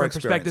very different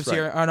perspectives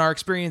here on our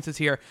experiences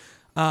here.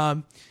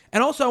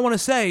 And also, I want to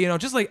say,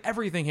 just like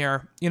everything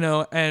here,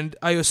 and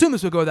I assume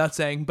this will go without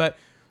saying, but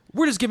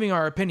we're just giving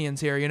our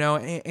opinions here,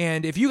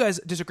 and if you guys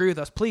disagree with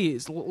us,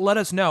 please let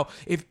us know.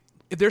 If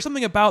there's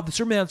something about the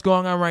Superman that's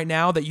going on right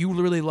now that you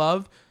really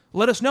love,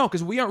 let us know,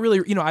 because we aren't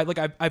really,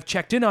 I've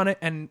checked in on it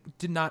and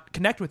did not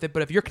connect with it,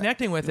 but if you're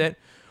connecting with it,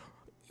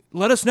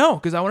 let us know,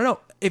 because I want to know.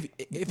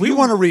 If we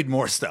want to read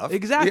more stuff.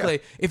 Exactly. Yeah.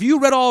 If you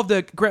read all of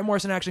the Grant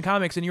Morrison Action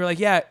Comics and you're like,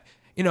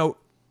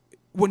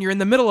 when you're in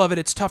the middle of it,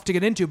 it's tough to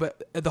get into,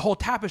 but the whole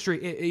tapestry,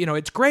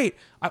 it's great.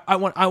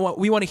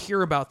 We want to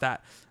hear about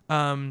that.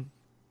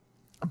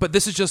 But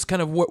this is just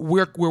kind of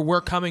where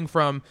we're coming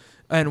from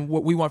and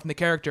what we want from the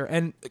character.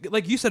 And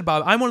like you said,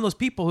 Bob, I'm one of those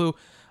people who,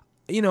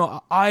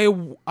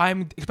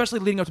 I'm especially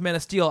leading up to Man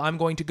of Steel, I'm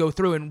going to go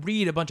through and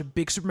read a bunch of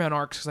big Superman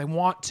arcs because I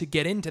want to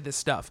get into this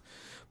stuff.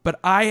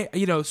 But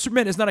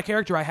Superman is not a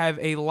character I have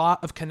a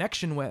lot of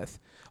connection with,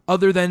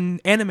 other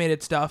than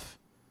animated stuff.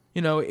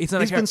 It's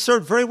not. He's been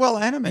served very well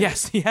animated.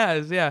 Yes, he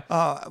has. Yeah.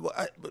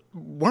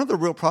 One of the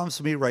real problems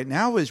for me right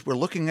now is we're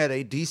looking at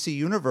a DC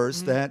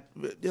universe that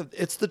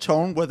it's the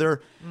tone,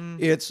 whether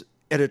it's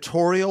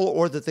editorial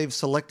or that they've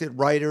selected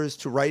writers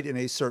to write in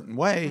a certain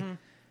way.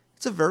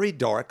 It's a very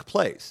dark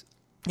place.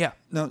 Yeah.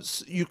 Now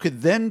you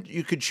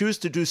could choose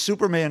to do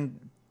Superman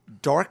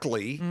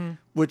darkly,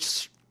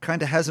 which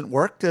kind of hasn't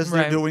worked as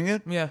they're doing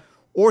it. Yeah.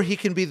 Or he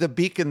can be the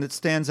beacon that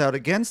stands out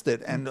against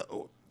it, and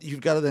you've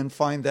got to then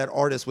find that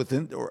artist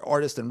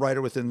and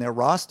writer within their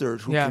roster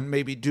who can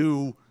maybe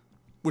do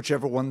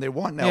whichever one they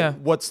want. Now,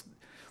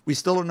 we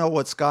still don't know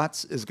what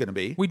Scott's is going to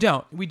be. We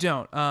don't.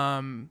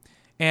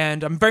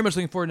 And I'm very much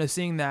looking forward to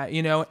seeing that.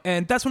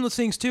 And that's one of those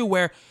things too,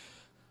 where,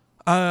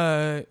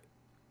 what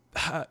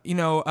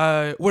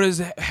does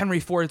Henry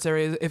Ford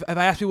say? If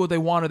I asked people what they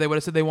wanted, they would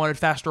have said they wanted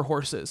faster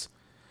horses.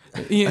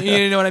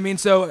 You know what I mean?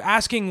 So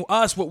asking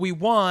us what we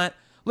want.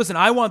 Listen,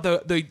 I want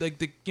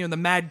the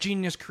mad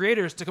genius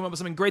creators to come up with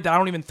something great that I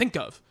don't even think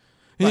of.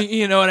 Right.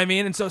 You know what I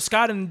mean? And so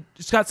Scott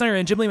Snyder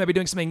and Jim Lee might be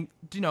doing something,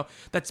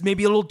 that's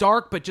maybe a little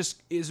dark, but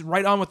just is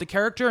right on with the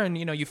character. And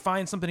you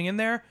find something in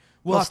there.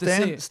 We'll have to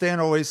see.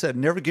 Stan always said,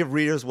 never give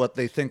readers what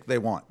they think they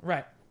want.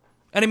 Right.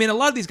 And I mean, a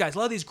lot of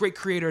these great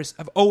creators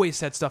have always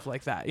said stuff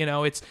like that.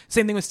 It's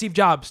same thing with Steve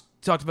Jobs.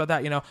 Talked about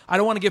that. I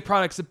don't want to give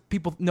products that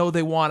people know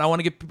they want. I want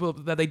to give people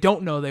that they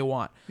don't know they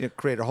want.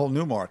 Create a whole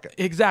new market.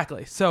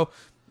 Exactly. So,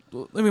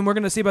 I mean, we're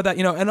going to see about that,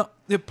 and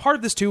the part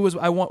of this too was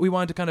we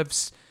wanted to kind of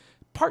it's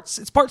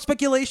part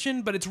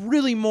speculation, but it's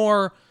really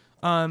more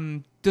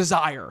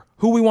desire,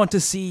 who we want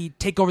to see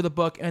take over the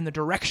book and the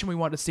direction we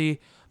want to see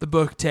the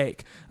book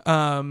take.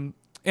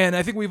 And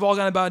I think we've all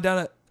gone about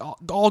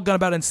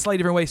it in slightly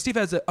different ways. Steve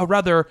has a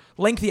rather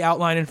lengthy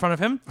outline in front of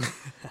him.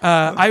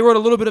 I wrote a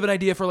little bit of an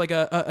idea for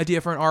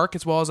an arc,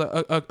 as well as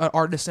an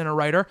artist and a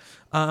writer.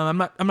 I'm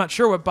not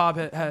sure what Bob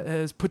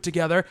has put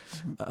together,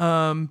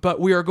 but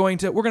we're going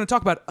to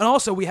talk about it. And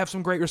also we have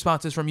some great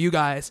responses from you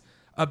guys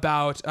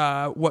about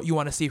what you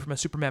want to see from a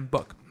Superman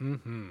book.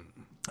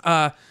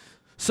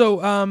 So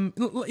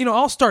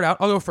I'll start out.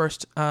 I'll go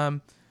first.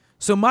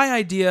 So my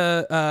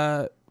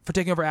idea for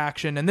taking over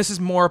Action, and this is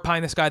more pie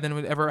in the sky than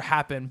would ever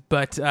happen,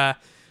 but I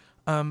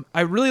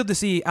really love to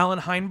see Alan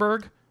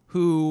Heinberg,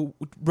 who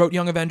wrote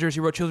Young Avengers, he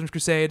wrote Children's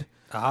Crusade,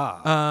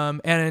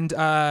 and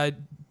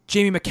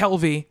Jamie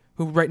McKelvey,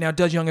 who right now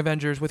does Young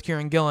Avengers with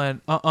Kieran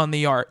Gillen on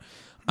the art.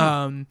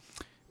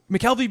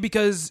 McKelvey,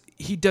 because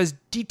he does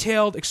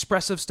detailed,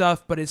 expressive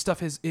stuff, but his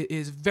stuff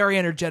is very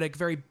energetic,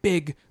 very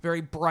big,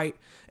 very bright,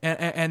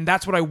 and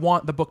that's what I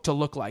want the book to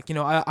look like.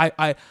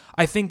 I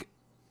think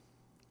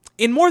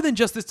in more than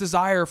just this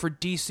desire for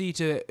DC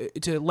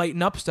to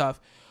lighten up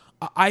stuff,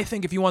 I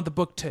think if you want the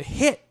book to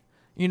hit,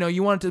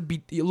 you want it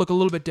to look a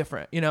little bit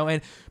different,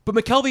 but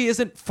McKelvey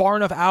isn't far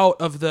enough out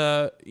of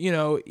the,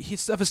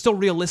 his stuff is still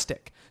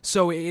realistic.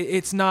 So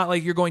it's not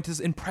like you're going to this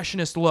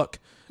impressionist look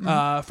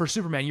for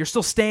Superman. You're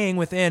still staying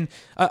within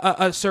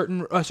a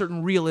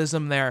certain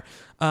realism there.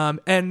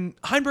 And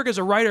Heinberg is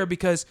a writer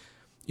because,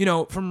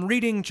 from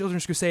reading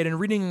Children's Crusade and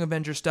reading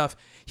Avengers stuff,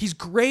 he's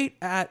great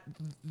at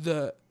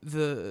the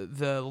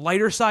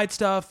lighter side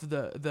stuff,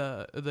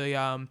 the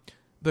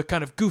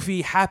kind of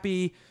goofy,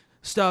 happy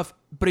stuff,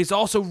 but he's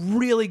also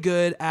really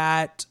good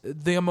at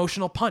the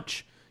emotional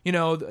punch.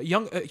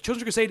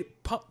 Children's Crusade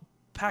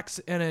packs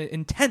an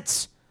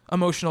intense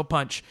emotional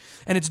punch,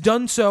 and it's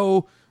done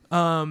so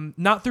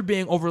not through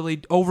being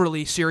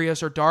overly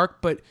serious or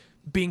dark, but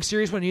being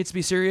serious when it needs to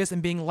be serious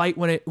and being light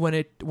when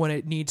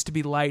it needs to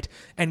be light,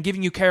 and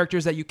giving you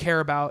characters that you care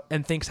about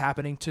and things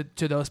happening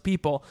to those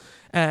people.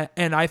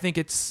 And I think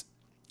it's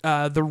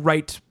the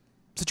right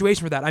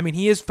situation for that. I mean,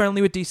 he is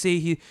friendly with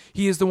DC.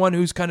 He is the one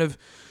who's kind of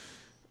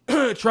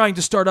trying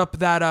to start up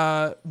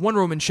that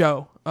Wonder Woman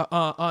show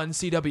on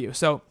CW.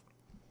 So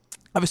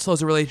obviously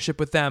has a relationship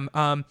with them.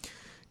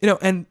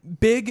 And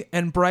big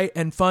and bright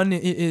and fun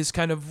is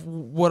kind of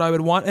what I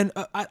would want. And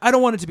I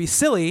don't want it to be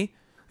silly,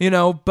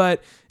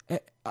 but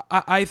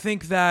I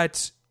think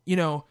that,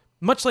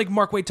 much like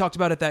Mark Waid talked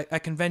about at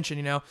that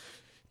convention,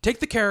 take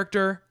the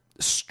character,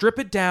 strip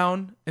it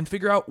down, and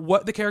figure out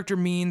what the character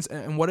means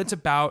and what it's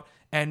about,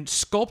 and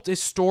sculpt a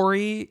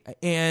story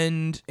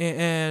and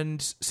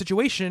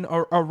situation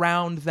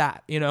around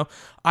that.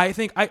 I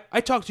think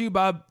I talked to you,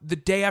 Bob, the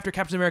day after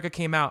Captain America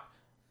came out.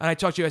 And I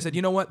talked to you, I said,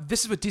 you know what?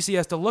 This is what DC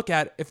has to look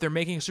at if they're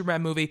making a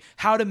Superman movie.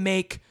 How to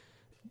make,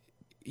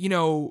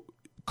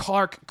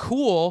 Clark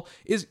cool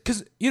is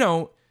because,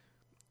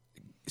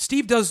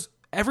 Steve does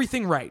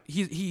everything right.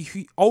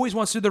 He always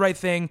wants to do the right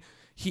thing.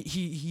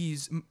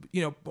 He's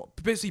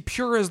basically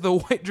pure as the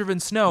white driven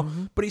snow,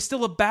 but he's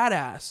still a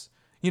badass,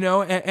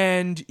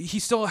 and he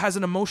still has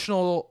an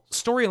emotional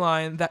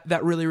storyline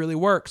that really, really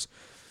works.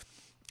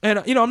 And,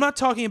 I'm not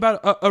talking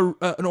about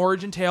an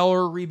origin tale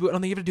or a reboot. I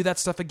don't think you have to do that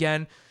stuff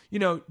again.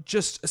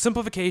 Just a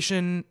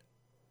simplification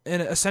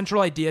and a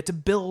central idea to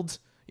build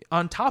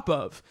on top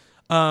of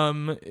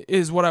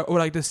is what I would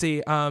like to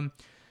see. I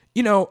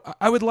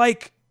would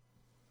like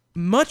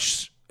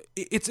much.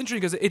 It's interesting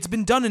because it's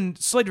been done in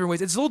slightly different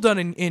ways. It's still done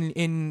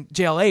in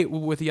JL8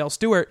 with E.L.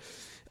 Stewart.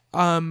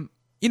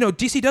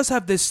 DC does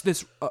have this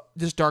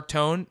dark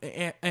tone,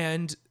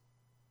 and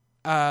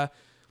I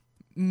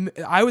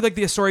would like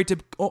the story to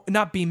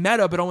not be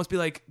meta, but almost be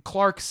like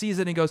Clark sees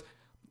it and goes,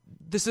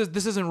 This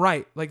isn't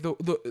right. Like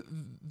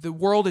the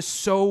world is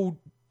so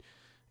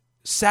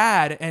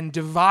sad and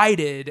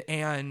divided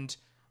and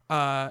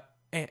a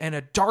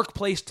dark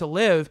place to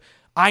live.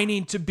 I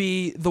need to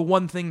be the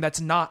one thing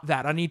that's not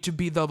that. I need to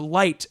be the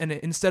light, and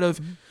instead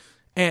of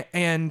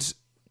and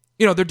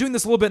they're doing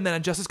this a little bit in that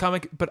Injustice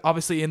comic, but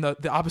obviously in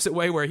the opposite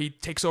way where he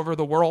takes over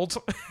the world,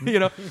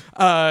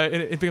 and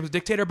it becomes a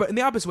dictator, but in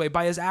the opposite way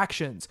by his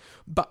actions.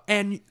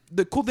 And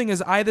the cool thing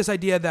is I have this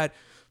idea that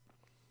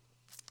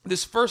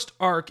this first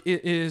arc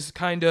is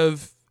kind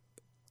of,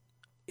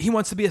 he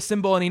wants to be a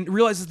symbol, and he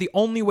realizes the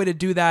only way to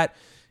do that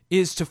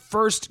is to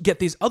first get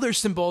these other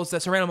symbols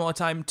that surround him all the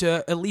time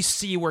to at least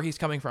see where he's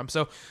coming from.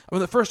 So I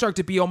want the first arc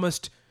to be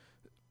almost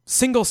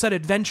single set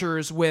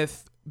adventures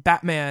with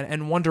Batman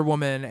and Wonder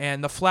Woman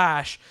and the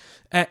Flash,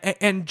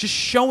 and just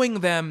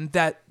showing them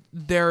that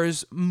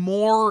there's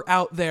more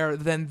out there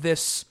than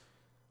this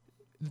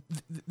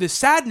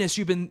sadness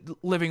you've been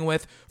living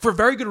with for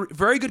very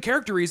good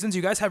character reasons.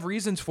 You guys have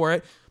reasons for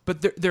it,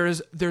 but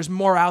there's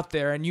more out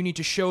there, and you need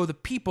to show the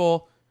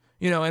people,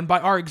 and by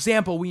our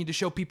example, we need to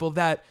show people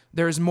that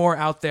there's more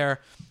out there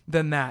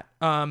than that.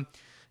 And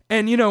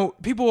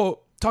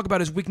people talk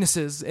about his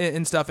weaknesses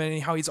and stuff,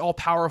 and how he's all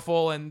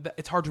powerful and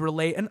it's hard to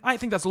relate. And I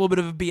think that's a little bit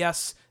of a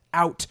BS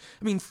out.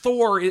 I mean,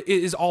 Thor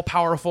is all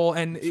powerful,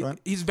 and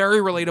he's very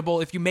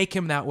relatable if you make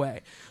him that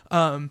way.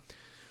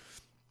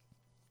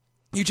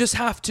 You just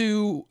have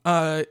to,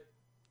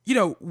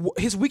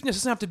 his weakness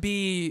doesn't have to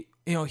be,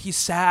 he's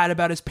sad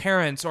about his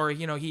parents, or,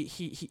 he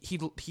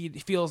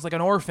feels like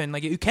an orphan.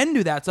 Like, you can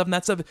do that stuff, and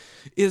that stuff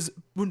is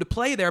room to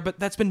play there, but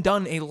that's been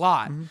done a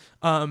lot.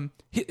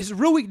 His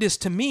real weakness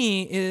to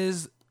me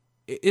is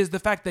the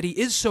fact that he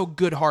is so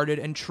good-hearted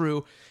and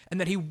true, and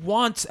that he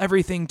wants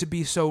everything to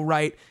be so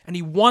right, and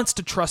he wants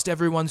to trust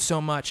everyone so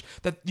much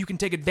that you can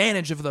take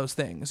advantage of those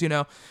things,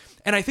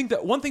 And I think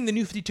that one thing the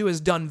New 52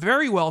 has done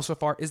very well so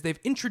far is they've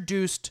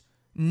introduced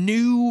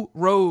new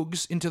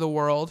rogues into the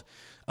world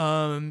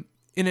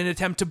in an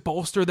attempt to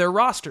bolster their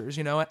rosters,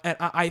 And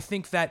I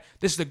think that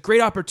this is a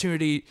great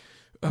opportunity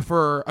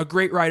for a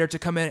great writer to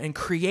come in and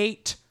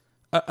create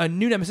a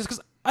new nemesis,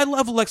 because I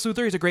love Lex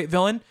Luthor. He's a great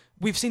villain.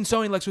 We've seen so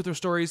many Lex Luthor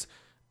stories.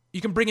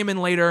 You can bring him in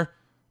later,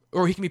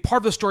 or he can be part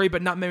of the story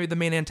but not maybe the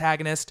main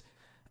antagonist,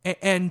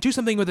 and do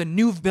something with a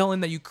new villain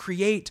that you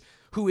create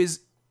who is,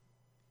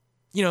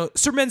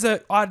 Superman's a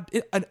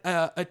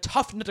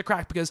tough nut to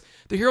crack, because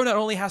the villain not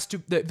only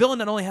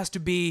has to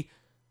be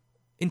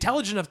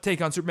intelligent enough to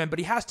take on Superman, but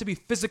he has to be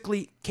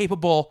physically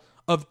capable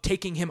of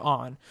taking him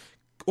on.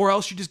 Or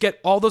else you just get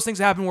all those things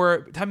happen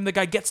where by the time the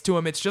guy gets to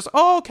him, it's just,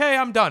 oh, okay,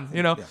 I'm done,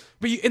 Yeah.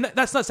 But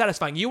that's not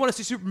satisfying. You want to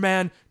see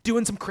Superman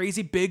doing some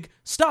crazy big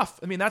stuff.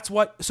 I mean, that's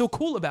what's so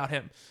cool about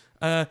him.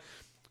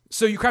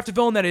 So you craft a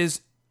villain that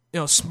is,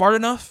 smart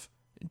enough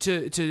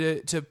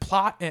to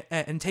plot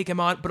and take him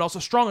on, but also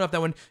strong enough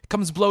that when it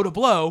comes blow to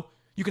blow,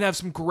 you can have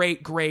some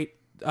great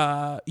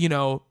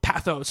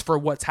pathos for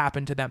what's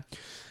happened to them.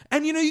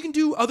 And, you can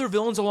do other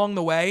villains along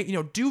the way.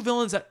 Do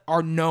villains that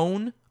are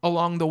known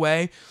along the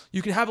way.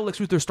 You can have a Lex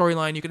Luthor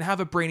storyline. You can have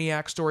a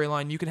Brainiac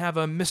storyline. You can have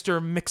a Mr.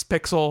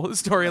 Mixpixel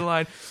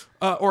storyline,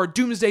 or a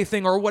Doomsday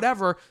thing, or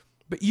whatever.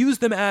 But use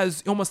them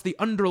as almost the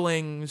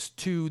underlings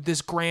to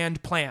this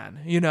grand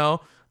plan,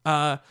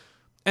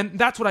 And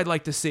that's what I'd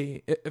like to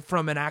see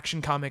from an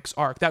Action Comics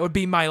arc. That would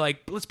be my,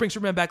 like, let's bring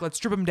Superman back, let's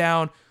strip him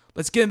down,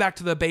 let's get him back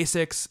to the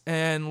basics,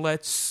 and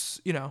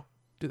let's,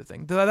 do the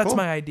thing. That's Cool.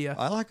 my idea.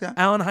 I like that.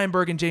 Alan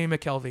Heinberg and Jamie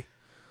McKelvey.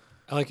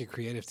 I like your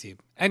creative team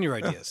and your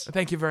ideas.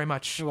 Thank you very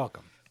much. You're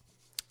welcome.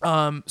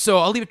 So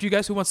I'll leave it to you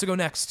guys. Who wants to go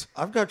next?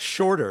 I've got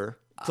shorter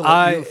to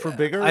let you for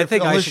bigger. I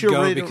think I unless should you're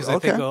go ready to- because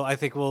okay. I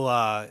think we'll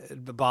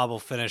Bob will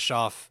finish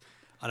off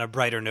on a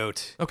brighter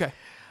note. Okay.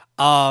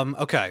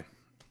 Okay.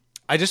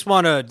 I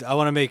want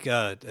to make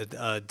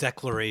a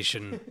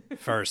declaration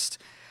first.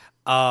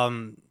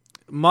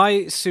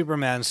 My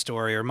Superman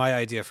story, or my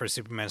idea for a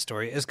Superman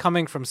story, is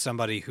coming from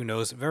somebody who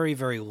knows very,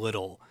 very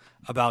little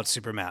about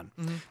Superman.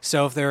 Mm-hmm.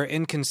 So if there are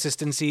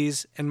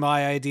inconsistencies in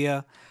my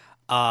idea,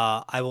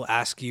 I will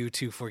ask you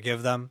to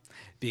forgive them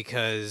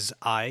because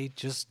I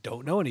just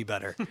don't know any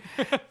better.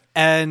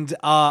 And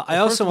I First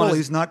also of all, want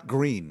he's not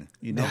green.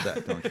 You know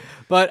that, don't you?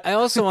 But I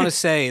also want to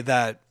say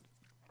that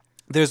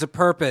there's a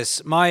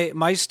purpose.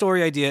 My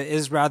story idea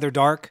is rather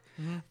dark,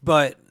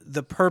 but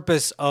the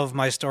purpose of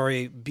my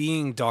story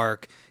being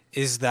dark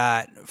is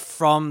that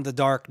from the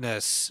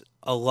darkness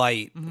a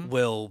light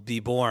will be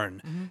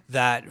born.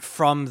 That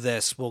from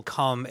this will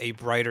come a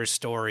brighter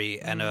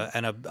story and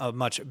a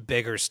much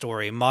bigger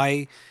story.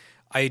 My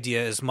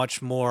idea is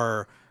much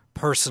more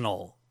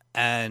personal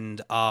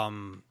and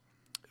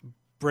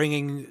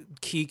bringing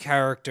key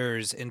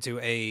characters into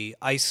a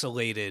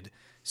isolated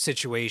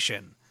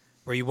situation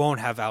where you won't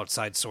have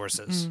outside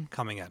sources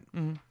coming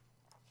in.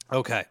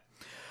 Okay.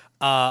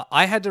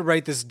 I had to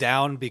write this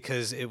down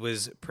because it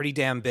was pretty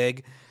damn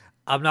big.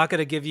 I'm not going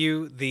to give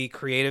you the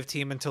creative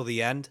team until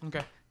the end.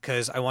 Okay.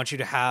 Because I want you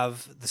to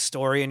have the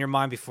story in your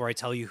mind before I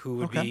tell you who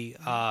would be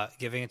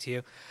giving it to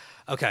you.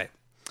 Okay.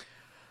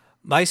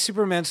 My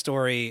Superman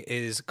story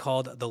is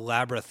called The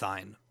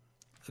Labyrinthine.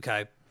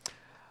 Okay.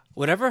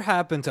 Whatever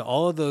happened to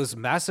all of those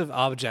massive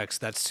objects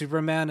that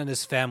Superman and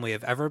his family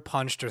have ever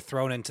punched or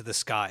thrown into the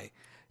sky?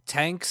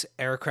 Tanks,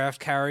 aircraft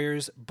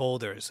carriers,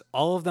 boulders,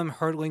 all of them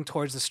hurtling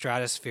towards the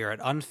stratosphere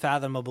at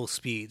unfathomable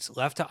speeds,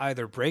 left to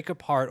either break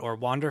apart or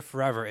wander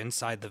forever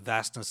inside the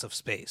vastness of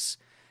space.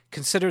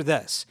 Consider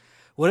this.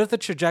 What if the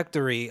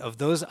trajectory of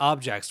those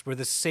objects were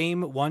the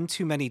same one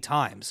too many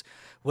times?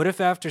 What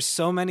if after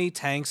so many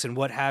tanks and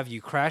what have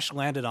you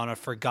crash-landed on a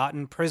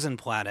forgotten prison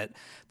planet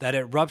that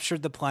it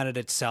ruptured the planet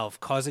itself,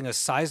 causing a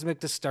seismic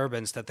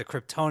disturbance that the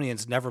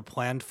Kryptonians never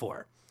planned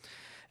for?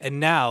 And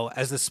now,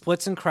 as the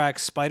splits and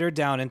cracks spider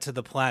down into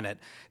the planet,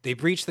 they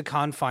breach the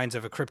confines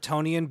of a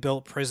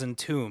Kryptonian-built prison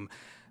tomb,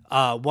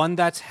 one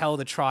that's held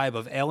a tribe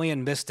of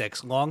alien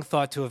mystics long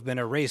thought to have been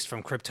erased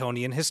from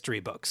Kryptonian history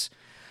books.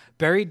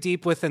 Buried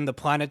deep within the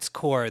planet's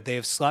core, they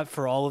have slept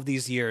for all of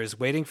these years,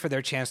 waiting for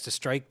their chance to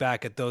strike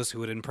back at those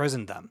who had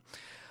imprisoned them.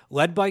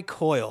 Led by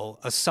Coil,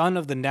 a son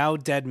of the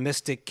now-dead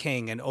Mystic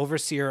King and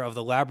overseer of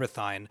the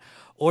Labyrinthine,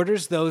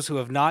 orders those who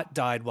have not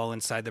died while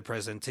inside the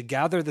prison to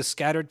gather the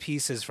scattered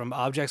pieces from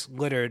objects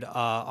littered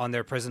on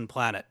their prison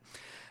planet.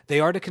 They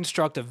are to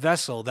construct a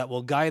vessel that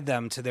will guide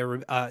them to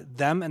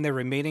them and their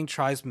remaining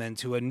tribesmen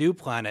to a new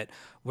planet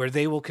where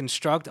they will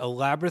construct a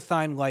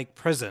labyrinthine-like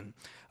prison,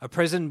 a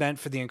prison meant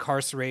for the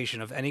incarceration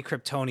of any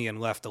Kryptonian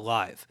left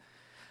alive.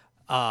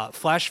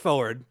 Flash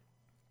forward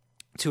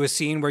to a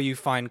scene where you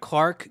find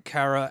Clark,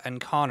 Kara,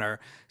 and Connor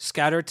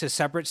scattered to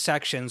separate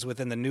sections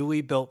within the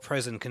newly built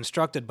prison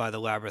constructed by the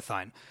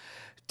Labyrinthine.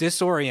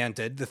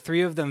 Disoriented, the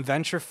three of them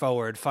venture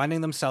forward, finding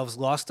themselves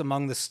lost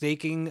among the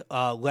snaking,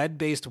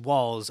 lead-based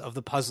walls of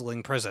the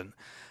puzzling prison.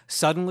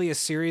 Suddenly, a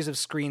series of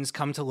screens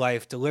come to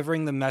life,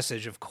 delivering the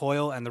message of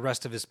Coil and the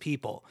rest of his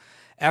people.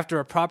 After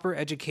a proper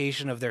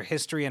education of their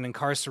history and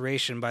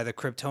incarceration by the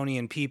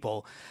Kryptonian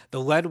people,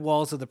 the lead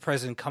walls of the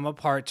prison come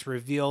apart to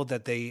reveal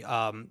that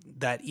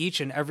that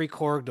each and every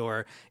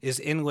corridor is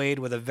inlaid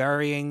with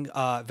varying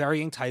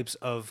types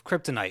of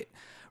kryptonite.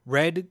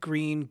 Red,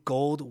 green,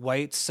 gold,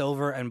 white,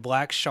 silver, and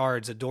black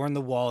shards adorn the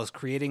walls,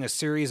 creating a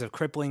series of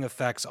crippling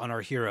effects on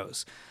our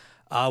heroes.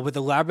 With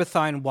the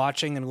Labyrinthine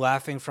watching and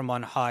laughing from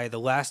on high,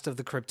 the last of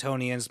the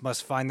Kryptonians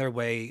must find their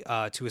way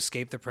to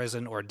escape the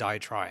prison or die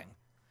trying.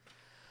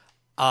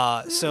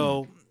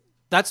 So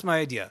that's my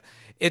idea.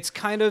 It's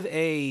kind of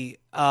a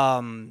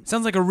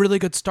Sounds like a really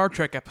good Star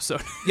Trek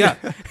episode. yeah.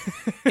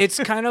 It's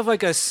kind of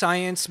like a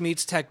science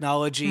meets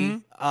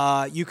technology.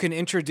 You can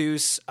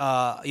introduce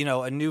a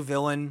new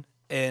villain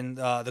in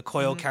the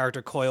Coil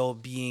character, Coil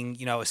being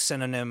a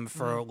synonym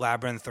for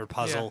labyrinth or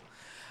puzzle.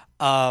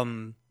 Yeah.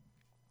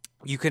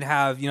 You could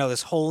have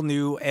this whole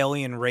new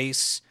alien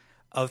race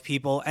of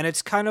people, and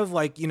it's kind of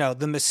like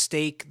the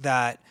mistake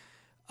that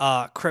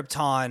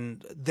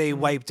Krypton, they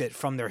wiped it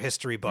from their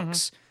history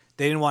books.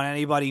 They didn't want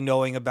anybody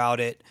knowing about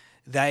it.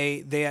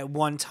 They at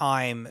one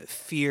time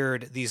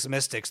feared these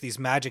mystics, these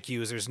magic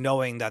users,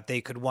 knowing that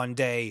they could one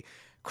day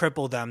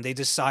cripple them. They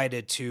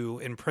decided to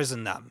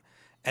imprison them,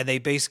 and they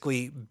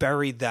basically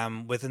buried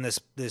them within this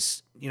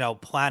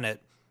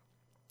planet.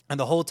 And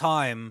the whole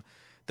time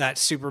that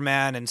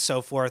Superman and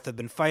so forth have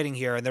been fighting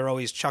here, and they're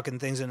always chucking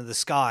things into the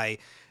sky,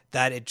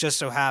 that it just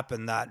so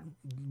happened that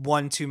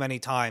one too many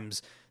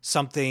times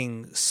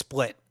something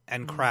split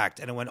and cracked,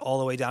 and it went all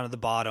the way down to the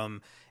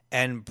bottom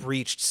and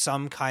breached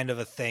some kind of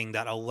a thing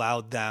that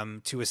allowed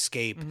them to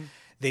escape.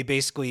 They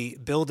basically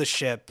build a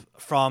ship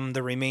from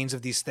the remains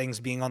of these things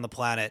being on the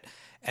planet,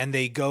 and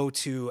they go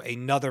to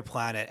another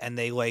planet, and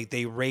they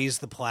raise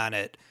the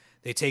planet,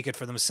 they take it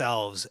for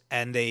themselves,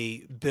 and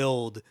they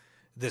build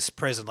this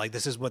prison. Like,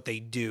 this is what they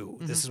do.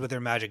 This is what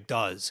their magic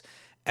does.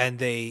 And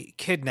they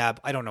kidnap,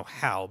 I don't know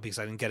how, because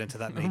I didn't get into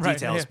that many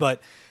details,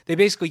 but they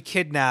basically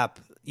kidnap,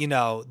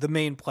 the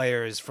main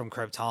players from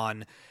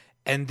Krypton,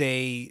 and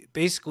they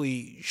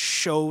basically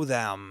show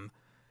them,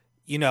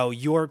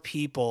 your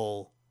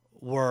people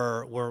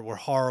were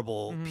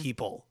horrible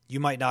people. You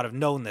might not have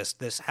known this.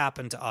 This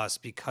happened to us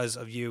because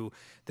of you.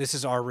 This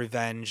is our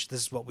revenge.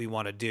 This is what we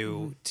want to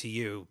do to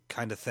you,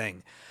 kind of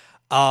thing.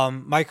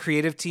 My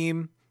creative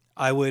team,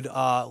 I would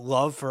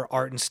love for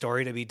art and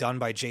story to be done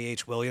by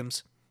J.H.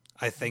 Williams.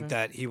 I think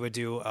that he would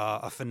do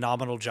a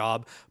phenomenal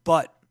job.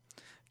 But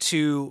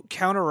to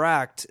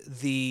counteract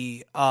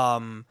the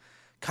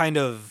kind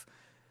of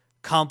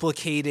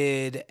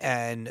complicated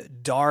and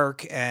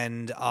dark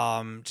and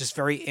just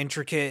very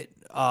intricate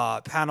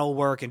panel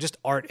work and just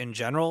art in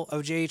general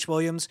of J.H.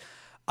 Williams,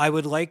 I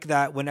would like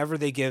that whenever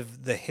they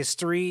give the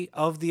history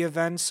of the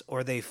events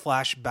or they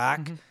flash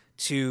back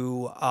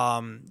to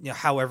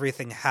how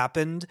everything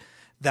happened,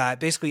 that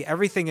basically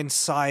everything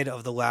inside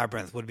of the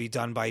labyrinth would be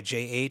done by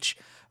J.H.,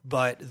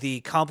 but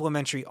the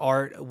complementary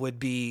art would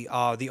be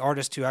the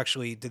artist who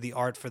actually did the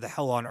art for the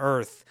Hell on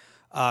Earth,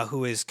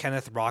 who is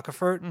Kenneth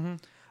Rockefort.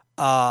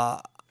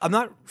 I'm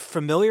not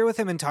familiar with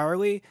him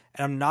entirely,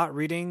 and I'm not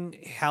reading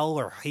Hell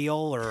or Heel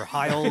or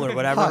Heil or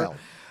whatever. Heil.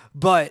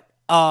 But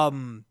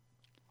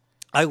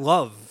I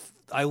love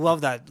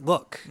that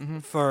look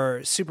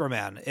for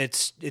Superman.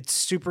 It's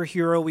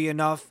superhero-y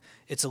enough.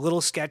 It's a little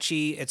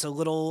sketchy. It's a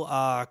little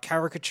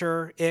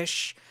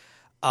caricature-ish.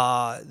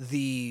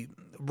 The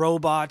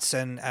robots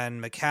and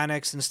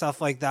mechanics and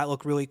stuff like that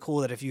look really cool.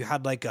 That if you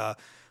had like an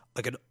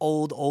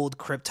old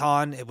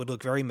Krypton, it would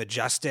look very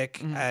majestic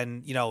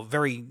and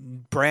very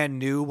brand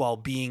new while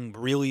being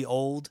really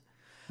old.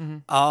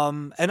 And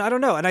I don't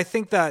know. And I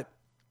think that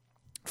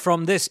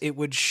from this, it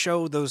would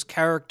show those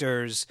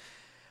characters.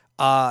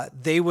 By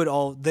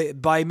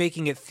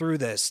making it through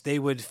this, they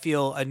would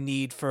feel a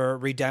need for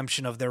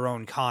redemption of their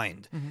own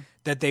kind.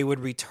 That they would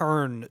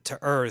return to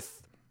Earth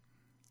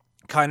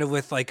kind of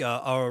with like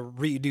a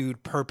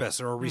renewed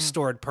purpose or a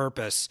restored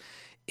purpose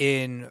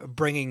in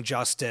bringing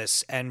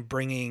justice and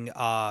bringing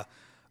a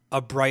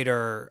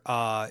brighter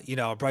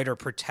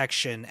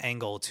protection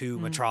angle to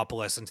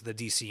Metropolis and to the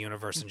DC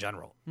universe in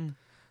general.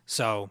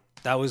 So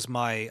that was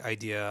my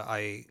idea.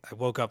 I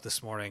woke up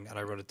this morning and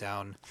I wrote it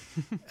down,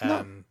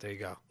 and there you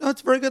go. No,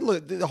 it's very good.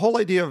 Look, the whole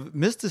idea of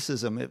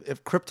mysticism,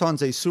 if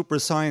Krypton's a super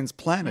science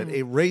planet,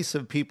 a race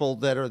of people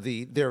that are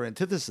their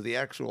antithesis, the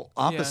actual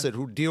opposite,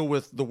 who deal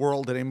with the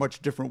world in a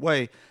much different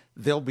way,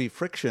 there'll be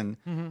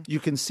friction. You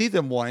can see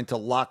them wanting to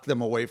lock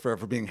them away for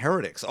being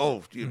heretics.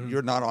 Oh,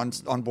 you're not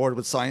on board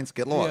with science?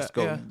 Get lost.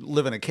 Go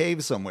live in a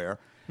cave somewhere.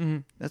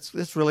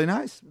 That's really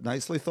nice.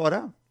 Nicely thought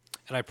out.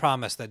 And I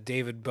promise that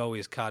David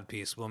Bowie's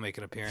codpiece will make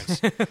an appearance.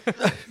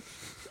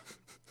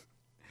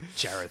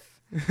 Jareth.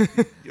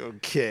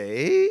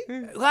 Okay.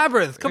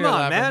 Labyrinth, come on,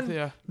 Labyrinth, man.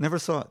 Yeah. Never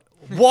saw it.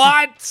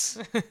 What?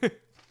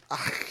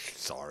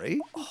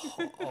 Sorry.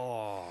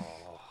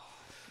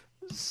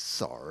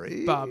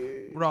 Sorry. Bob,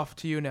 we're off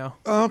to you now.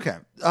 Okay.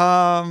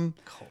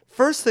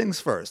 First things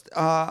first.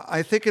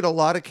 I think in a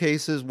lot of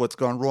cases, what's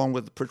gone wrong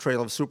with the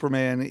portrayal of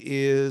Superman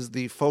is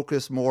the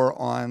focus more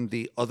on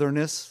the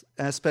otherness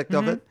aspect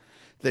of it.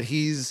 That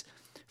he's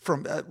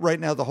from right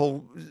now. The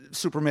whole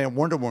Superman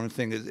Wonder Woman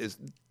thing is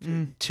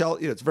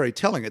it's very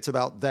telling. It's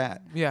about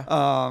that. Yeah.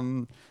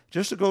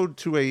 Just to go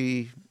to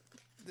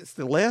it's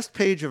the last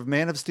page of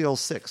Man of Steel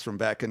 6 from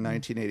back in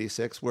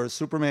 1986, where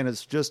Superman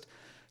has just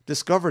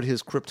discovered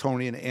his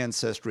Kryptonian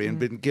ancestry and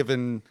been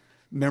given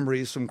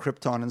memories from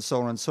Krypton and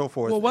so on and so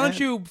forth. Well, why don't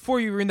you, before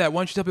you read that,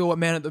 why don't you tell people what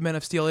Man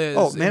of Steel is?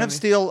 Oh, Man of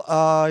Steel,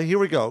 here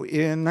we go.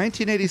 In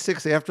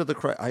 1986, after the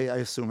crisis, I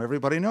assume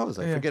everybody knows.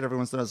 I forget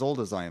everyone's not as old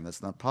as I am.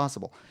 That's not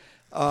possible.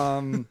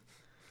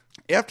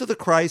 After the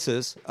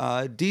crisis,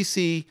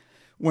 DC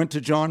went to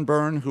John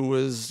Byrne, who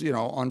was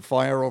on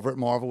fire over at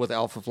Marvel with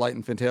Alpha Flight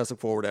and Fantastic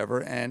Four,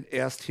 whatever, and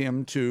asked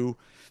him to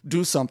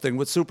do something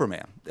with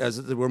Superman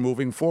as they were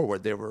moving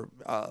forward. They were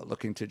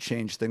looking to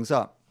change things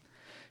up.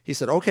 He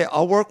said, okay,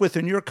 I'll work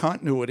within your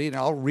continuity and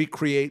I'll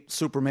recreate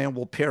Superman.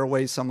 We'll pare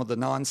away some of the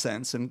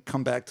nonsense and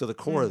come back to the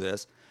core of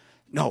this.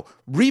 No,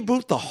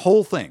 reboot the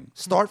whole thing.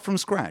 Start from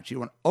scratch.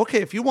 You went,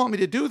 okay, if you want me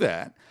to do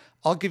that,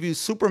 I'll give you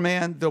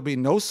Superman. There'll be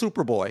no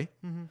Superboy.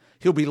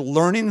 He'll be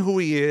learning who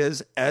he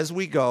is as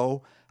we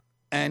go.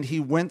 And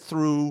he went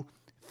through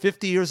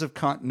 50 years of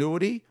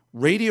continuity,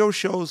 radio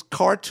shows,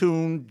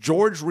 cartoon,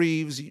 George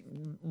Reeves,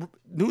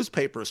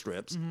 newspaper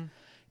strips.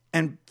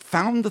 And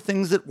found the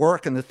things that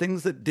work and the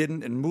things that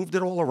didn't and moved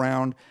it all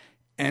around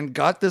and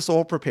got this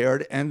all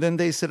prepared. And then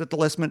they said at the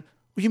last minute,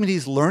 well, you mean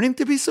he's learning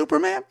to be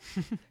Superman?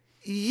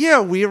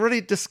 yeah, we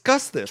already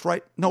discussed this,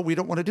 right? No, we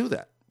don't want to do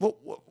that. Well,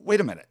 wait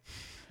a minute.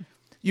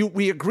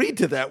 We agreed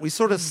to that. We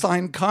sort of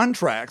signed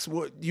contracts.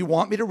 You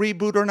want me to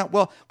reboot or not?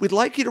 Well, we'd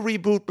like you to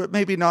reboot, but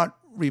maybe not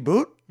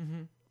reboot.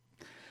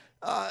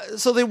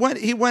 So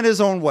he went his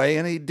own way,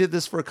 and he did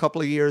this for a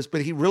couple of years,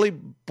 but he really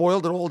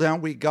boiled it all down.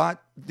 We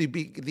got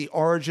the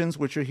origins,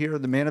 which are here,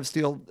 the Man of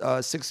Steel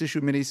 6-issue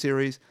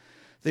miniseries.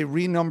 They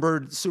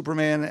renumbered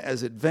Superman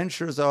as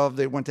Adventures of.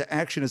 They went to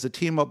Action as a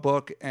team-up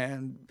book,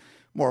 and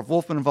Marv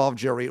Wolfman involved,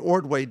 Jerry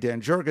Ordway, Dan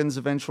Jurgens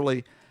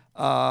eventually.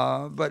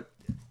 But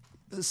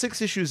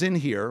 6 issues in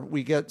here,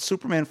 we get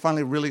Superman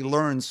finally really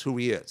learns who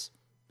he is.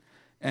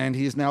 And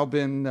he's now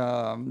been,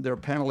 there are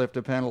panel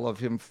after panel of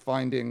him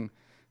finding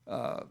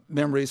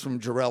memories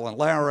from Jor-El and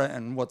Lara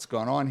and what's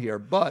gone on here.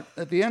 But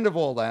at the end of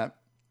all that,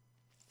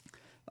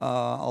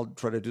 I'll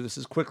try to do this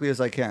as quickly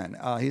as I can.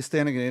 He's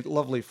standing in a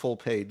lovely full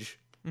page,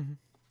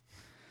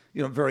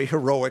 very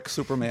heroic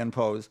Superman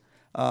pose.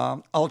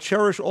 I'll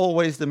cherish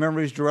always the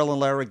memories Jor-El and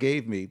Lara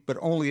gave me, but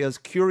only as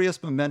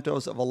curious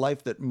mementos of a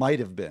life that might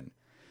have been.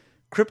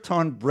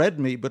 Krypton bred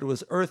me, but it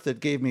was Earth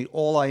that gave me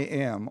all I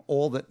am,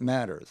 all that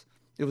matters.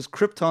 It was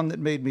Krypton that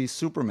made me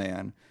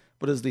Superman,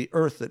 but it is the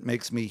Earth that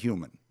makes me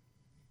human.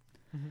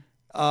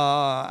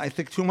 I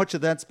think too much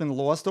of that's been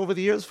lost over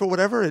the years for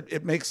whatever.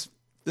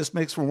 This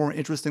makes for a more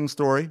interesting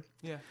story.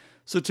 Yeah.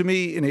 So to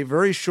me, in a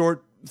very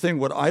short thing,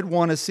 what I'd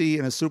want to see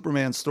in a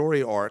Superman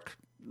story arc,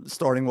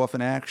 starting off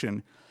in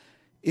Action,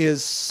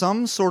 is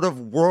some sort of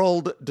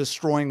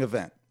world-destroying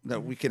event.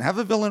 That we can have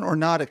a villain or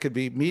not. It could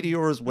be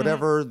meteors,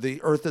 whatever,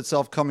 the Earth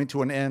itself coming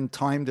to an end,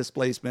 time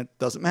displacement,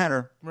 doesn't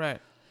matter. Right.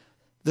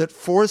 That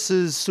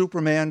forces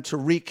Superman to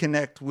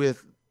reconnect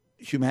with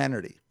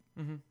humanity.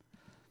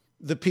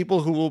 The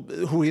people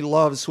who he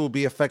loves who will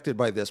be affected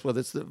by this, whether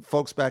it's the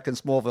folks back in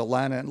Smallville,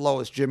 Lana and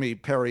Lois, Jimmy,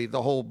 Perry,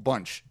 the whole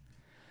bunch.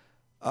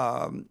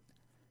 And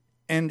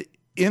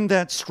in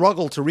that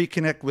struggle to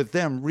reconnect with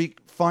them,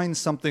 find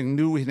something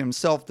new in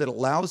himself that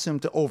allows him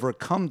to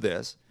overcome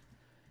this,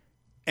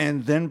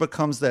 and then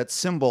becomes that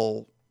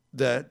symbol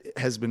that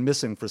has been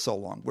missing for so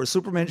long, where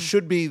Superman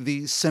should be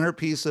the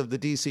centerpiece of the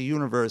DC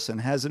universe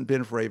and hasn't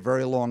been for a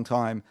very long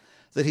time,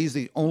 that he's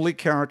the only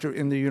character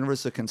in the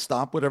universe that can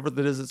stop whatever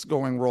that is that's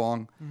going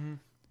wrong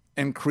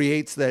and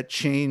creates that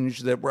change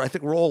that I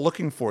think we're all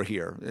looking for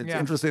here. It's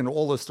interesting in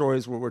all the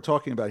stories where we're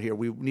talking about here,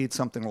 we need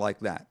something like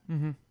that.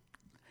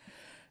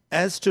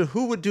 As to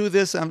who would do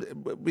this,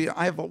 we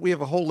have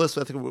a whole list.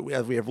 I think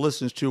as we have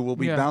listeners to, we'll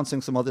be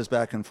bouncing some others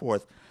back and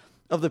forth.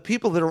 Of the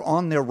people that are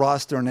on their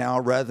roster now,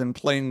 rather than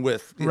playing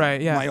with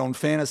my own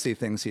fantasy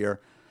things here,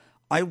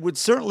 I would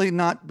certainly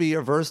not be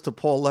averse to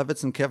Paul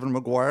Levitz and Kevin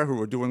Maguire, who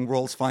are doing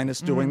World's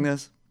Finest doing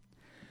this.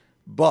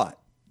 But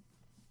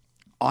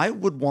I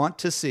would want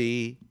to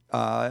see,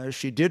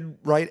 she did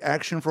write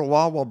Action for a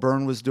while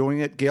Byrne was doing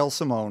it, Gail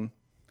Simone.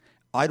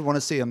 I'd want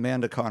to see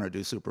Amanda Conner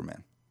do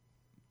Superman.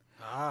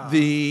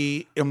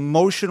 The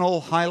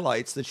emotional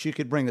highlights that she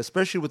could bring,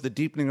 especially with the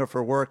deepening of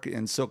her work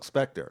in Silk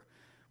Spectre,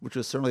 which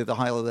was certainly the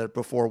highlight of that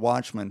before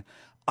Watchmen.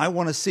 I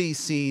want to see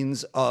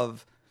scenes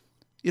of,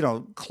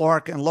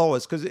 Clark and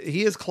Lois, because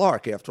he is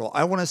Clark, after all.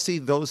 I want to see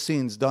those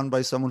scenes done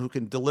by someone who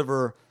can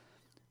deliver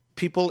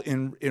people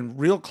in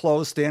real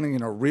clothes, standing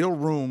in a real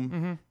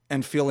room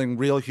and feeling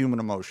real human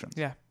emotion.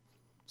 Yeah.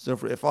 So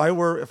if I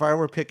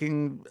were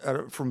picking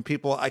from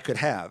people I could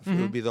have, it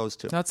would be those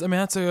two. That's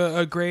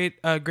a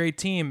great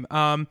team.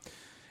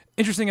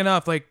 Interesting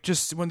enough, like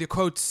just one of the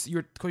quotes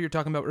you're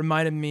talking about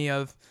reminded me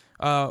of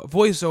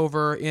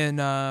voiceover in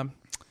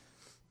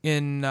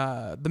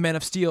the Man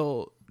of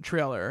Steel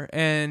trailer,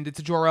 and it's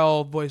a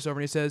Jor-El voiceover,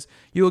 and he says,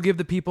 "You will give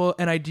the people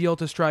an ideal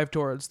to strive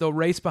towards. They'll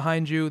race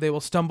behind you, they will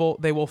stumble,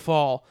 they will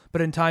fall, but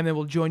in time they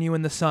will join you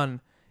in the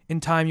sun. In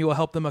time you will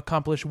help them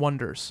accomplish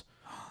wonders."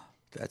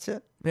 That's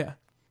it. Yeah.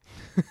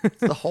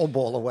 The whole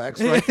ball of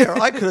wax right there.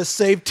 I could have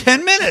saved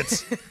 10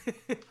 minutes.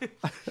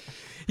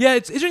 Yeah,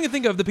 it's interesting to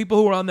think of the people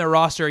who are on their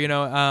roster,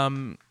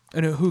 and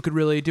who could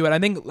really do it. I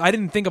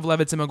didn't think of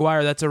Levitz and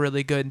Maguire. That's a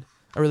really good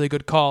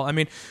call. I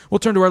mean, we'll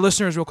turn to our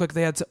listeners real quick.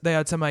 They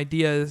had some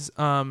ideas.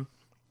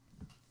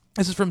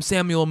 This is from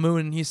Samuel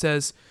Moon. He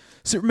says,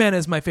 "Superman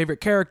is my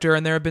favorite character,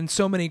 and there have been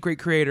so many great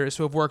creators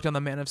who have worked on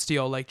the Man of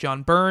Steel, like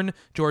John Byrne,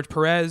 George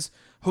Perez,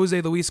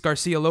 Jose Luis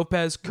Garcia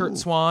Lopez, Kurt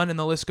Swan, and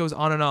the list goes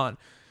on and on.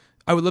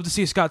 I would love to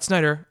see Scott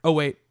Snyder. Oh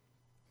wait,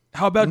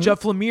 how about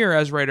Jeff Lemire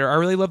as writer? I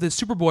really love his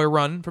Superboy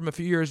run from a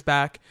few years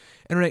back,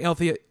 and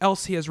everything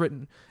else he has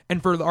written.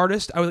 And for the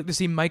artist, I would like to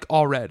see Mike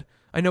Allred.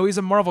 I know he's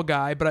a Marvel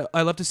guy, but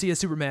I love to see a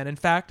Superman. In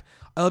fact,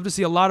 I love to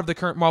see a lot of the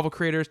current Marvel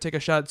creators take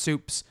a shot at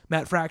Supes,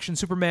 Matt Fraction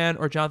Superman,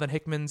 or Jonathan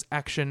Hickman's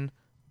Action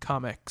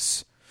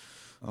Comics."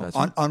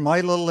 On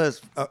my little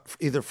list,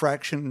 either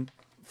Fraction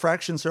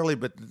certainly,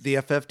 but the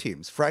FF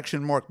teams.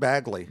 Fraction Mark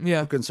Bagley,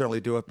 who can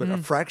certainly do it, but a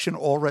Fraction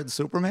Allred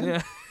Superman?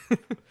 Yeah.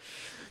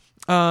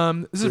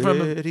 This is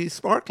pretty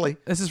sparkly.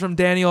 This is from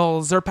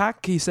Daniel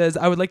Zerpak. He says,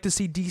 "I would like to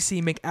see DC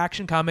make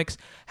Action Comics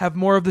have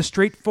more of the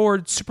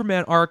straightforward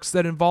Superman arcs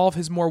that involve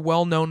his more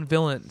well-known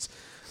villains.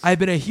 I've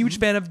been a huge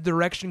fan of the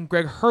direction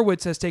Greg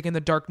Hurwitz has taken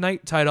the Dark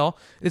Knight title.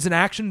 It's an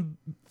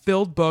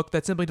action-filled book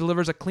that simply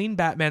delivers a clean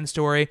Batman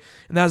story,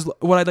 and that is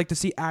what I'd like to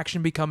see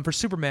action become for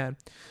Superman.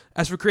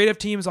 As for creative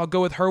teams, I'll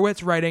go with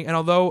Hurwitz writing, and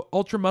although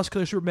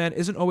ultra-muscular Superman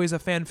isn't always a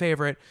fan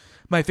favorite,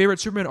 my favorite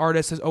Superman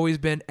artist has always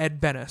been Ed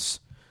Benes,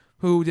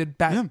 who did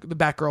the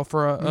Batgirl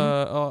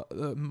for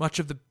much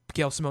of the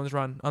Gail Simone's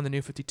run on the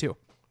New 52.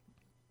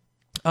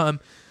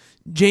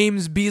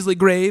 James Beasley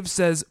Graves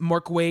says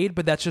Mark Waid,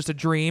 but that's just a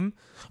dream.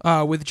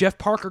 With Jeff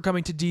Parker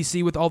coming to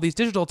DC with all these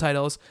digital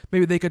titles,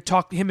 maybe they could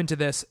talk him into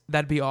this.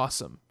 That'd be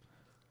awesome.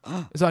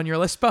 Is it on your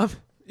list, Bob?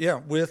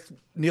 Yeah, with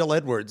Neil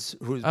Edwards,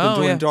 who's been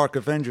doing Dark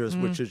Avengers,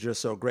 which is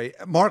just so great.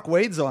 Mark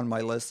Waid's on my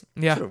list,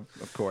 too,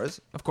 of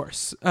course. Of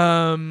course.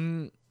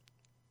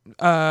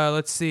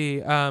 Let's see.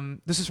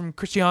 This is from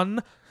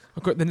Christian,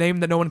 the name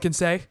that no one can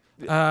say.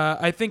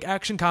 I think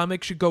Action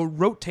Comics should go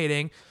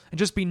rotating and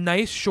just be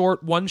nice,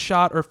 short,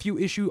 one-shot or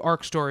few-issue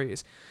arc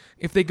stories.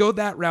 If they go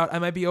that route, I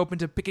might be open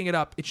to picking it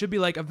up. It should be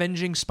like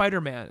Avenging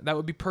Spider-Man. That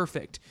would be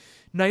perfect.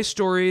 Nice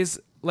stories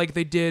like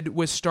they did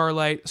with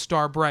Starlight,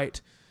 Starbright.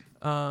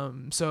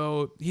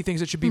 So he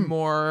thinks it should be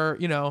more,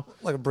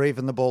 like a Brave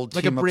and the Bold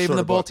like team a Brave and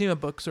the Bold team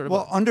up book sort of.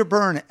 Well, book. under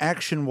Byrne,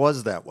 action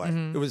was that way.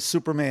 It was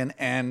Superman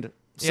and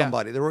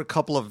somebody. Yeah. There were a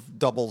couple of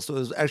doubles. So it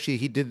was actually,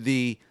 he did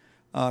the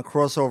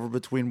crossover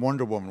between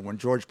Wonder Woman when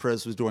George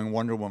Perez was doing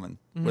Wonder Woman,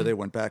 where they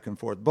went back and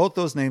forth. Both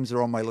those names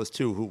are on my list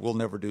too. Who will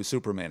never do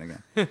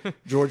Superman again?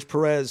 George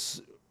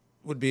Perez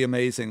would be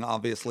amazing,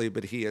 obviously,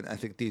 but I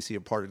think DC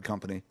have parted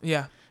company.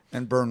 Yeah.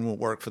 And Byrne will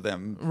work for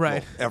them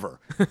right ever.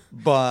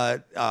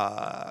 But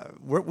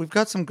we've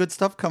got some good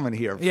stuff coming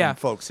here from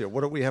folks here.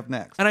 What do we have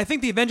next? And I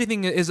think the Avenging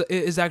thing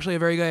is actually a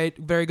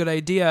very good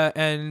idea.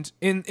 And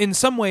in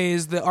some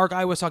ways, the arc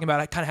I was talking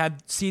about, I kind of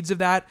had seeds of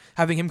that,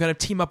 having him kind of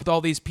team up with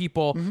all these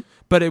people.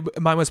 But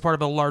mine was part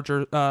of a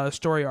larger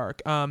story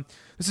arc.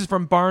 This is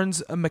from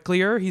Barnes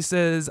McClear. He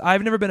says,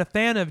 I've never been a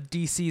fan of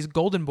DC's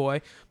Golden Boy,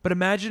 but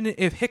imagine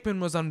if Hickman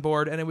was on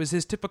board and it was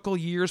his typical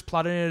years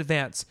plotted in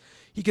advance.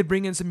 He could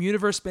bring in some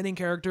universe-spinning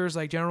characters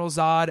like General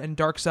Zod and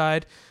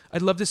Darkseid.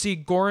 I'd love to see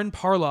Goran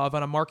Parlov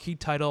on a marquee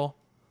title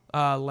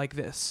like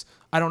this.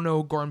 I don't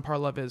know who Goran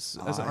Parlov is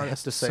as an artist. I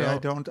have to say I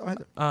don't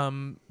either.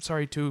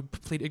 Sorry to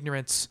complete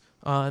ignorance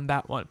on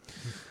that one.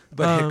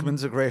 But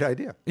Hickman's a great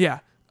idea. Yeah.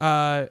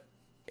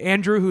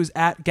 Andrew, who's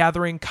at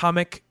Gathering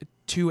Comic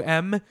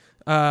 2M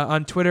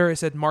on Twitter,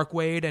 said Mark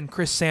Waid and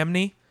Chris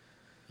Samney.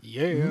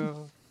 Yeah.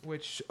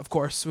 Which, of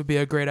course, would be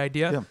a great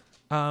idea.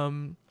 Yeah.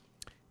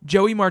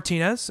 Joey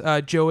Martinez,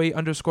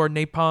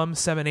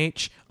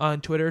 Joey_Napalm7H on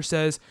Twitter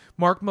says,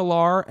 Mark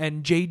Millar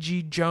and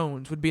J.G.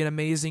 Jones would be an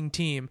amazing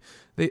team.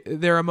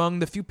 They're among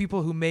the few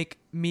people who make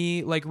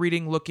me like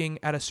looking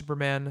at a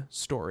Superman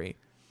story.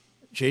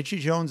 J.G.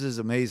 Jones is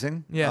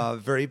amazing. Yeah.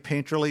 Very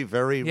painterly,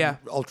 very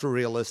ultra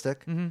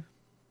realistic.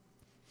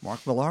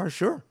 Mark Millar,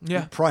 sure.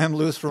 Yeah. Pry him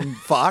loose from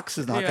Fox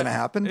is not going to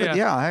happen, but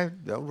that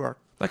would work.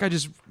 That guy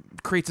just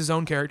creates his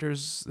own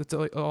characters. That's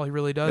all he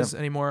really does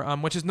anymore,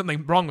 which is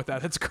nothing wrong with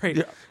that. That's great.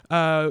 Yeah.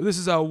 This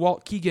is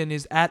Walt Keegan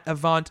is at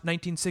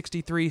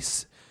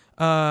Avant1963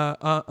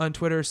 on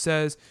Twitter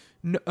says,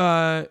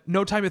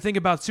 no time to think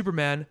about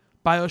Superman.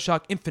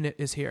 BioShock Infinite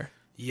is here.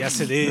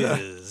 Yes, it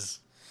is.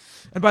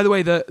 And by the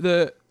way,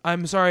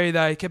 I'm sorry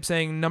that I kept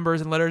saying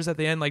numbers and letters at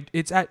the end. Like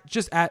it's at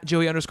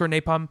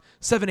Joey_Napalm.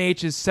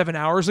 7H is 7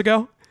 hours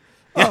ago.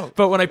 Yeah,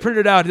 but when I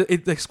printed it out,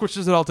 it like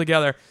squishes it all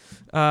together.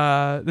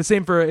 The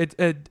same for it.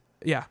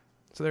 Yeah.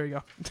 So there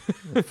you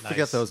go.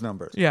 Forget those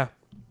numbers. Yeah.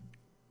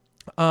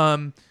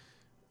 John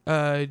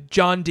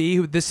D,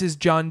 this is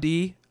John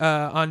D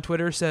on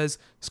Twitter says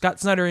Scott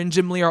Snyder and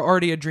Jim Lee are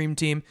already a dream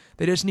team.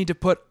 They just need to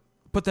put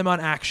them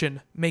on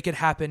action, make it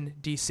happen.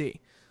 DC.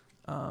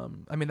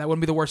 I mean, that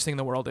wouldn't be the worst thing in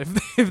the world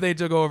if they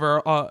took over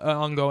an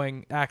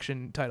ongoing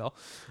action title.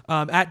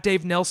 At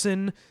Dave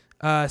Nelson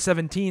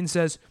 17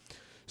 says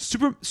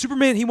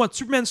Superman. He wants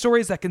Superman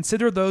stories that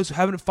consider those who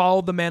haven't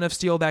followed the Man of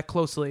Steel that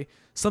closely.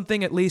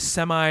 Something at least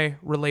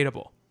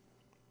semi-relatable.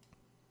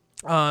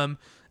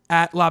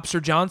 At Lobster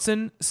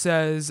Johnson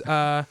says,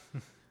 I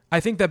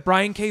think that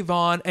Brian K.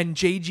 Vaughan and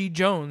J.G.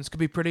 Jones could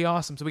be pretty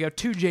awesome. So we got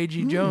two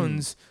J.G.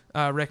 Jones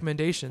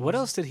recommendations. What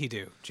else did he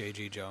do,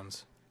 J.G.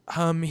 Jones?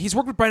 He's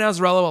worked with Brian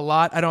Azzarello a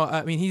lot.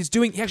 He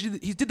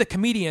did the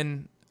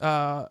comedian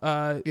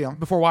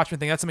before Watchmen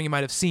thing. That's something you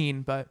might have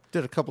seen, but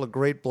did a couple of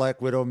great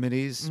Black Widow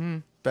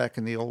minis back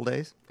in the old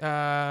days.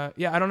 I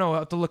don't know. I'll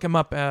have to look him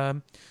up.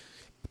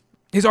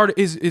 His art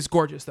is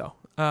gorgeous though.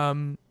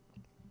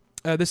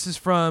 This is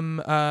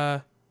from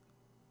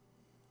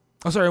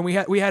we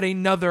had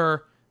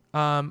another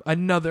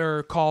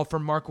call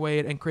from Mark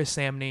Waid and Chris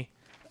Samney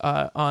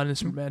on the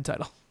Superman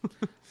title.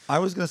 I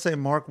was going to say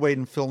Mark Waid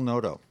and Phil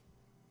Noto,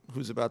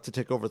 who's about to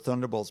take over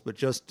Thunderbolts, but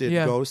just did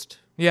Ghost.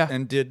 Yeah.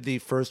 And did the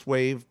first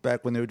wave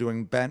back when they were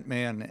doing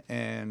Batman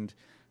and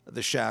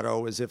The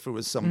Shadow as if it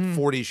was some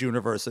 40s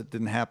universe that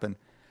didn't happen.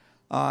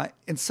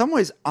 In some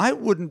ways, I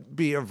wouldn't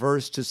be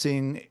averse to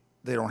seeing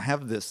they don't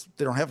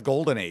have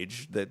Golden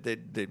Age, that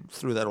they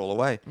threw that all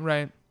away.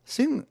 Right.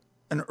 Seeing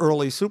an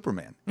early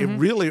Superman, a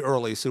really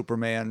early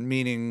Superman,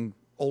 meaning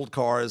old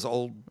cars,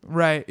 old.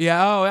 Right.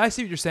 Yeah. Oh, I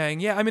see what you're saying.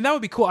 Yeah. I mean, that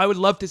would be cool. I would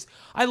love to.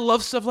 I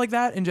love stuff like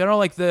that in general,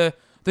 like the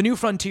New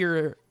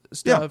Frontier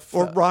stuff.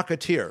 Or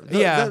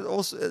Rocketeer.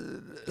 Also,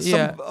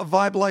 a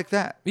vibe like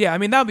that. Yeah. I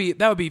mean, that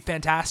would be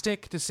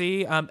fantastic to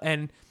see.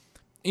 And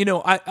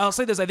I'll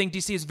say this: I think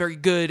DC is very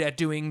good at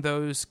doing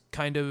those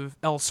kind of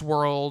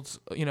Elseworlds,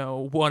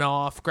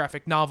 one-off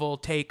graphic novel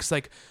takes.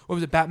 Like, what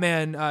was it,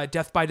 Batman: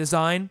 Death by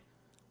Design?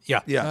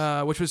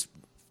 Yeah. Which was,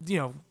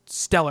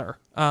 stellar.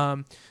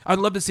 I'd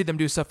love to see them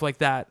do stuff like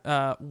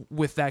that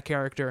with that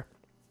character.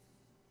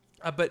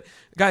 But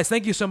guys,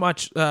 thank you so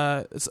much.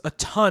 It's a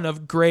ton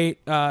of great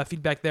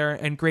feedback there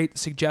and great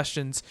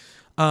suggestions.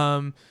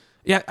 I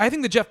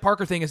think the Jeff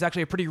Parker thing is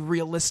actually a pretty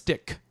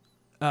realistic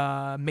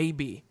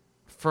maybe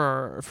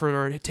for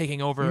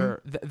taking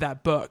over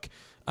that book.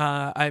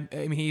 I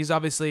mean, he's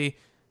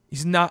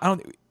not. I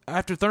don't.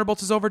 After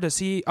Thunderbolts is over, does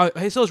he?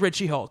 He still has Red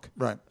She-Hulk,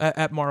 right,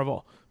 at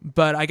Marvel.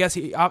 But I guess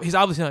he's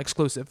obviously not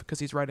exclusive because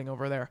he's writing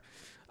over there.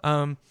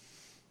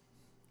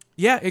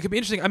 It could be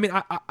interesting. I mean,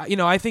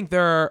 I think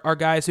there are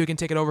guys who can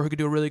take it over who could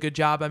do a really good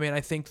job. I mean, I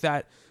think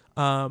that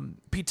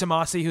Pete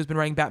Tomasi, who's been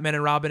writing Batman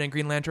and Robin and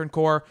Green Lantern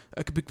Corps,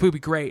 could be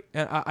great.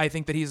 And I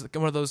think that he's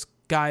one of those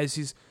guys.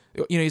 He's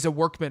a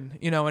workman,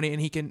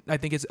 and he can. I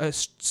think his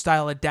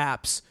style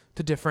adapts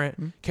to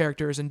different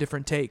characters and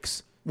different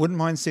takes. Wouldn't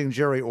mind seeing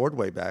Jerry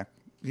Ordway back.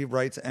 He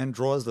writes and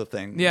draws the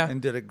thing, and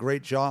did a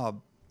great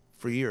job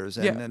for years,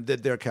 and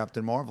did their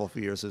Captain Marvel for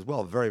years as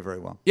well. Very, very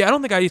well. Yeah, I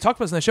don't think I talked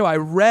about this in the show. I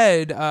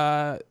read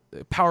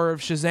Power of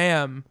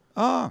Shazam.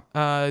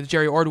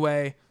 Jerry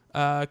Ordway.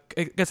 I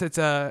guess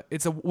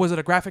was it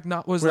a graphic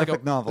novel? It was a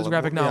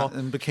graphic novel,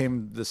 and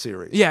became the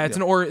series. Yeah, it's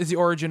the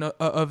origin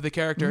of the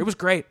character. It was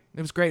great.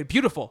 It was great.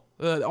 Beautiful.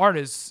 The art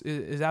is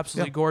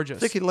absolutely gorgeous.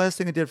 I think the last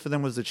thing he did for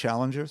them was the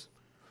Challengers.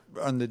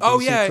 On the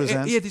DC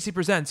Presents. DC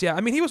Presents. Yeah, I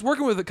mean, he was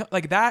working with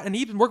like that, and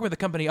he's been working with the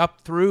company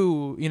up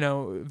through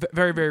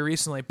very, very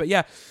recently. But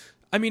yeah,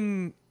 I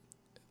mean,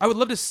 I would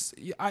love to.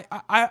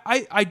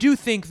 I do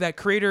think that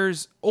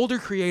older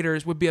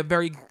creators, would be a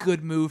very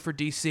good move for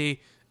DC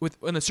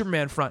on the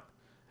Superman front.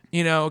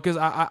 Because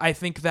I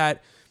think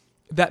that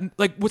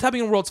like what's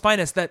happening in World's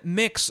Finest, that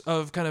mix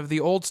of kind of the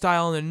old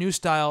style and the new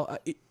style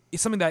is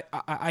something that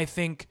I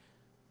think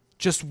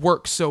just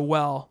works so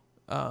well.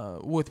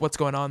 With what's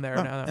going on there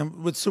now.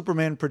 And with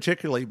Superman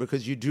particularly,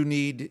 because you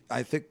need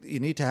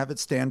to have it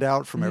stand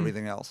out from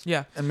everything else.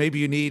 Yeah. And maybe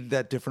you need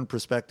that different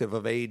perspective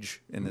of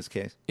age in this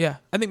case. Yeah.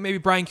 I think maybe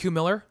Brian Q.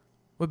 Miller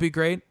would be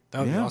great.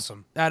 That would be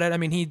awesome. At it. I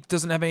mean, he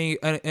doesn't have any,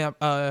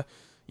 a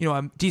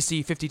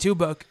DC 52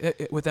 book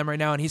with them right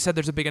now, and he said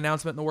there's a big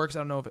announcement in the works. I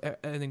don't know if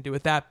anything to do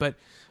with that, but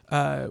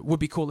would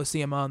be cool to see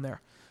him on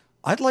there.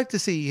 I'd like to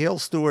see Yale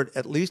Stewart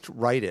at least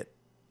write it.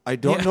 I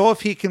don't know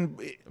if he can,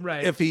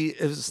 if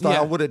his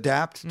style would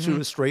adapt to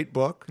a straight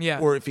book,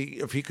 or if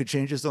he could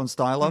change his own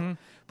style up.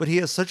 But he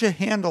has such a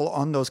handle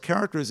on those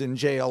characters in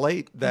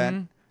JL8 that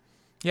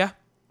I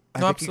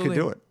think he could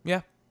do it.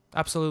 Yeah,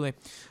 absolutely.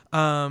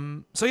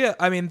 So yeah,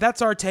 I mean,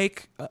 that's our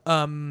take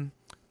on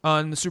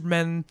the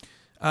Superman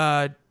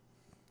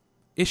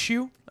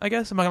issue. I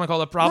guess I'm not gonna call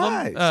it a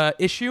problem. Nice.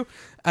 Issue.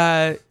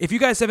 If you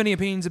guys have any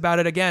opinions about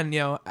it, again,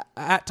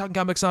 at Talking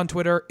Comics on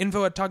Twitter,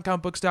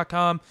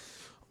 info@talkingcomicbooks.com.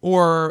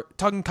 Or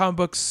Talking Comic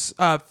Books,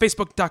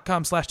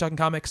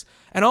 Facebook.com/TalkingComics.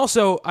 And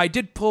also, I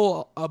did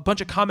pull a bunch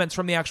of comments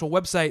from the actual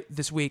website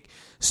this week.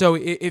 So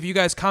if you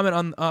guys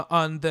comment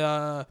on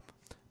the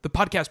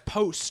podcast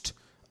post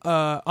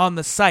on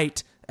the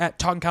site at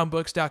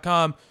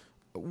TalkingComicBooks.com,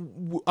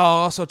 I'll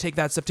also take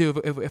that stuff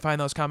too if I find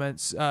those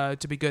comments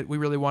to be good. We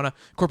really want to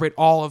incorporate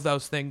all of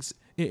those things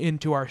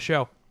into our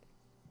show.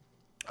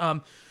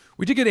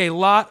 We did get a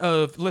lot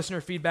of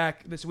listener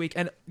feedback this week,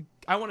 and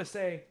I want to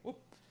say...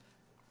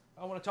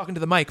 I want to talk into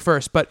the mic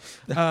first, but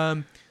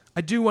I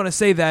do want to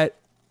say that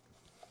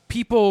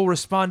people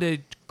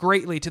responded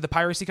greatly to the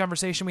piracy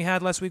conversation we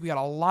had last week. We got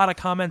a lot of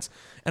comments,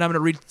 and I'm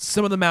going to read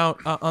some of them out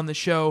on the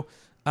show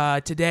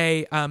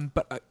today.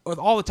 But with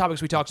all the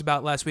topics we talked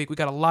about last week, we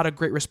got a lot of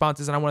great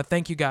responses, and I want to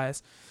thank you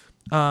guys.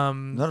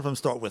 None of them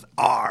start with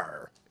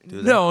R.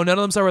 No, none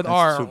of them start with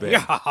R. Too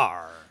bad.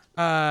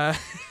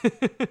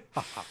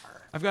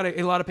 I've got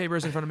a lot of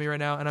papers in front of me right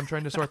now, and I'm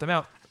trying to sort them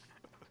out.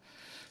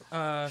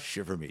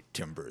 Shiver me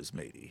timbers,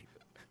 matey.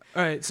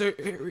 All right, so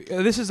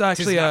this is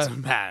actually a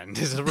man.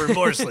 This is a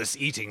remorseless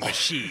eating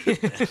machine.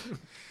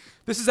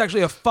 This is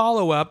actually a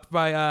follow-up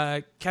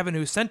by Kevin,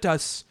 who sent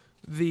us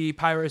the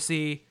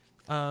piracy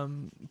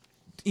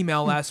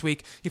email last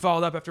week. He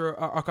followed up after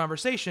our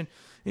conversation.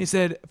 And he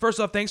said, first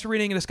off, thanks for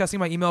reading and discussing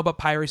my email about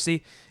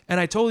piracy, and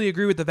I totally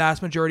agree with the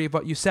vast majority of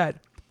what you said.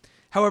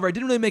 However, I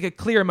didn't really make it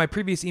clear in my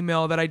previous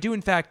email that I do,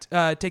 in fact,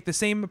 take the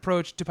same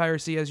approach to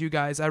piracy as you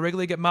guys. I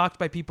regularly get mocked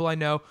by people I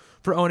know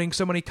for owning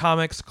so many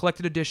comics,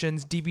 collected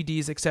editions,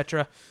 DVDs,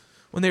 etc.,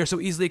 when they are so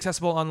easily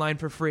accessible online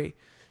for free.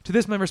 To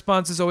this, my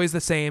response is always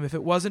the same. If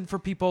it wasn't for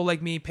people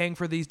like me paying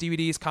for these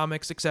DVDs,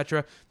 comics,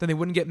 etc., then they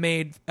wouldn't get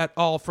made at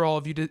all for all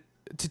of you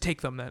to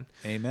take them then.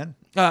 Amen.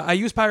 I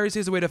use piracy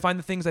as a way to find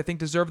the things I think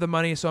deserve the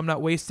money, so I'm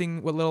not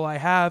wasting what little I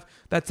have.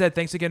 That said,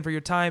 thanks again for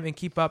your time and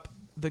keep up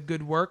the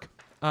good work.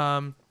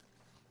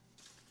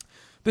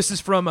 This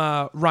is from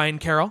Ryan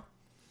Carroll.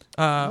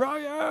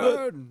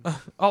 Ryan!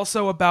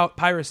 Also about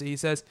piracy, he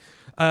says,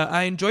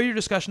 I enjoyed your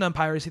discussion on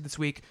piracy this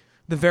week.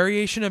 The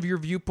variation of your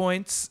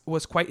viewpoints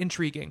was quite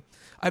intriguing.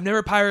 I've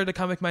never pirated a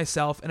comic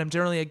myself, and I'm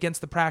generally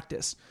against the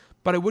practice,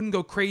 but I wouldn't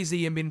go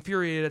crazy and be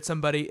infuriated at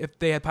somebody if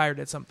they had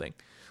pirated something.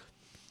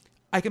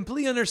 I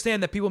completely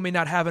understand that people may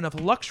not have enough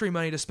luxury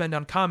money to spend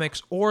on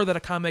comics, or that a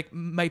comic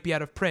might be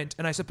out of print,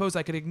 and I suppose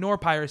I could ignore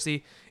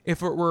piracy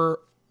if it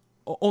were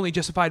only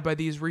justified by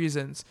these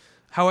reasons.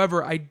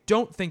 However, I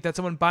don't think that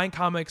someone buying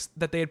comics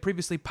that they had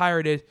previously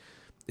pirated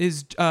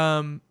is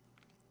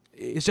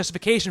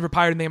justification for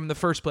pirating them in the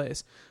first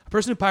place. A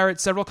person who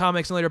pirates several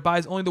comics and later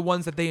buys only the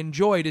ones that they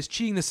enjoyed is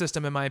cheating the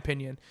system, in my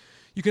opinion.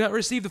 You cannot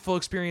receive the full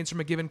experience from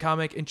a given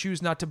comic and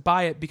choose not to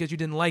buy it because you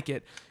didn't like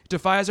it. It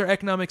defies our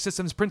economic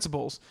system's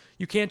principles.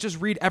 You can't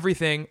just read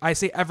everything, I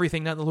say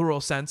everything not in the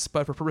literal sense,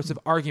 but for purpose of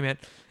argument,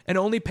 and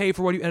only pay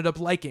for what you ended up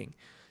liking.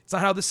 It's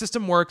not how the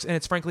system works, and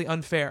it's frankly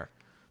unfair.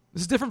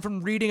 This is different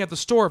from reading at the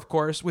store, of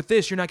course. With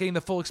this, you're not getting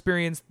the full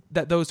experience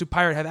that those who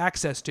pirate have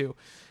access to.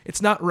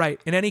 It's not right.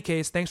 In any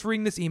case, thanks for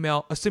reading this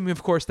email, assuming,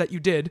 of course, that you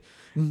did.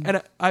 Mm-hmm.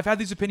 And I've had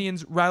these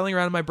opinions rattling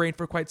around in my brain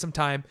for quite some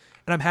time,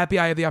 and I'm happy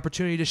I have the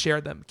opportunity to share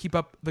them. Keep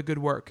up the good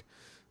work.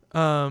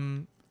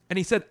 And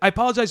he said, I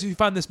apologize if you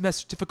find this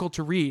message difficult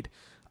to read.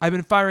 I haven't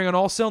been firing on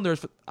all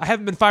cylinders for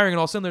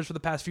the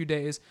past few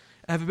days,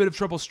 and I have a bit of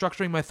trouble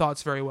structuring my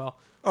thoughts very well.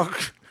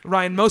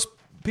 Ryan, most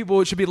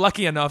people should be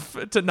lucky enough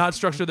to not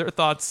structure their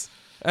thoughts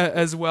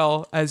as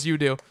well as you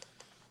do.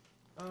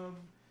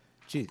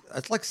 Gee,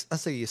 it's like, I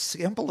say, you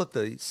sample at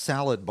the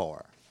salad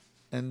bar,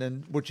 and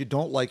then what you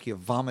don't like, you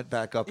vomit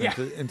back up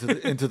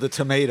into the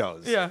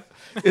tomatoes. Yeah,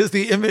 is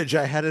the image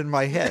I had in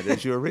my head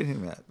as you were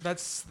reading that.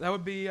 That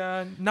would be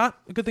not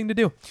a good thing to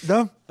do.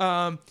 No.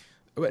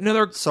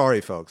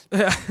 Sorry, folks.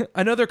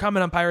 Another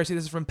comment on piracy.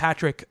 This is from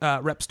Patrick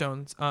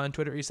Repstones on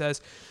Twitter. He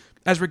says,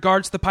 as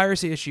regards to the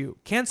piracy issue,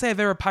 can't say I've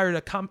ever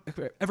pirated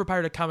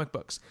comic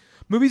books.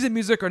 Movies and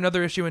music are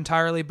another issue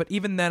entirely, but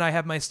even then I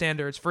have my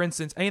standards. For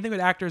instance, anything with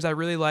actors I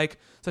really like,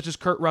 such as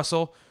Kurt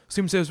Russell, who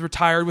seems to have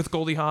retired with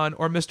Goldie Hawn,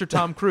 or Mr.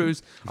 Tom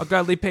Cruise, I'll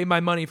gladly pay my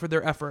money for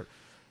their effort.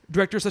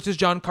 Directors such as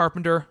John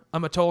Carpenter,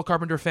 I'm a total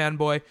Carpenter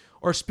fanboy,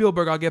 or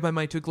Spielberg I'll give my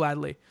money to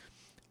gladly.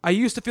 I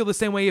used to feel the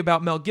same way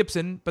about Mel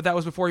Gibson, but that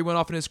was before he went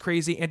off in his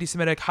crazy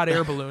anti-Semitic hot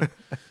air balloon.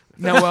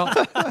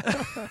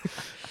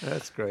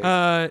 That's great.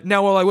 I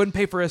wouldn't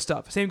pay for his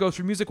stuff. Same goes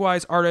for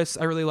music-wise, artists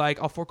I really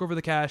like. I'll fork over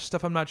the cash.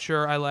 Stuff I'm not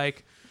sure I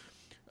like.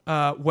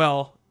 And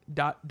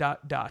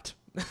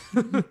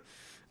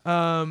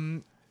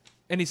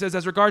he says,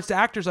 as regards to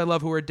actors I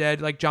love who are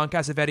dead, like John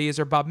Cassavetes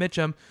or Bob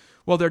Mitchum,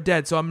 well, they're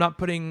dead, so I'm not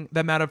putting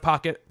them out of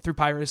pocket through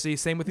piracy.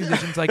 Same with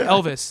musicians like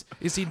Elvis.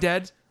 Is he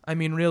dead? I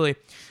mean, really.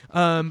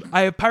 I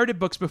have pirated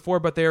books before,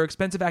 but they are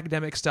expensive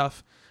academic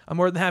stuff. I'm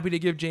more than happy to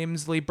give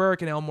James Lee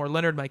Burke and Elmore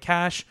Leonard my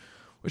cash,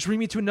 which brings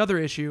me to another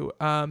issue.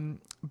 Bob,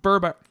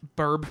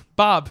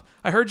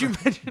 I heard you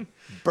mention...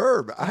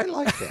 Burb, I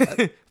like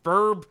that.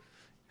 Burb.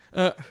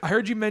 I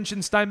heard you mention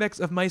Steinbeck's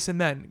Of Mice and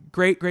Men.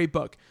 Great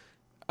book.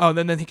 Oh,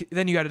 then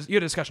you had a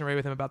discussion right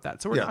with him about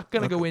that. So we're not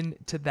going to go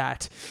into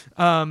that.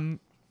 But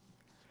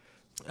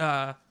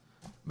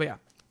yeah.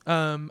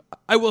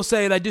 I will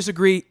say that I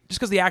disagree. Just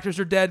because the actors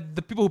are dead,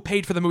 the people who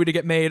paid for the movie to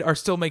get made are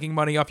still making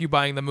money off you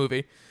buying the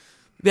movie.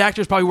 The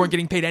actors probably weren't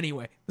getting paid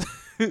anyway.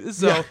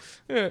 So,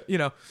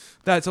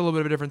 that's a little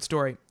bit of a different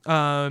story.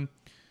 And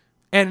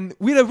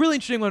we had a really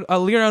interesting one.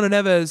 Leonardo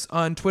Neves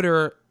on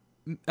Twitter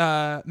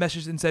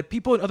messaged and said,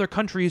 people in other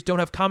countries don't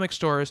have comic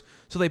stores,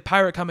 so they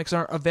pirate comics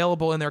aren't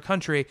available in their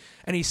country.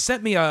 And he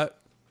sent me a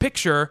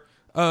picture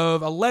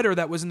of a letter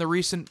that was in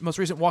the most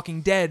recent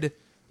Walking Dead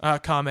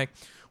comic,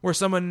 where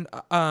someone,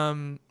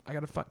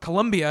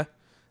 Colombia,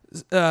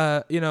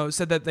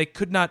 said that they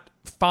could not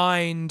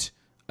find,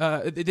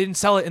 they didn't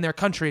sell it in their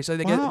country, so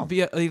they get it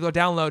via illegal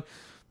download.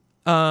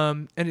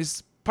 And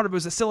his part of it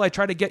was that still I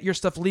try to get your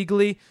stuff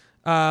legally,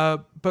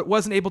 but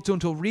wasn't able to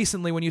until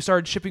recently when you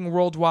started shipping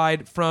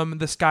worldwide from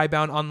the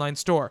Skybound online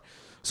store.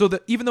 So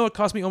that even though it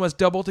cost me almost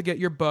double to get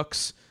your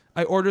books,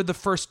 I ordered the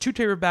first 2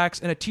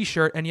 paperbacks and a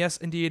t-shirt, and yes,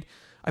 indeed,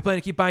 I plan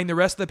to keep buying the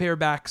rest of the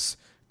paperbacks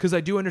because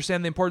I do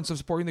understand the importance of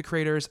supporting the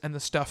creators and the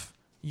stuff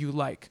you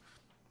like.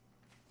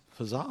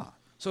 Huzzah.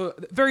 So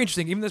very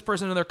interesting. Even this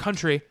person in their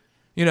country,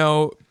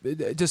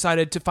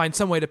 decided to find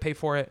some way to pay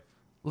for it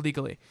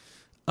legally.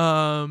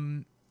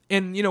 And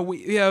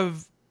we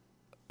have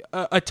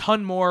a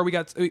ton more. We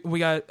got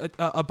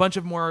a bunch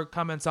of more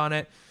comments on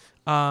it.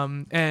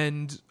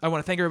 And I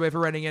want to thank everybody for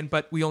writing in,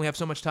 but we only have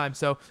so much time.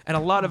 So, and a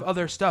lot of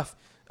other stuff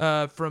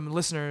from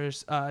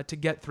listeners to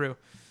get through.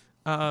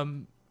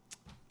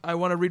 I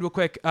want to read real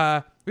quick.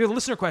 We have a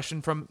listener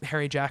question from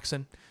Harry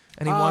Jackson,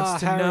 and he wants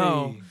to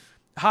know.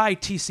 Hi,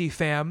 TC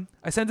fam.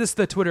 I sent this to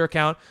the Twitter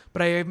account,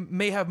 but I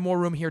may have more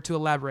room here to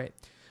elaborate.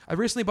 I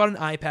recently bought an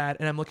iPad,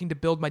 and I'm looking to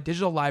build my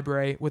digital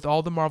library with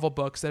all the Marvel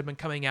books that have been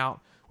coming out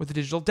with the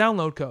digital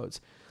download codes.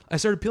 I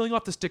started peeling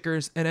off the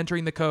stickers and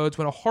entering the codes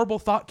when a horrible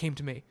thought came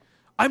to me.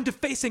 I'm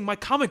defacing my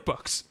comic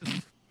books.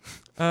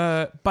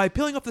 By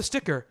peeling off the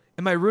sticker,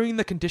 am I ruining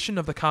the condition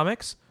of the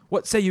comics?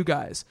 What say you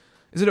guys?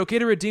 Is it okay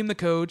to redeem the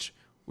codes,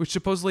 which is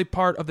supposedly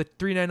part of the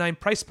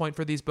 $3.99 price point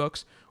for these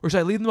books, or should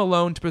I leave them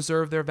alone to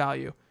preserve their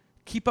value?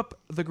 Keep up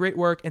the great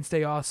work and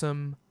stay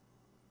awesome,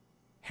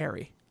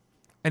 Harry.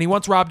 And he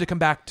wants Rob to come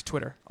back to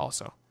Twitter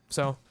also.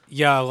 So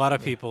yeah, a lot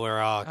of people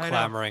are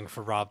clamoring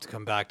for Rob to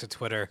come back to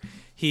Twitter.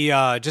 He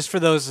just for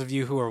those of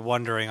you who are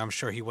wondering, I'm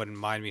sure he wouldn't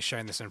mind me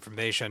sharing this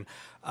information.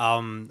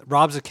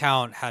 Rob's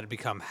account had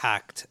become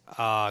hacked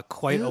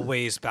quite a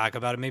ways back,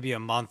 about maybe a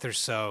month or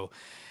so,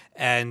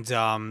 and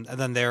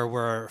then there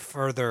were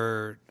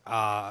further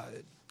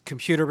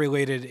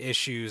computer-related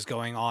issues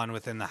going on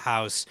within the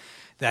house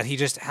that he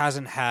just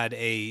hasn't had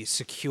a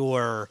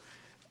secure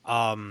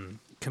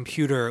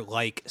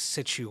computer-like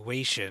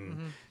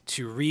situation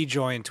to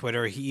rejoin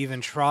Twitter. He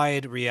even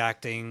tried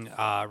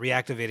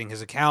reactivating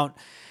his account,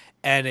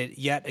 and it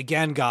yet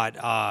again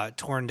got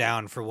torn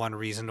down for one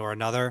reason or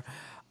another.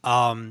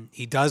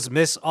 He does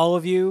miss all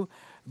of you,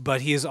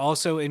 but he is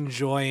also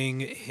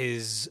enjoying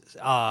his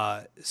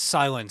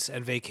silence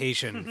and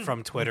vacation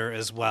from Twitter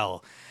as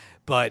well.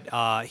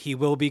 But he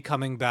will be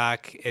coming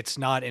back. It's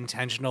not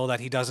intentional that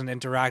he doesn't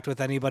interact with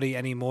anybody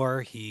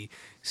anymore. He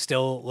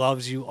still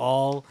loves you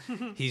all.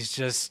 He's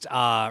just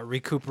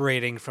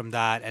recuperating from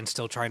that and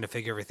still trying to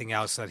figure everything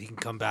out so that he can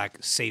come back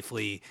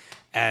safely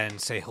and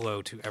say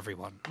hello to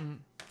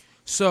everyone.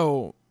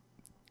 So,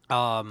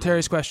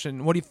 Terry's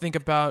question, what do you think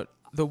about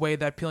the way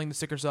that peeling the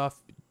stickers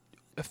off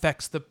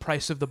affects the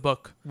price of the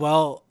book?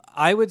 Well,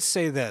 I would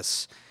say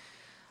this.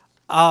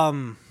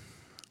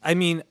 I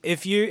mean,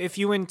 if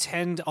you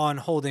intend on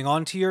holding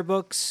on to your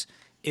books,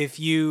 if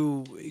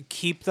you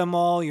keep them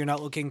all, you're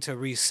not looking to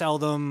resell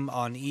them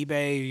on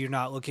eBay, you're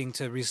not looking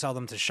to resell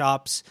them to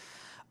shops,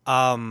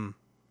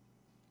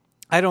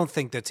 I don't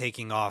think that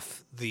taking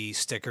off the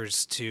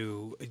stickers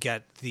to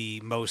get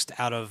the most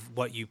out of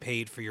what you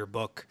paid for your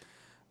book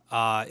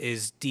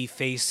is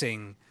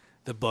defacing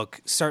the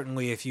book.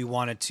 Certainly, if you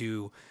wanted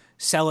to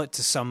sell it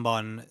to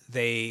someone,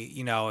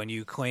 and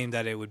you claim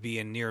that it would be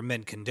in near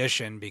mint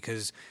condition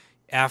because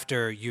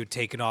after you'd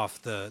taken off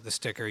the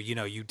sticker,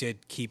 you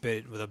did keep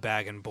it with a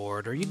bag and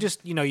board, or you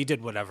just, you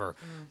did whatever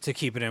to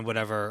keep it in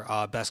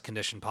whatever best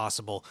condition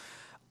possible.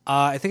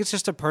 I think it's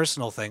just a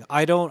personal thing.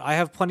 I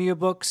have plenty of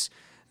books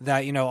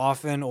that,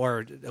 often, or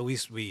at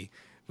least we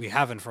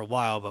haven't for a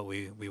while, but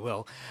we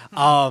will,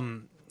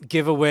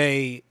 give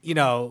away,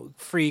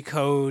 free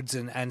codes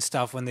and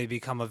stuff when they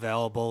become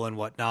available and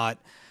whatnot.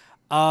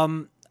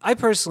 I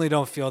personally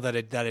don't feel that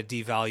it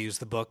devalues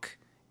the book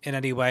in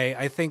any way.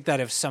 I think that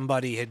if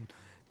somebody had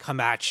come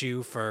at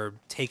you for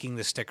taking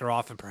the sticker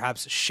off and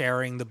perhaps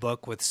sharing the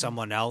book with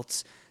someone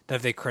else, that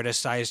if they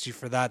criticized you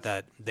for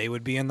that they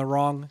would be in the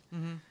wrong.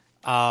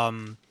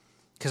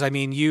 Because I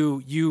mean,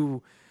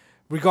 you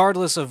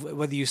regardless of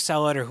whether you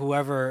sell it or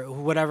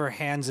whatever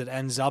hands it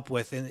ends up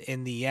with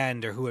in the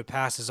end, or who it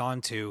passes on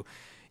to,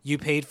 you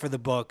paid for the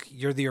book.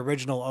 You're the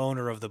original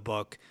owner of the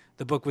book.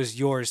 The book was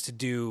yours to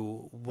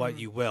do what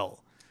you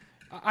will.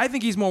 I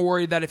think he's more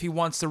worried that if he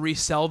wants to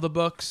resell the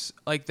books,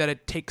 like that it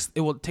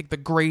will take the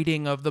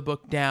grading of the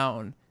book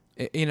down.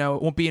 It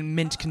won't be in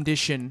mint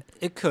condition.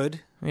 It could.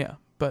 Yeah,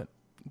 but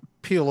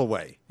Peel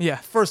away. Yeah.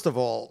 First of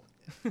all,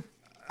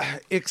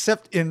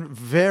 except in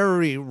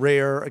very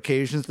rare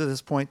occasions at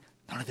this point,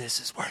 none of this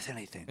is worth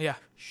anything. Yeah.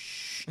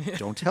 Shh,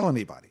 don't tell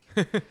anybody.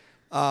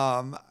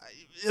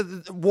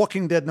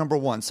 Walking Dead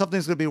 #1.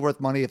 Something's going to be worth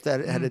money if that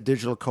had a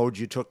digital code.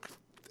 You took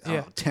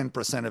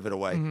 10% of it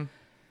away.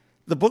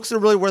 The books are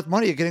really worth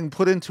money. You're getting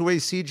put into a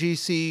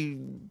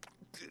CGC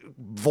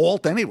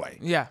vault anyway.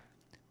 Yeah.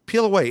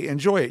 Peel away.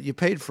 Enjoy it. You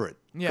paid for it.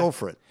 Yeah. Go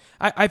for it.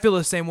 I feel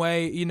the same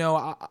way.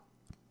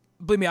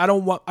 Believe me, I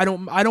don't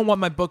want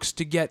my books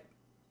to get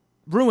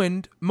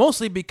ruined,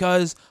 mostly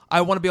because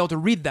I want to be able to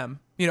read them.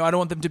 I don't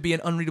want them to be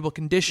in unreadable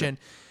condition.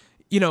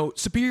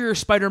 Superior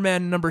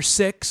Spider-Man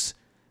 #6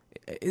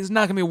 is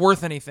not going to be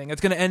worth anything.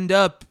 It's going to end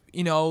up,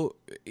 in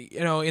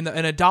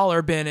a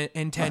dollar bin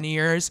in 10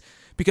 years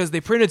because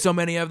they printed so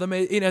many of them.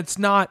 It's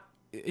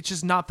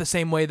just not the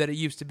same way that it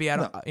used to be.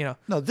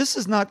 No, this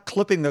is not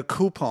clipping a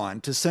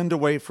coupon to send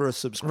away for a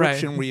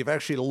subscription where you've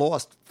actually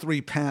lost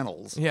 3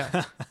 panels,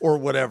 or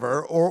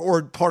whatever,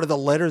 or part of the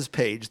letters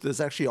page. There's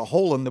actually a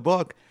hole in the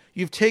book.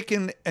 You've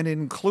taken an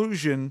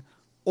inclusion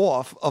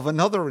off of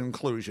another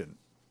inclusion.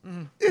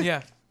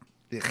 Yeah.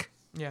 Ugh.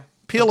 Yeah.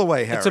 Peel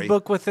away, Harry. It's a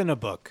book within a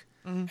book,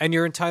 and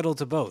you're entitled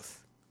to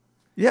both.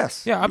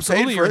 Yes. Yeah, You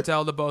absolutely. paid for You're it.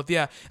 entitled to both.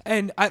 Yeah.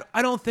 And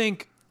I don't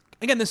think,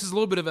 again, this is a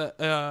little bit of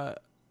a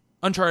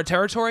uncharted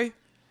territory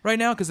right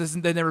now because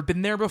they've never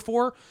been there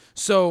before.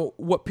 So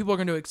what people are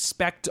going to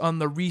expect on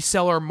the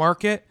reseller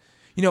market,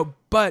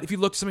 but if you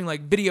look at something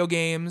like video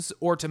games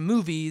or to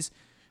movies,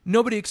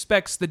 nobody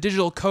expects the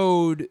digital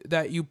code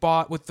that you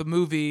bought with the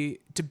movie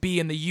to be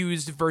in the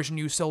used version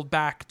you sold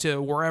back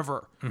to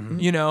wherever,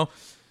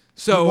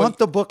 So you want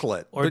the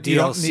booklet or but you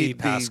don't DLC need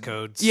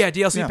passcodes. Yeah,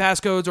 DLC Yeah.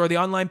 passcodes or the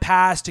online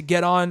pass to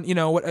get on,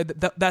 what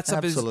that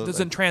stuff Absolutely.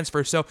 doesn't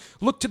transfer. So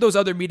look to those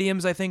other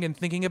mediums, I think, and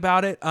thinking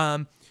about it.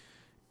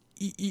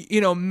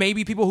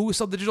 Maybe people who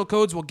sell digital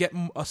codes will get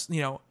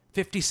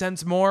 50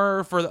 cents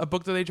more for a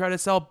book that they try to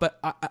sell, but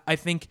I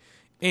think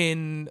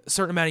in a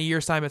certain amount of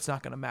years' time, it's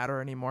not going to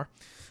matter anymore.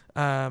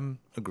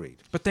 Agreed.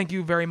 But thank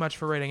you very much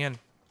for writing in,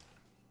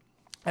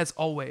 as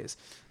always.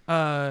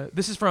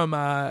 This is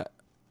from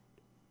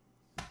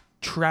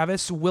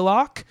Travis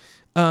Willock.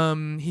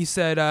 He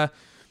said,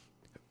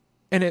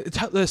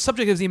 the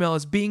subject of his email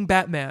is "Being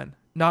Batman,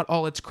 Not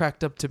All It's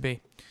Cracked Up to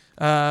Be."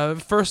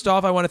 First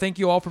off, I want to thank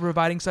you all for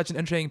providing such an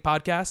entertaining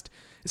podcast.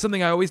 It's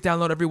something I always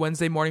download every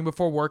Wednesday morning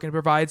before work, and it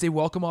provides a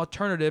welcome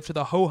alternative to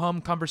the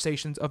ho-hum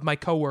conversations of my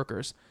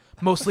coworkers,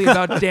 mostly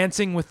about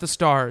Dancing with the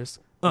Stars.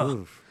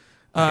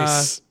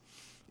 Nice.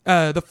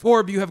 The four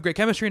of you have great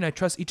chemistry, and I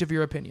trust each of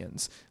your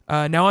opinions.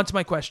 Now on to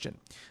my question.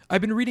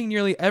 I've been reading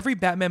nearly every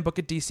Batman book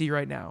at DC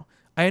right now.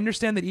 I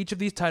understand that each of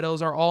these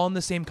titles are all in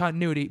the same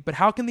continuity, but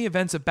how can the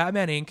events of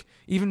Batman Inc.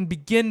 even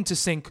begin to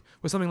sync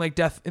with something like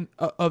Death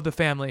of the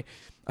Family?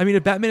 I mean,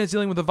 if Batman is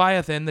dealing with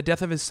Leviathan, the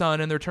death of his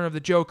son, and the return of the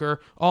Joker,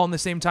 all in the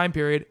same time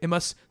period, it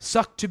must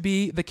suck to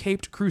be the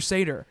Caped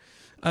Crusader.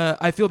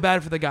 I feel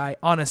bad for the guy,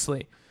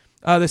 honestly.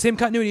 The same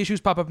continuity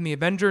issues pop up in the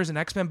Avengers and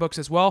X-Men books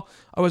as well.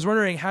 I was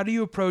wondering, how do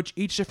you approach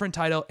each different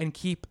title and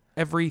keep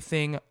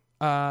everything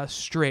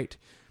straight?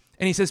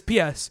 And he says,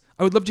 P.S.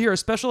 I would love to hear a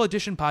special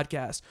edition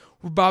podcast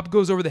where Bob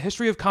goes over the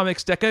history of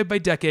comics decade by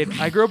decade.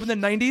 I grew up in the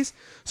 90s,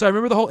 so I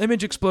remember the whole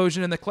image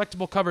explosion and the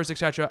collectible covers,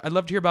 etc. I'd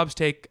love to hear Bob's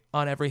take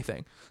on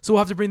everything. So we'll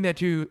have to bring that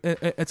to you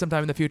at some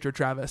time in the future,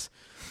 Travis.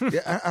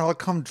 Yeah, I'll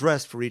come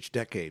dressed for each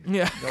decade.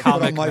 Yeah. I'll put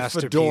Comic on my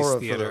Masterpiece fedora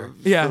Theater.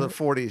 for Yeah. the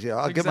 40s. Yeah,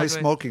 I'll get my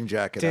Exactly. smoking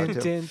jacket out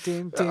too.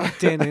 Dun, dun,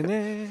 dun, dun,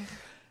 dun.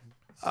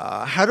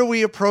 How do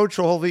we approach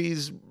all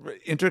these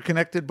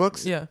interconnected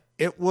books? Yeah.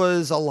 It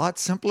was a lot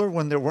simpler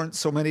when there weren't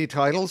so many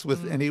titles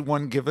with any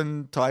one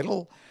given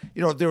title.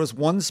 If there was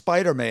one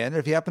Spider-Man,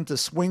 if you happened to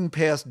swing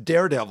past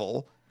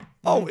Daredevil,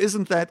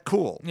 isn't that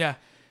cool? Yeah.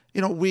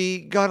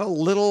 We got a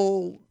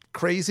little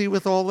crazy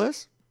with all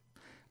this.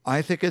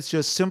 I think it's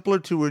just simpler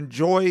to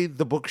enjoy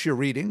the books you're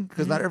reading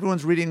because not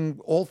everyone's reading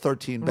all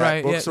 13 Bat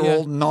Right, books yeah, or yeah.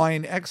 all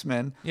 9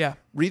 X-Men. Yeah.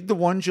 Read the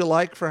ones you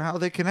like for how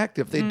they connect.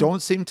 If they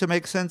don't seem to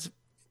make sense,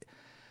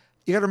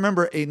 you got to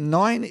remember a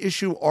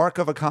 9-issue arc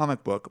of a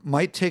comic book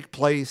might take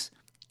place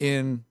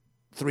in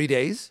 3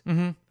 days.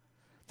 Mm-hmm.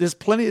 There's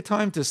plenty of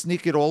time to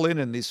sneak it all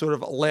in these sort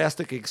of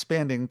elastic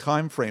expanding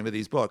time frame of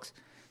these books.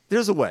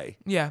 There's a way.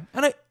 Yeah.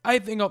 And I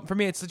think for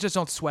me, it's just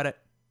don't sweat it.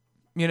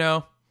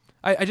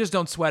 I just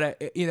don't sweat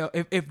it.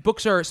 If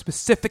books are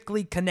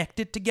specifically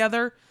connected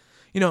together,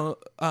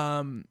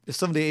 If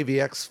some of the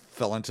AVX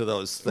fell into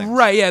those things.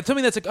 right? Yeah,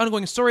 something that's an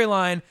ongoing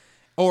storyline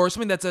or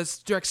something that's a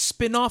direct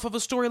spin-off of a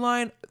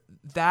storyline,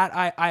 that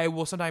I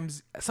will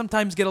sometimes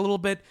get a little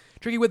bit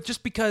tricky with,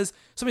 just because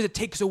something that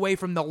takes away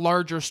from the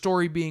larger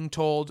story being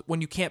told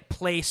when you can't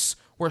place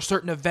where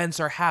certain events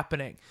are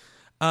happening.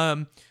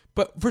 But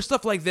for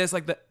stuff like this,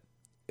 like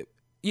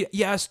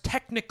yes,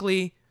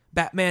 technically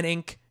Batman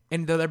Inc.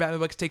 and the other Batman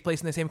books take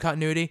place in the same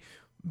continuity,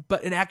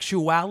 but in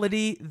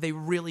actuality, they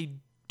really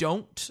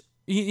don't.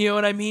 You know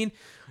what I mean?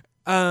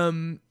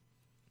 And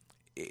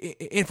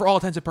for all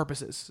intents and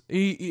purposes.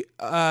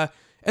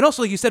 And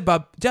also, like you said,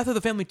 Bob, Death of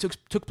the Family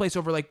took place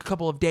over like a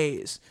couple of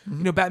days.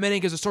 Mm-hmm. Batman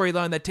Inc. is a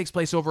storyline that takes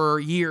place over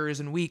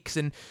years and weeks,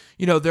 and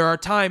there are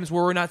times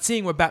where we're not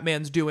seeing what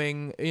Batman's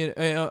doing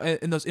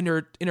in those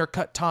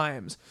intercut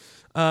times,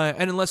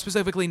 and unless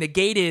specifically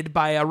negated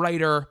by a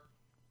writer,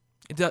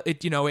 I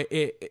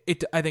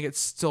think it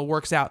still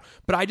works out.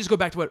 But I just go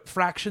back to what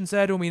Fraction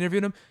said when we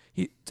interviewed him.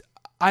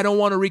 I don't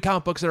want to read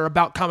comic books that are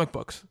about comic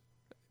books.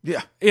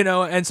 Yeah.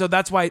 And so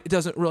that's why it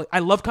doesn't really. I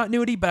love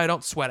continuity, but I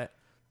don't sweat it.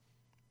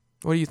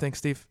 What do you think,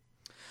 Steve?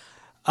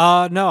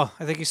 No,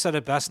 I think you said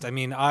it best. I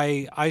mean,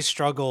 I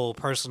struggle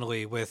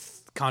personally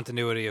with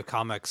continuity of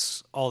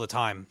comics all the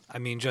time. I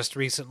mean, just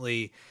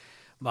recently,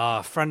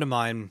 a friend of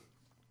mine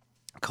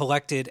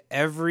collected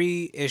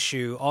every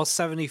issue, all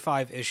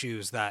 75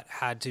 issues that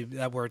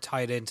were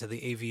tied into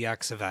the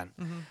AVX event.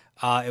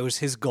 Mm-hmm. It was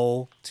his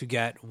goal to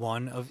get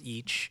one of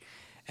each,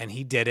 and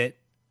he did it.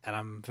 And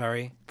I'm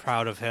very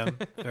proud of him.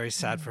 Very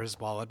sad for his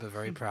wallet, but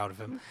very proud of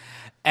him.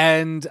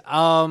 And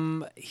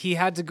he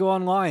had to go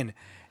online,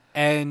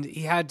 and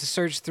he had to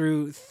search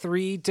through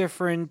 3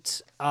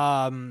 different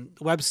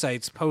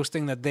websites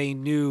posting that they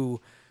knew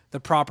the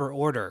proper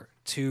order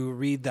to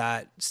read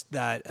that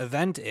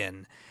event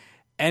in.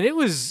 And it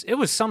was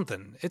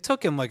something. It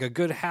took him like a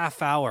good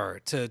half hour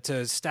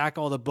to stack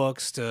all the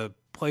books, to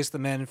place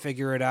them in,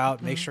 figure it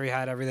out, make sure he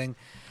had everything.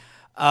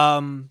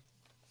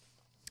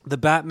 The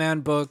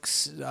Batman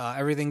books,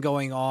 everything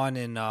going on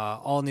in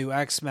All New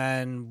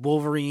X-Men,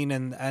 Wolverine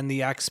and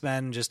the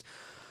X-Men, just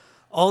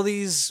all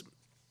these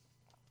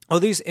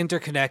these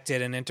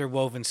interconnected and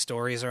interwoven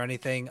stories or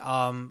anything,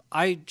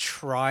 I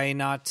try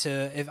not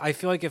to. I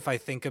feel like if I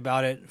think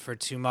about it for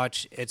too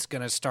much, it's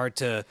going to start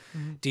to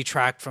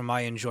detract from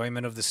my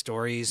enjoyment of the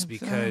stories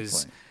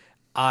because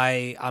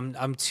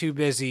I'm too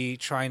busy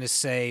trying to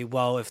say,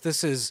 well, if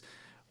this is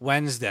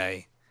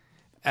Wednesday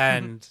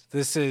and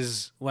this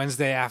is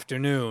Wednesday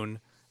afternoon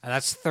and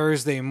that's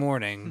Thursday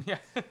morning,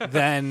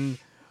 then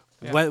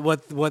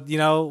what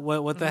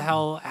the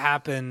hell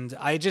happened?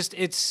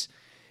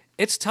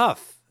 It's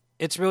tough.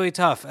 It's really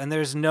tough, and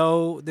there's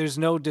no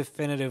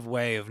definitive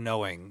way of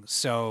knowing.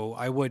 So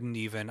I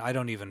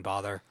don't even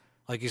bother.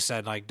 Like you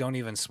said, like don't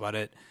even sweat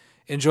it.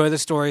 Enjoy the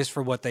stories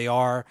for what they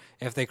are.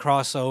 If they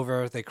cross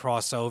over, they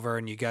cross over,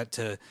 and you get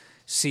to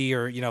see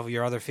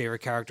your other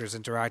favorite characters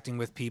interacting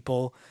with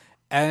people.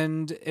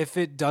 And if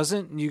it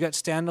doesn't, and you get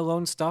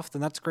standalone stuff,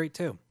 then that's great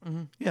too.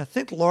 Yeah,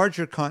 think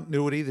larger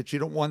continuity, that you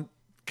don't want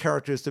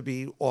characters to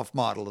be off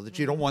model, or that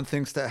you don't want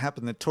things to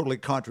happen that totally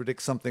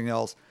contradict something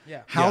else.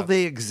 How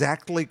they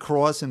exactly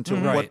cross into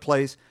what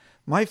place.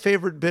 My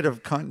favorite bit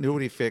of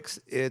continuity fix,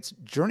 it's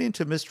Journey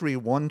into Mystery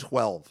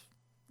 112.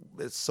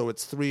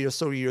 It's 3 or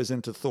so years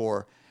into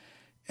Thor.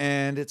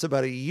 And it's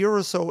about a year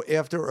or so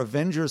after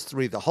Avengers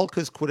 3. The Hulk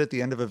has quit at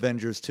the end of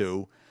Avengers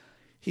 2.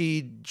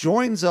 He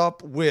joins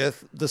up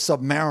with the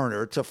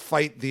Submariner to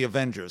fight the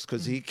Avengers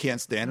because he can't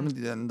stand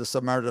him, and the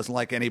Submariner doesn't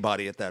like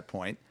anybody at that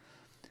point.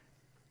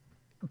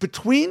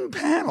 Between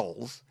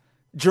panels,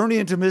 Journey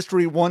into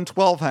Mystery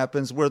 112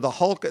 happens, where the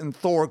Hulk and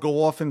Thor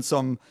go off in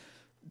some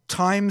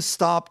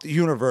time-stopped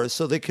universe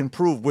so they can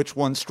prove which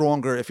one's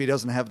stronger if he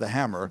doesn't have the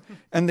hammer.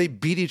 And they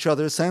beat each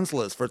other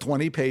senseless for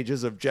 20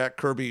 pages of Jack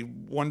Kirby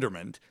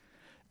wonderment.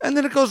 And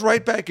then it goes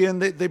right back in.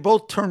 They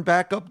both turn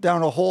back up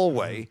down a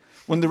hallway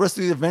when the rest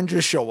of the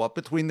Avengers show up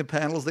between the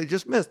panels they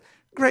just missed.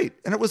 Great.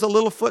 And it was a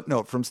little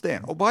footnote from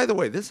Stan. Oh, by the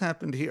way, this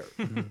happened here.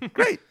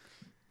 Great.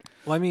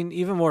 Well, I mean,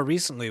 even more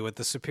recently with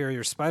the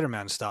Superior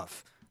Spider-Man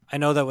stuff, I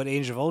know that when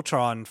Age of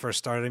Ultron first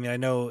started, I mean, I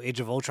know Age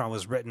of Ultron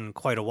was written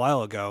quite a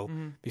while ago,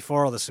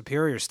 before all the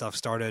Superior stuff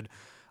started.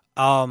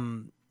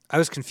 I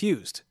was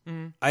confused.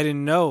 I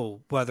didn't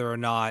know whether or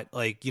not,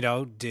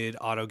 did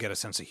Otto get a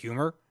sense of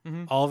humor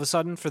all of a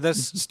sudden for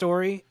this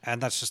story?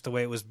 And that's just the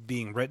way it was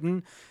being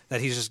written,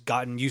 that he's just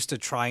gotten used to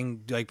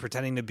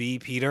pretending to be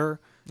Peter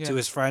to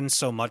his friends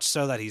so much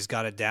so that he's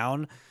got it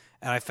down.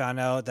 And I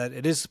found out that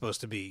it is supposed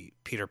to be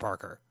Peter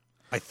Parker.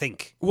 I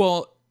think.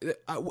 Well,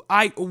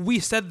 we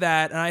said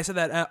that, and I said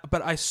that,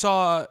 but I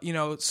saw,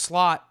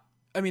 Slott.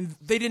 I mean,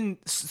 they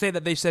didn't say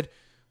that. They said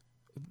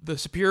the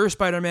Superior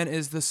Spider-Man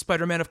is the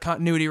Spider-Man of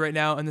continuity right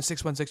now in the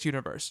 616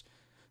 universe.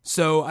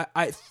 So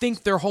I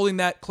think they're holding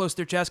that close to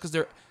their chest because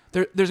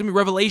there's gonna be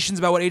revelations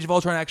about what Age of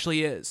Ultron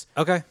actually is.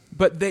 Okay,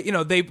 but they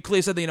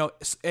clearly said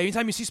that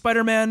anytime you see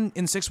Spider-Man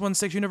in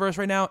 616 universe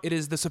right now, it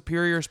is the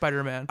Superior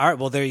Spider-Man. All right,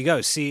 well there you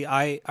go. See,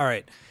 all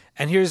right.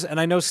 And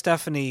I know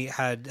Stephanie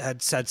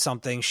had said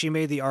something. She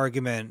made the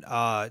argument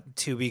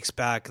 2 weeks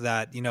back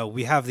that,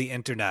 we have the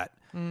internet.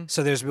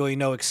 So there's really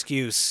no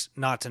excuse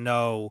not to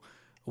know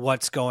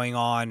what's going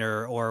on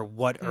or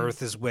what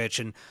Earth is which.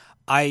 And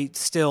I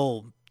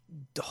still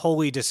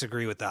wholly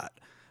disagree with that.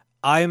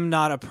 I'm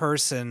not a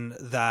person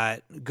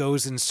that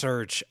goes in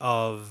search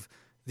of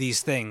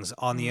these things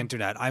on the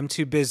internet. I'm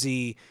too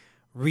busy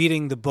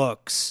reading the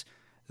books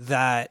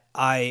that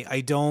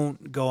I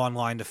don't go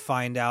online to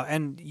find out.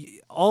 And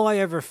all I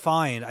ever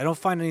find, I don't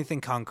find anything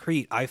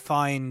concrete. I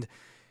find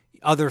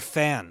other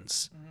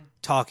fans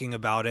talking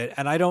about it,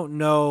 and I don't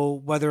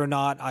know whether or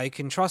not I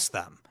can trust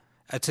them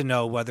to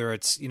know whether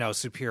it's,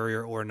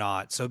 superior or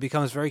not. So it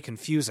becomes very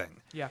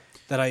confusing. Yeah.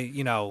 That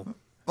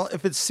Well,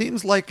 if it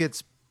seems like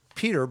it's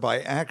Peter by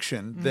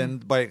action, then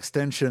by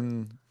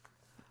extension,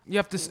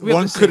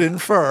 one could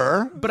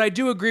infer. But I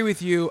do agree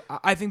with you.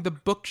 I think the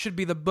book should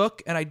be the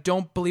book, and I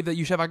don't believe that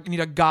you need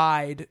a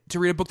guide to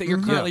read a book that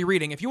you're currently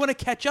reading. If you want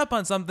to catch up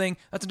on something,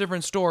 that's a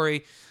different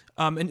story.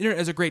 And internet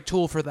is a great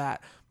tool for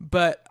that.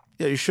 But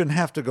yeah, you shouldn't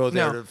have to go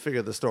there to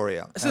figure the story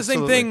out. It's the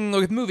same thing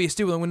with movies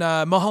too. When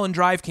Mulholland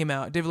Drive came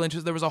out, David Lynch,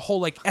 there was a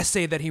whole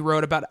essay that he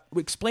wrote about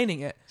explaining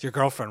it. Your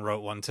girlfriend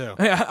wrote one too.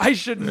 I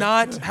should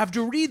not have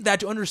to read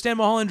that to understand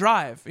Mulholland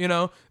Drive.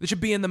 It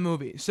should be in the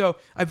movie. So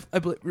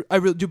I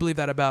really do believe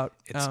that about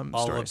it's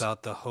all stories.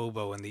 about the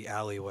hobo in the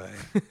alleyway.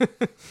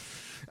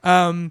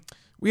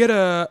 We had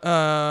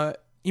a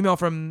email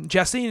from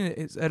Jesse, and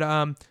it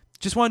said,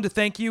 just wanted to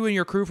thank you and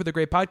your crew for the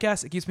great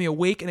podcast. It keeps me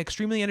awake and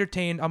extremely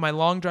entertained on my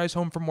long drives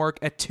home from work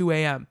at 2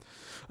 a.m.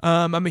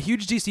 I'm a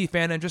huge DC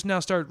fan and just now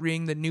started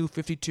reading the new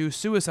 52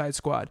 Suicide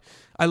Squad.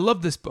 I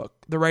love this book.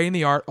 The writing,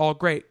 the art, all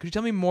great. Could you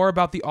tell me more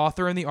about the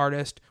author and the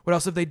artist? What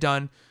else have they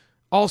done?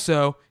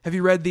 Also, have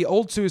you read the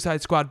old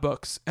Suicide Squad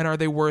books, and are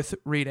they worth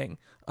reading?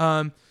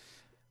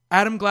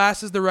 Adam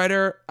Glass is the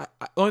writer.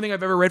 The only thing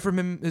I've ever read from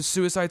him is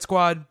Suicide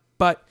Squad,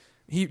 but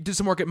he did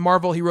some work at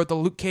Marvel. He wrote the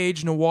Luke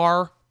Cage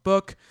noir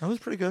book. That was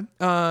pretty good.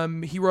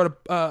 He wrote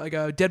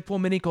a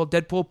Deadpool mini called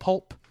Deadpool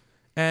Pulp,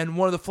 and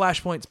one of the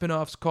Flashpoint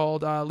spinoffs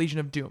called Legion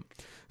of Doom.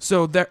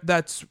 So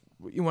that's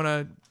you want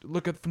to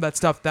look at from that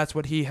stuff. That's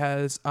what he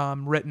has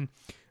written.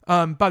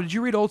 Bob, did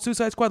you read old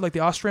Suicide Squad, like the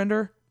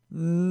Ostrander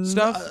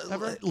stuff?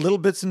 Ever? Little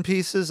bits and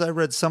pieces. I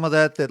read some of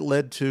that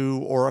led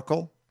to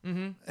Oracle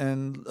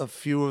and a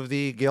few of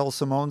the Gail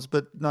Simone's,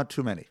 but not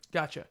too many.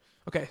 Gotcha.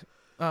 Okay.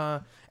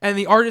 And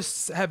the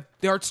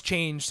art's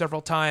changed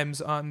several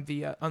times on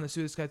the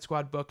Suicide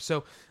Squad book,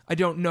 so I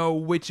don't know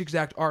which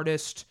exact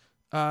artist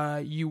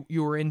you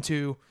were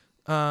into.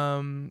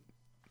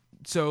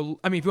 So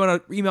I mean, if you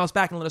want to email us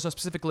back and let us know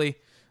specifically,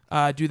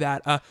 do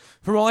that.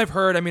 From all I've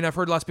heard, I mean, I've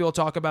heard lots of people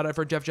talk about it. I've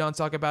heard Jeff Johns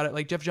talk about it.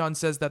 Like Jeff Johns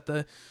says that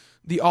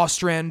the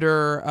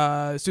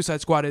Ostrander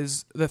Suicide Squad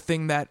is the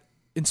thing that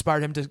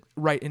inspired him to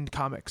write in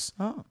comics.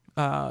 Oh,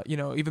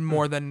 even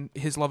more than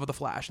his love of the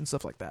Flash and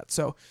stuff like that.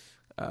 So,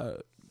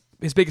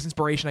 his biggest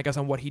inspiration, I guess,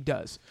 on what he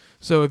does.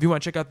 So, if you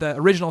want to check out the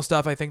original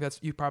stuff, I think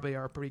you probably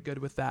are pretty good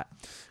with that.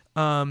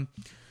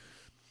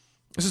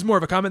 This is more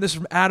of a comment. This is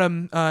from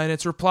Adam, and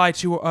it's a reply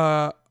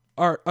to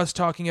us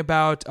talking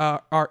about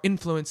our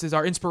influences,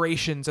 our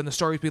inspirations, and the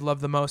stories we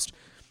love the most.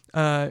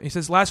 He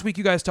says, last week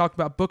you guys talked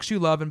about books you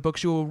love and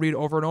books you will read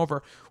over and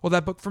over. Well,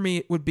 that book for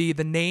me would be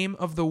The Name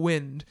of the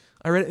Wind.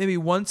 I read it maybe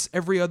once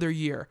every other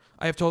year.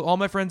 I have told all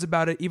my friends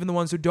about it, even the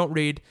ones who don't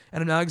read,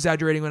 and I'm not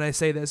exaggerating when I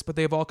say this, but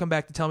they have all come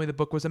back to tell me the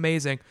book was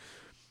amazing.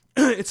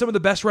 It's some of the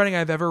best writing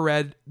I've ever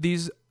read.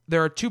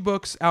 There are 2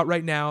 books out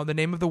right now, The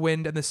Name of the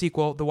Wind and the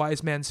sequel, The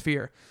Wise Man's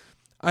Fear.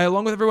 I,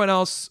 along with everyone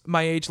else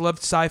my age, loved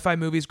sci-fi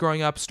movies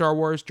growing up, Star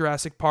Wars,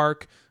 Jurassic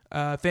Park,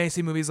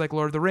 fantasy movies like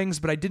Lord of the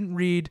Rings, but I didn't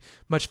read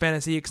much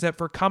fantasy except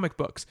for comic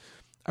books.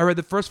 I read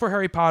the first 4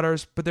 Harry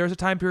Potters, but there was a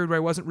time period where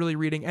I wasn't really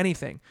reading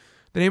anything.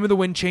 The Name of the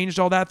Wind changed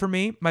all that for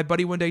me. My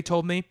buddy one day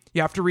told me,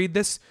 you have to read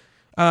this.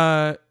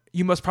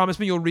 You must promise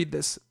me you'll read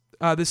this.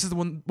 This is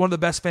one of the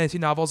best fantasy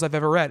novels I've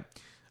ever read.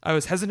 I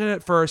was hesitant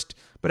at first,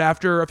 but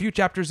after a few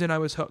chapters in, I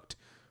was hooked.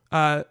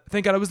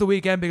 Thank God it was the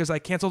weekend because I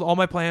canceled all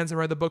my plans and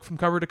read the book from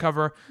cover to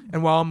cover,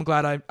 and while I'm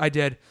glad I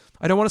did.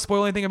 I don't want to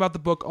spoil anything about the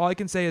book. All I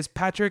can say is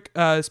Patrick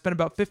spent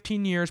about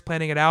 15 years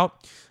planning it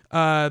out.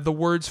 The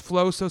words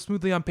flow so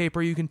smoothly on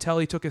paper, you can tell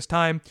he took his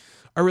time.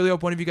 I really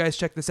hope one of you guys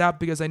check this out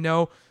because I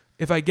know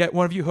if I get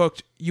one of you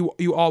hooked,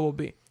 you all will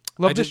be.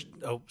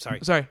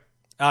 Sorry.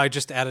 I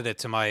just added it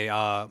to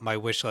my my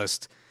wish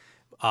list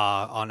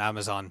on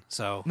Amazon,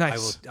 so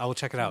nice. I will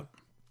check it out.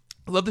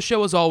 Love the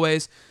show as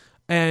always.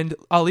 And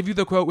I'll leave you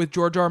the quote with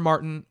George R. R.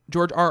 Martin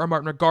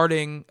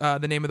regarding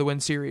the Name of the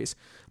Wind series.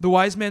 The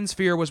Wise Man's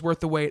Fear was worth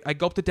the wait. I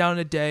gulped it down in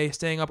a day,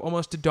 staying up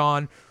almost to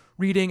dawn,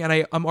 reading,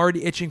 and I'm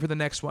already itching for the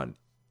next one.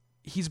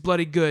 He's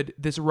bloody good,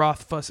 this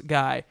Rothfuss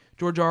guy.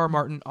 George R. R.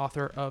 Martin,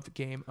 author of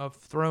Game of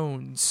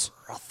Thrones.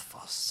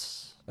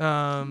 Rothfuss.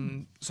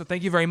 So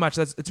thank you very much.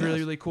 It's really,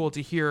 really cool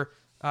to hear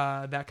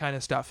that kind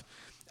of stuff.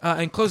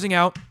 And closing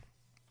out,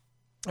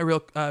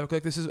 real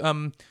quick, this is...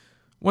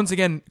 once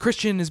again,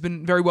 Christian has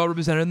been very well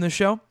represented in this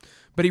show,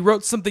 but he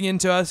wrote something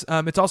into us.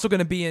 It's also going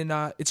to be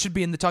it should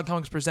be in the Talk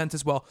Comics Presents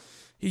as well.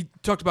 He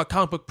talked about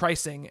comic book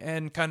pricing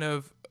and kind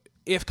of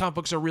if comic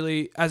books are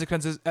really as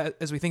expensive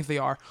as we think they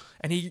are.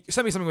 And he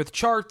sent me something with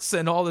charts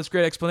and all this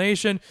great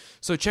explanation.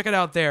 So check it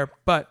out there.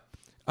 But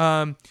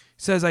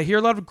says, I hear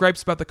a lot of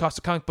gripes about the cost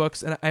of comic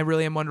books, and I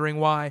really am wondering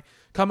why.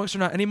 Comics are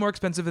not any more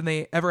expensive than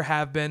they ever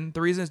have been.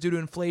 The reason is due to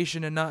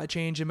inflation and not a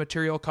change in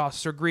material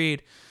costs or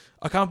greed.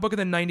 A comic book in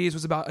the 90s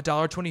was about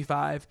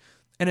 $1.25,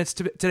 and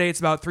today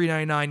it's about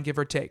 $3.99, give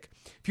or take.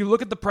 If you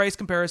look at the price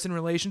comparison in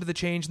relation to the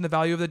change in the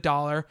value of the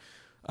dollar,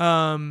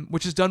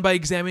 which is done by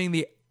examining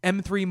the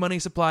M3 money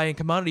supply and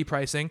commodity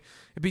pricing,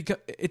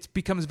 it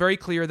becomes very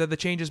clear that the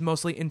change is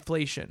mostly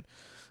inflation.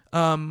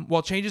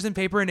 While changes in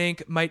paper and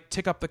ink might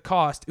tick up the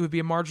cost, it would be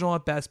a marginal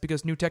at best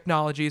because new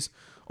technologies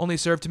only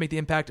serve to make the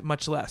impact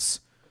much less.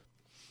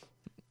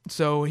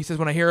 So he says,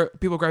 when I hear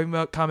people griping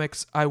about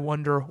comics, I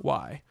wonder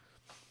why.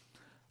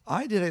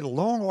 I did a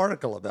long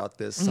article about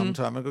this some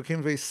time ago.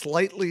 Came to a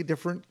slightly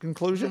different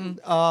conclusion,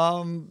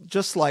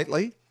 just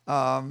slightly.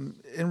 In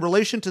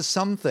relation to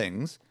some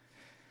things,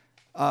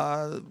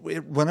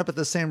 it went up at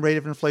the same rate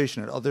of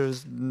inflation. At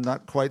others,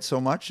 not quite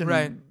so much. And,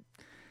 right.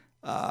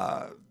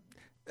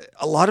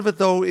 A lot of it,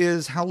 though,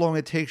 is how long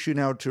it takes you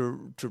now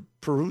to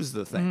peruse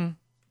the thing.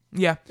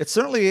 Yeah. It's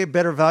certainly a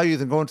better value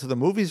than going to the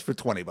movies for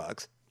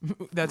 $20.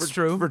 That's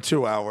true. For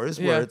 2 hours,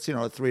 where it's, a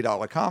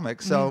 $3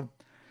 comic. So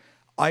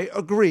I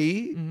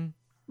agree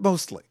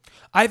mostly.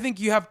 I think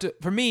you have to,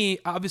 for me,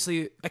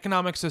 obviously,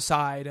 economics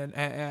aside,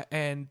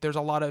 and there's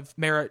a lot of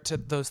merit to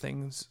those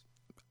things,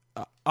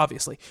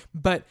 obviously.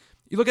 But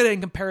you look at it in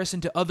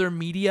comparison to other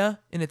media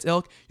in its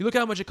ilk, you look at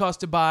how much it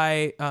costs to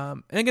buy,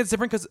 and again, it's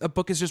different because a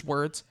book is just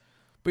words,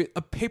 but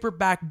a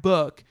paperback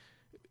book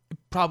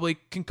probably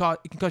can cost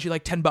you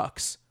like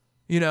 $10,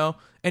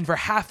 and for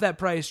half that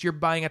price, you're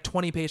buying a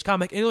 20-page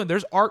comic. And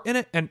there's art in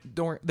it, and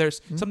don't worry, there's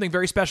something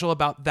very special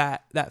about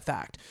that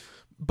fact.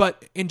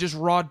 But in just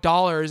raw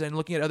dollars and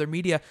looking at other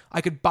media,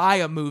 I could buy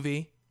a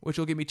movie, which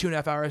will give me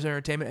 2.5 hours of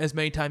entertainment as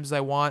many times as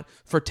I want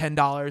for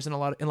 $10 in a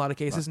lot of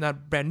cases. Not a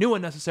brand new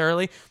one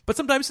necessarily, but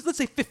sometimes let's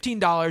say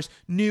 $15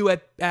 new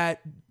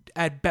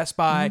at Best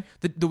Buy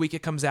the week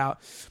it comes out.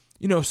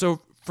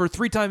 So for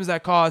 3 times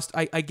that cost,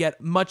 I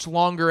get much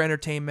longer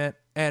entertainment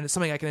and it's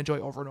something I can enjoy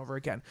over and over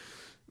again.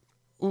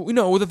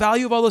 The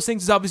value of all those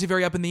things is obviously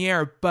very up in the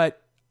air,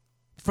 but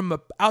from an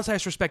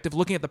outsider's perspective,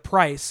 looking at the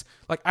price,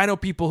 like I know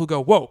people who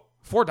go, whoa,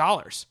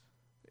 $4.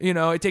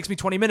 It takes me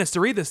 20 minutes to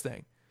read this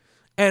thing.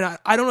 And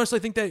I don't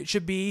necessarily think that it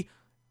should be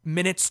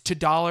minutes to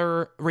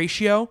dollar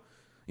ratio.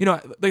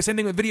 The same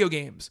thing with video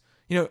games.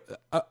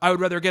 I would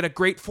rather get a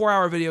great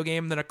 4-hour video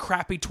game than a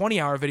crappy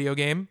 20-hour video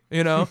game,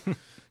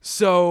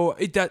 So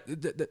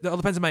that all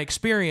depends on my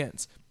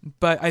experience.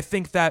 But I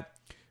think that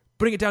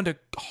putting it down to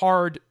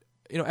hard,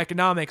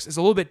 economics is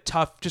a little bit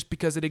tough just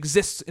because it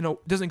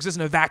doesn't exist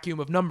in a vacuum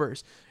of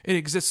numbers. It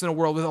exists in a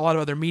world with a lot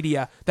of other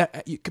media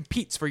that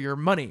competes for your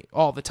money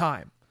all the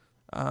time.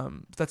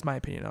 That's my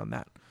opinion on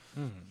that.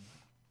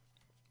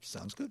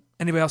 Sounds good.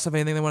 Anybody else have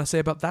anything they want to say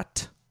about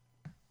that?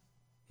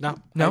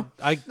 No.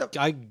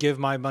 I give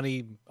my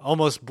money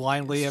almost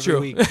blindly It's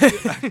every true. week.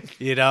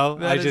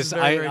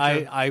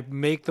 I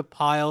make the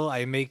pile.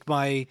 I make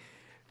my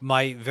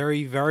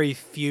very, very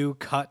few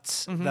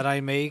cuts that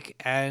I make,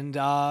 and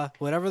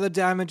whatever the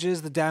damage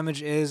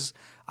is.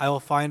 I will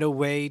find a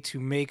way to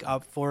make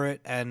up for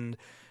it. And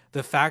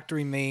the fact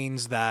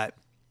remains that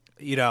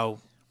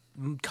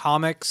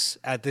comics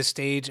at this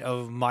stage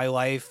of my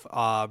life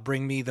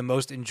bring me the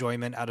most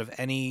enjoyment out of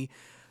any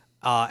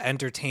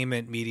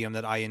entertainment medium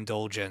that I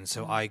indulge in.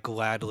 So I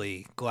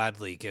gladly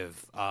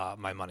give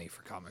my money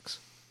for comics.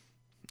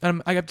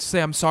 I have to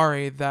say I'm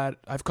sorry that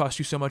I've cost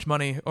you so much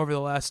money over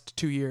the last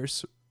 2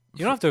 years.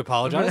 You don't have to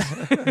apologize.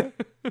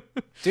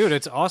 Dude,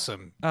 it's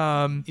awesome.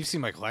 You've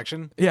seen my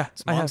collection? Yeah,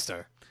 it's a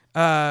monster.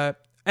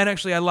 And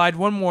actually, I lied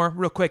one more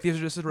real quick. These are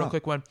just a real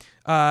quick one.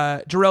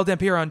 Jarrell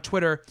Dampier on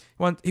Twitter,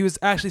 he was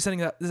actually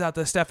sending this out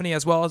to Stephanie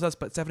as well as us,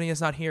 but Stephanie is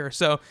not here.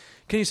 So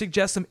can you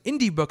suggest some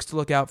indie books to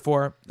look out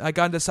for? I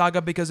got into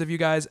Saga because of you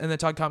guys and the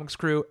Todd Comics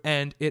crew,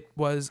 and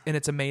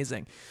it's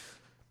amazing.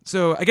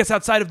 So I guess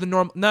outside of the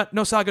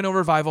no Saga, no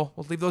Revival,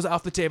 we'll leave those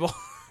off the table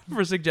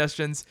for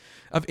suggestions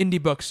of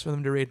indie books for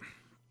them to read.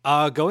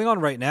 Going on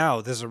right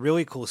now, there's a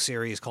really cool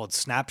series called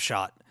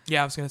Snapshot.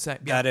 Yeah, I was going to say.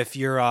 That if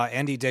you're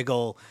Andy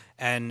Diggle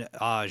and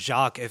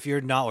Jacques, if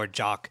you're not,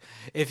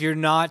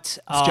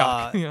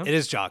 Jock, yeah. It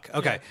is Jock.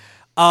 Okay.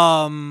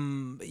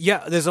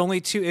 Yeah. There's only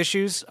 2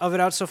 issues of it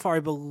out so far. I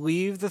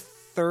believe the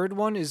third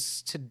one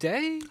is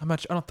today.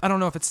 I don't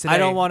know if it's today. I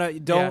don't want to.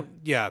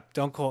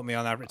 Don't quote me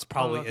on that. It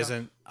probably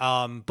isn't.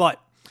 But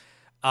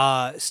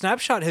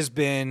Snapshot has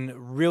been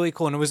really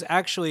cool, and it was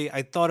actually,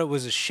 I thought it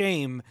was a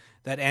shame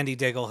that Andy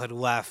Diggle had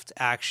left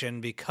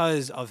Action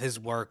because of his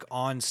work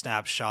on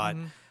Snapshot.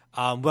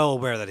 Well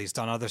aware that he's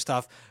done other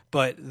stuff,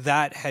 but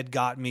that had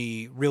got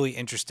me really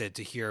interested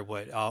to hear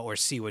what or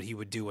see what he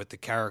would do with the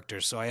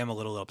characters. So I am a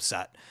little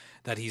upset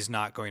that he's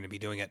not going to be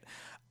doing it.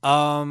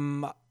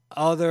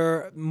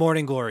 Other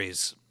Morning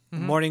Glories.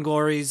 Morning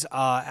Glories,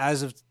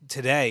 as of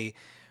today,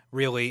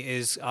 really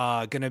is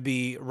going to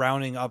be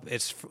rounding up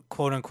its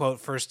quote-unquote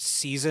first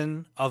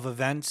season of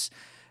events.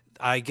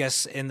 I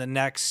guess in the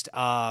next,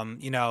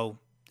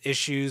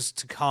 issues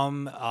to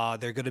come,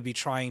 they're going to be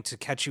trying to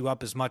catch you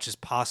up as much as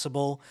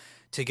possible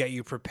to get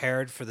you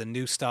prepared for the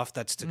new stuff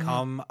that's to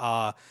come.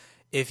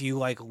 If you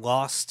like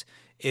Lost,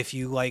 if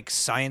you like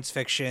science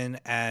fiction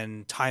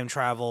and time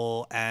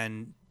travel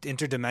and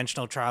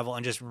interdimensional travel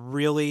and just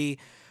really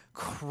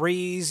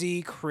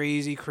crazy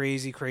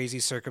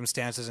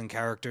circumstances and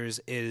characters,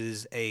 it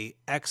is a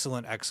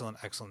excellent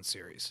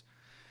series.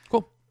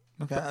 Cool.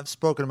 Okay, I've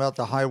spoken about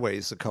The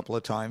Highways a couple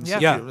of times.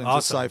 Yeah, into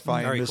awesome.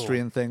 Sci-fi Very and mystery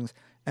cool. and things.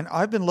 And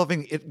I've been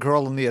loving It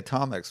Girl and the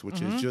Atomics,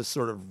 which is just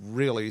sort of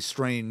really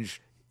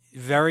strange.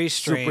 Very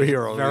strange.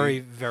 Superhero-y. Very,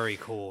 very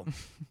cool.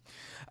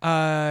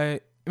 I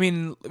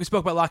mean, we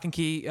spoke about Lock and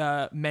Key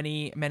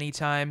many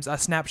times.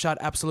 Snapshot,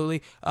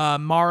 absolutely.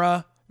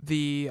 Mara,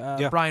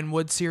 the Brian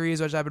Wood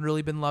series, which I've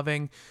really been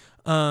loving.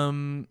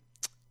 And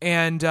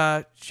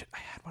I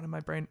had one in my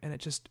brain, and it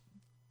just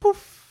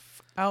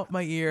poof out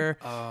my ear.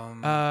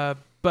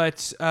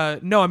 But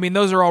no, I mean,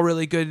 those are all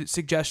really good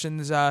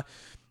suggestions.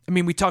 I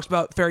mean, we talked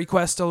about Fairy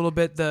Quest a little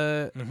bit,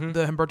 the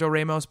Humberto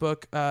Ramos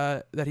book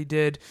that he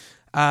did.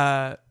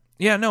 I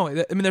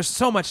mean, there's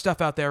so much stuff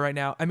out there right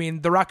now. I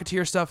mean, the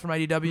Rocketeer stuff from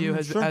IDW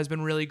has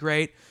been really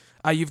great.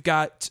 You've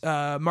got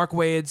Mark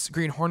Waid's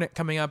Green Hornet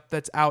coming up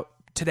that's out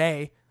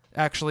today,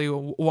 actually,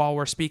 while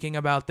we're speaking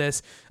about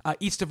this.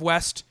 East of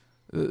West,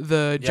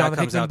 the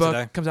Jonathan Hickman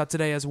book, comes out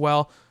today as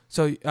well.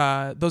 So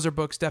those are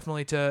books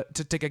definitely to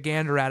take a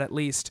gander at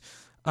least.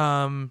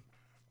 Yeah,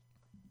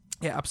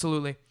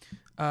 absolutely.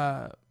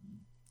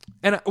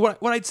 And what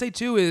I'd say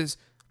too is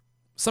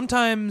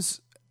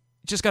sometimes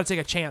you just got to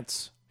take a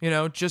chance.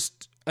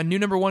 Just a new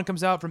 #1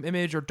 comes out from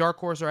Image or Dark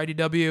Horse or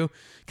IDW,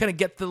 kind of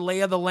get the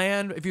lay of the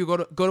land. If you go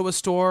to a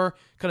store,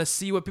 kind of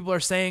see what people are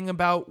saying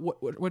about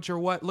which or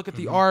what. Look at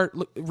the art,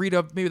 read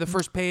maybe the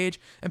first page,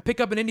 and pick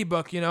up an indie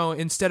book.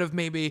 Instead of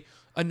maybe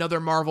another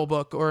Marvel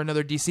book or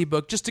another DC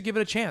book, just to give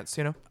it a chance.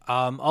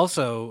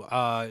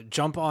 Also,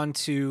 jump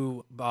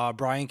onto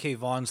Brian K.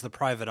 Vaughan's The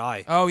Private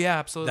Eye. Oh yeah,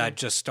 absolutely. That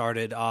just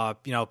started.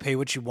 Pay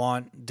what you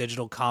want,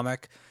 digital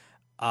comic.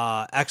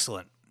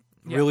 Excellent.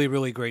 Really,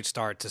 really great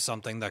start to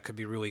something that could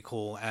be really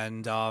cool.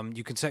 And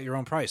you can set your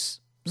own price.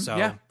 So,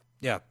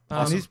 yeah.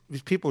 And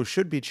these people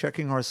should be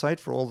checking our site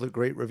for all the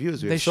great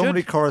reviews. We They have so should.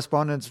 many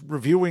correspondents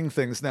reviewing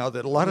things now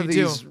that a lot of We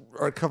these do.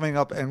 are coming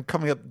up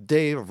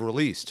day of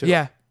release too.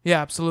 Yeah,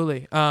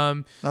 absolutely.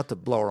 Not to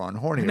blow her on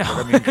horny, but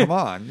I mean, come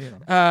on. You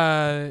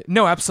know.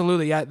 No,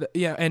 absolutely.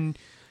 Yeah, and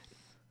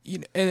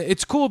and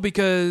it's cool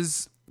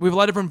because we have a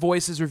lot of different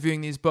voices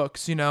reviewing these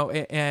books,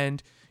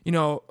 and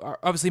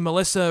obviously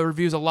Melissa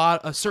reviews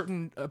a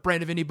certain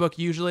brand of indie book,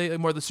 usually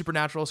more the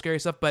supernatural, scary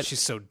stuff. But She's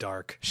so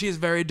dark. she is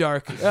very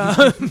dark.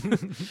 The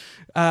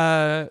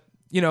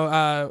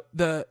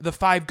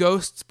Five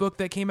Ghosts book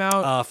that came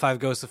out. Five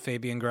Ghosts of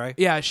Fabian Gray.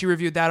 Yeah, she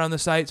reviewed that on the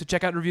site. So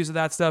check out reviews of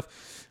that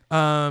stuff,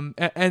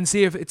 and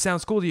see if it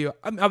sounds cool to you.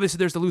 Obviously,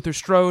 there's the Luther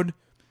Strode.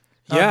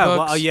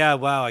 Books.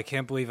 Wow. I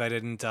can't believe I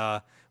didn't.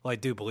 Well, I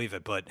do believe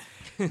it, but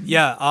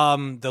yeah,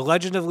 The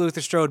Legend of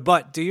Luther Strode.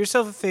 But do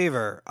yourself a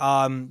favor.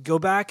 Go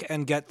back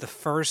and get the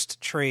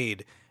first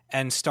trade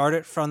and start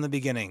it from the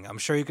beginning. I'm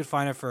sure you could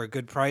find it for a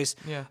good price.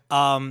 Yeah.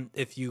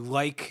 If you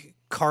like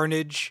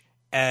carnage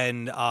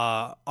and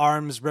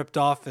arms ripped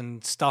off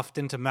and stuffed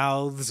into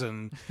mouths,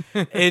 and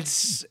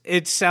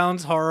it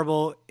sounds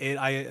horrible.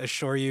 I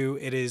assure you,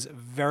 it is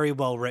very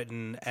well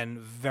written and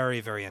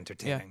very, very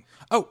entertaining.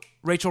 Oh,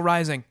 Rachel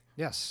Rising,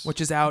 Yes. which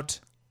is out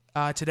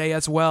today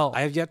as well.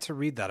 I have yet to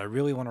read that. I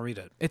really want to read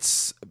it.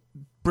 It's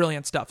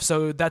brilliant stuff.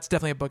 So that's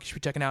definitely a book you should be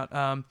checking out.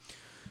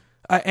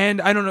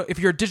 And I don't know if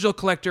you're a digital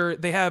collector,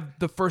 they have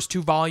the first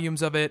 2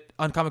 volumes of it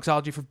on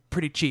Comixology for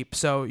pretty cheap.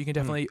 So you can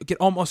definitely get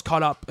almost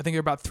caught up. I think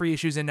you're about 3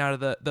 issues in now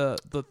to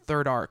the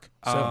third arc.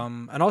 So.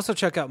 And also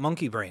check out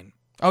Monkey Brain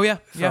Oh yeah,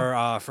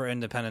 for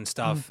independent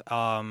stuff.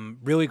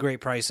 Really great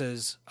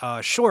prices.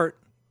 Short,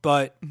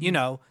 but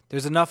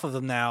there's enough of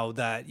them now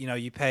that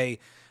you pay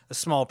a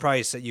small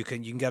price that you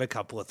can get a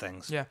couple of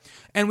things. Yeah,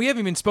 and we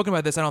haven't even spoken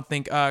about this. I don't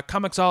think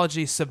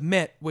Comixology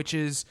Submit, which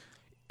is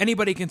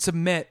anybody can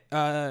submit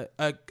a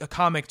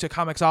comic to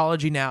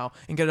Comixology now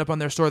and get it up on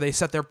their store. They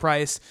set their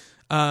price,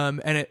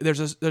 and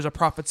there's a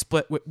profit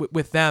split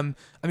with them.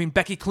 I mean,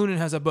 Becky Cloonan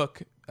has a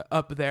book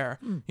up there,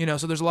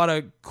 so there's a lot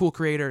of cool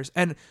creators,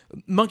 and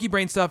Monkey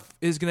Brain stuff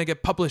is going to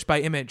get published by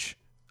Image.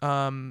 They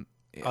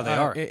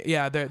are.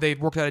 They've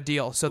worked out a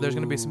deal, so there's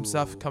going to be some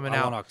stuff coming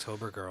out. Want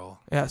October Girl.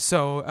 Yeah,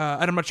 so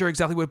I'm not sure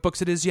exactly what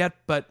books it is yet,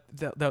 but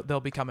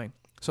they'll be coming.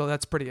 So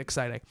that's pretty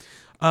exciting.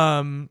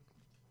 What's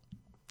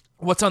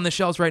on the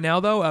shelves right now,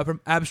 though? From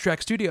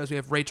Abstract Studios, we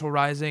have Rachel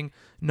Rising,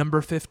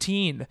 number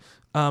 15.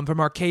 From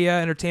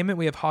Archaea Entertainment,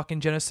 we have Hawk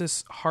and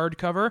Genesis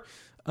hardcover.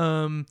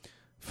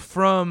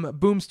 From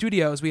Boom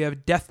Studios, we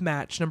have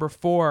Deathmatch, number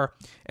 4.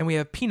 And we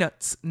have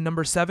Peanuts,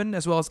 number 7,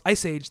 as well as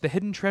Ice Age, The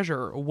Hidden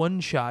Treasure,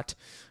 one-shot.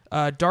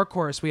 Dark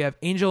Horse, we have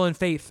Angel and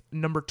Faith,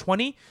 number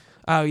 20.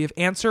 We have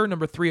Answer,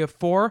 number 3 of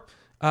 4.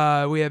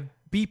 We have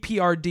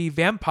BPRD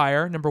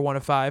Vampire, number 1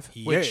 of 5,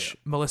 which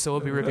Melissa will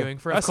be reviewing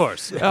for us. Of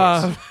course.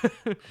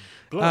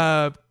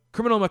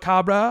 Criminal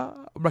Macabre,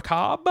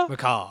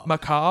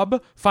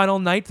 Final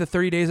Night, The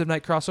 30 Days of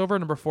Night crossover,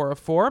 number 4 of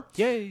 4.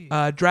 Yay.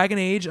 Dragon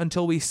Age,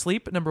 Until We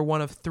Sleep, number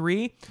 1 of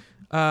 3.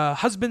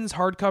 Husbands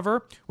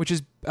hardcover, which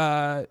is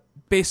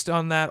based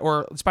on that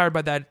or inspired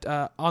by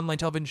that online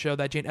television show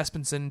that Jane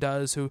Espenson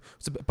does, who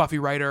was a Buffy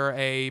writer,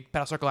 a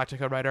Battlestar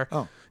Galactica writer.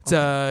 Oh, it's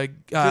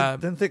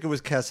didn't think it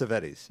was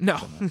Cassavetes. No.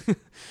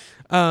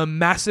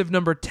 Massive,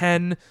 number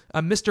 10.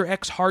 Mr.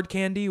 X Hard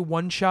Candy,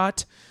 one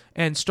shot.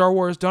 And Star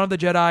Wars Dawn of the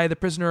Jedi, The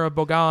Prisoner of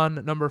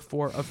Bogan, number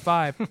 4 of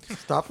 5.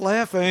 Stop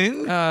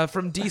laughing.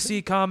 From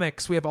DC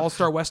Comics, we have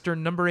All-Star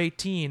Western, number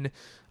 18.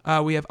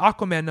 We have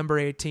Aquaman, number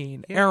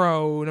 18.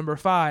 Arrow, number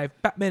 5.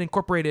 Batman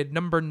Incorporated,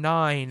 number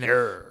 9.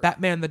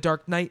 Batman the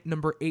Dark Knight,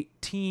 number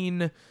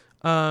 18.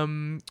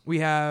 We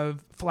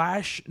have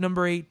Flash,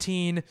 number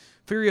 18.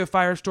 Fury of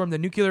Firestorm, The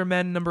Nuclear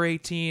Men, number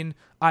 18.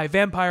 I,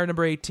 Vampire,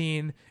 number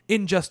 18.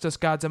 Injustice,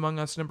 Gods Among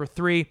Us, number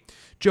 3.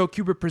 Joe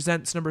Kubert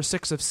Presents, number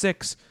 6 of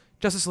 6.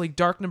 Justice League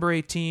Dark, number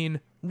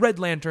 18. Red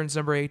Lanterns,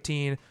 number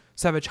 18.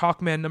 Savage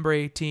Hawkman, number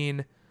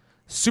 18.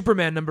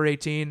 Superman, number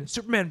 18.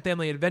 Superman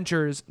Family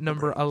Adventures,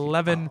 number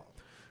 11.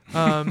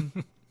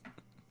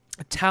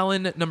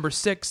 Talon, number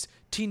 6.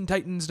 Teen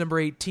Titans, number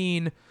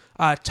 18.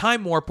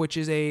 Time Warp, which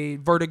is a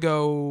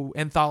Vertigo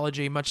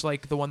anthology, much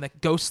like the one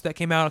that Ghosts that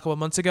came out a couple of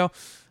months ago.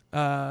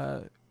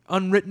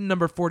 Unwritten,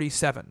 number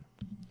 47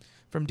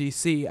 from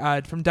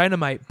DC. From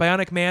Dynamite,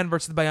 Bionic Man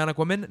versus the Bionic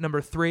Woman,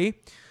 number 3.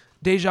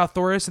 Deja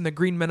Thoris and the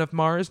Green Men of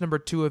Mars, number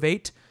 2 of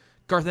 8.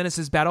 Garth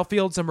Ennis'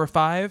 Battlefields, number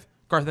 5.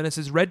 Garth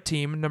Ennis' Red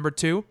Team, number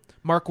 2.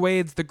 Mark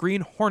Waid's The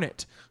Green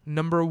Hornet,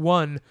 number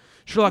 1.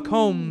 Sherlock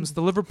Holmes,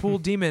 The Liverpool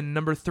Demon,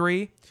 number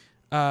 3.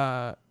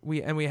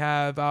 We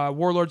have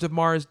Warlords of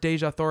Mars,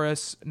 Deja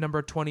Thoris,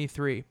 number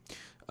 23.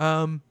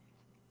 From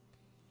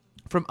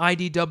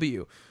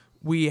IDW,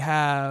 we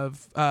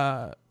have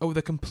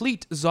The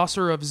Complete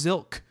Saucer of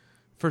Zilk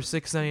for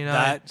 $6.99.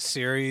 That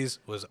series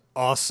was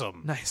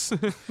awesome. Nice.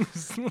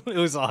 It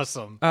was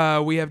awesome.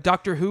 We have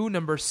Doctor Who,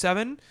 number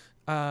 7.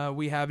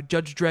 We have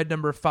Judge Dredd,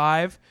 number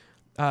 5.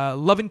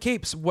 Love and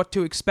Capes, What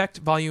to Expect,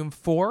 Volume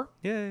 4.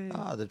 Yay.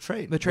 The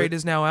trade. The trade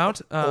is now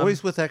out.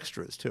 Always with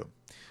extras, too.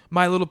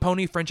 My Little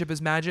Pony, Friendship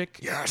is Magic,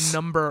 Yes.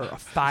 number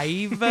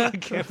 5. I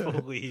can't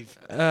believe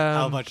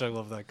how much I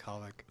love that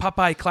comic.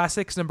 Popeye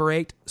Classics, number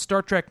 8.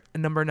 Star Trek,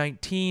 number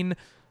 19.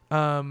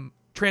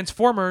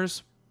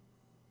 Transformers,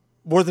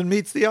 More Than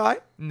Meets the Eye?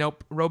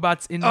 nope.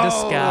 Robots in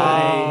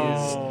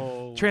Disguise.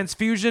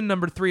 Transfusion,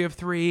 number 3 of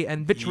 3.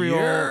 And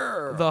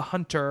Vitriol, the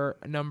Hunter,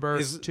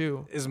 number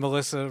 2. Is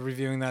Melissa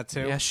reviewing that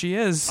too? Yes, she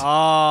is.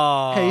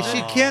 Oh. Hey,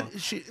 she can't.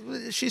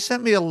 She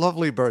sent me a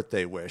lovely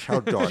birthday wish. How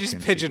dark She's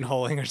can she be?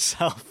 pigeonholing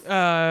herself.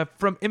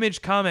 From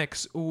Image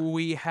Comics,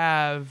 we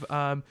have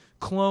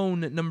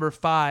Clone, number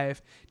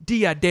 5.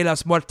 Dia de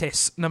las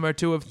Muertes, number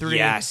 2 of 3.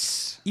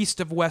 Yes.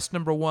 East of West,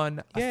 number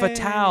 1. Yay.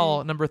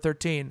 Fatale, number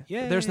 13.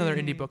 Yay. There's another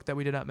indie book that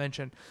we did not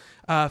mention.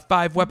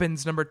 5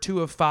 Weapons, number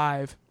 2 of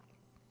 5.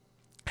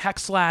 Hack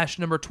Slash,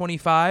 number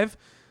 25.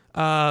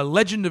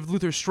 Legend of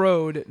Luther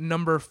Strode,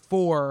 number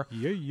 4.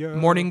 Yeah.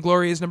 Morning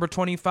Glory is number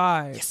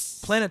 25. Yes.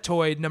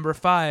 Planetoid, number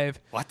 5.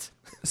 What?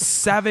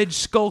 Savage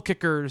Skull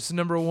Kickers,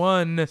 number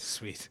 1.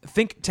 Sweet.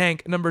 Think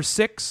Tank, number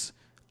 6.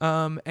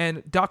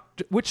 And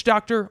Witch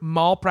Doctor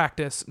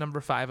Malpractice,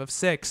 number 5 of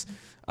 6.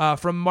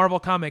 From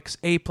Marvel Comics,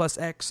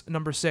 A+X,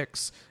 number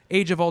 6.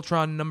 Age of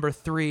Ultron, number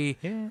 3.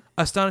 Yeah.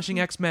 Astonishing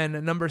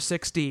X-Men, number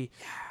 60.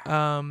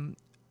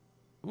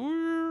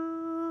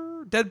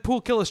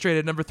 Deadpool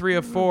Illustrated, number 3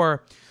 of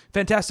 4.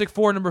 Fantastic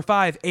Four, number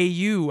 5.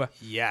 AU.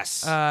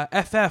 Yes.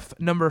 FF,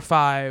 number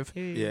 5.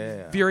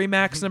 Yeah. Fury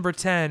Max, number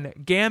 10.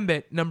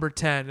 Gambit, number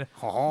 10.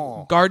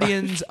 Oh.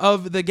 Guardians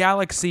of the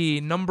Galaxy,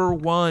 number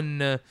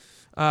 1.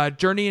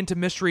 Journey into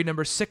Mystery,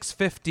 number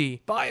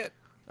 650. Buy it.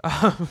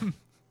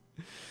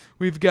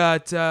 We've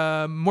got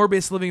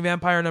Morbius Living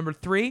Vampire, number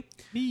 3.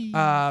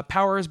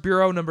 Powers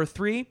Bureau, number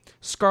 3.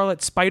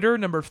 Scarlet Spider,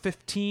 number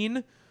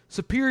 15.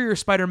 Superior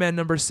Spider-Man,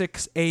 number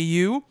 6,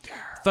 AU.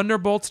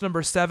 Thunderbolts,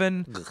 number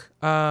 7.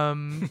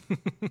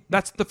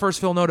 That's the first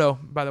Phil Noto,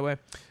 by the way.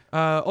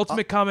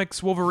 Ultimate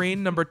Comics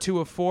Wolverine, number 2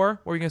 of 4.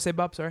 What were you going to say,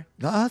 Bob? Sorry.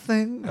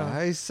 Nothing.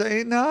 I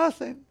say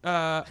nothing.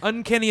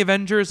 Uncanny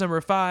Avengers,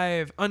 number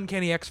 5.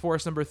 Uncanny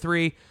X-Force, number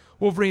 3.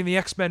 Wolverine the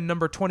X-Men,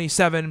 number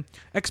 27.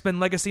 X-Men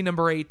Legacy,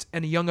 number 8.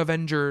 And Young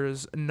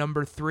Avengers,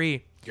 number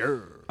 3.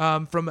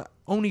 From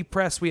Oni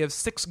Press, we have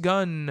Sixth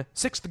Gun,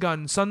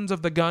 Sons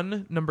of the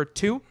Gun, number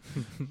 2.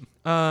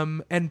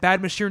 And Bad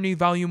Machinery,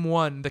 Volume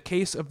 1, The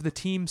Case of the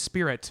Team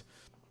Spirit.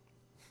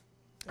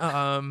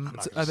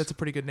 That's a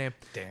pretty good name.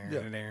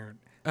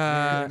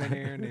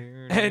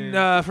 And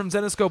from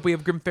Zenoscope, we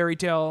have Grim Fairy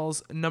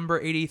Tales, number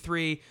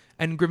 83.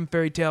 And Grim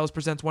Fairy Tales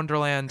Presents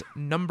Wonderland,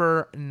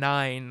 number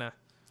 9.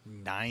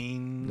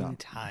 9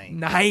 times.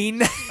 9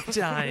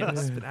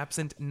 times. Been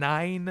absent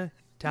 9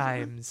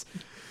 times.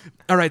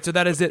 All right, so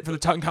that is it for the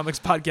Talking Comics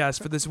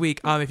podcast for this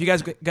week. If you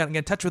guys got to get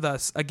in touch with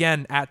us,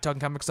 again, at Talking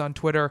Comics on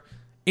Twitter,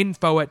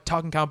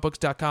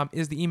 info@talkingcomicbooks.com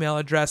is the email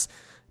address.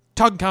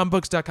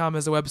 TalkingComicBooks.com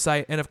is the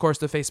website, and of course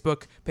the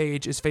Facebook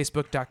page is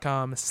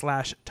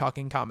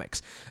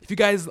facebook.com/talkingcomics. If you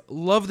guys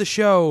love the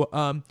show,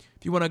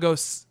 if you want to go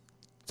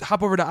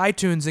hop over to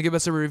iTunes and give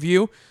us a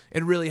review,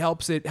 it really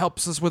helps. It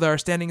helps us with our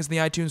standings in the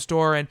iTunes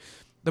store, and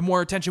the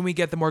more attention we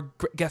get, the more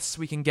guests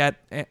we can get,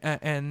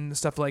 and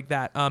stuff like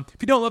that. If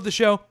you don't love the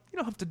show, you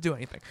don't have to do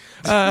anything.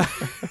 You're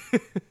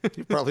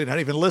probably not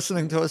even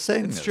listening to us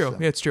saying this. It's true. So.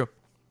 Yeah, it's true.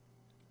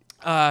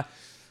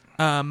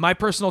 My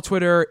personal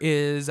Twitter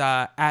is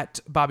at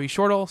Bobby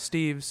Shortle.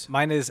 Steve's.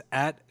 Mine is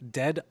at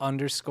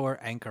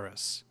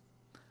dead_Anchorus.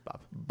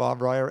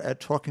 Bob Ryer at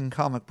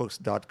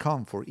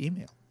talkingcomicbooks.com for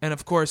email. And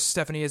of course,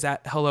 Stephanie is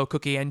at Hello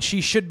Cookie, and she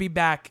should be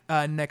back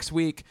next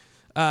week.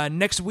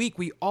 Next week,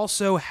 we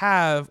also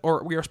have,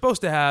 or we are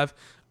supposed to have,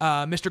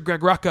 Mr.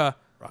 Greg Rucka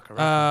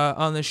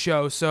on the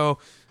show. So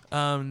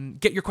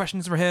get your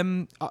questions for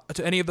him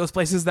to any of those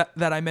places that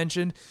I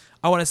mentioned.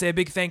 I want to say a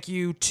big thank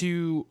you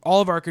to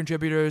all of our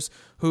contributors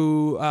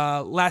who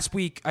last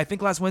week, I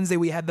think last Wednesday,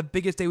 we had the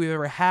biggest day we've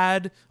ever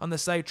had on the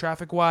site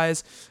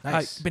traffic-wise.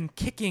 Nice. Been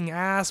kicking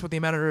ass with the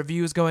amount of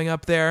reviews going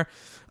up there.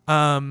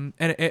 And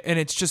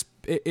it's just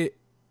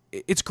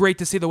it's great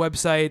to see the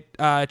website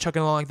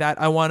chugging along like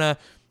that. I want to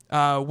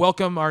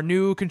welcome our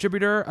new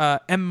contributor,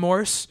 M.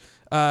 Morse,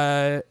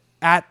 at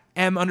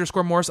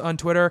M_Morse on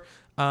Twitter.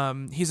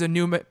 He's a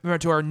new member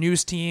to our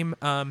news team.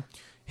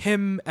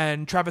 Him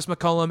and Travis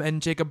McCullum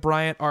and Jacob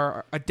Bryant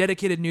are a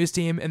dedicated news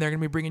team, and they're going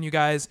to be bringing you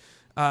guys,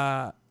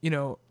 up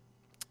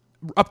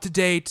to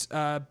date,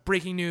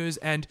 breaking news,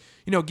 and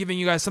giving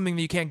you guys something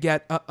that you can't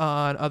get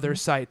on other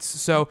sites.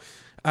 So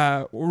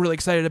we're really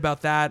excited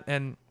about that,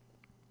 and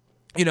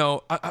I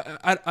don't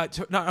want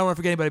to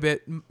forget anybody,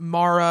 but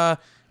Mara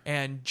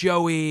and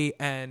Joey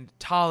and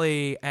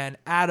Tali and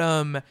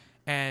Adam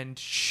and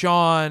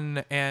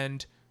Sean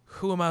and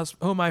who am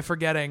I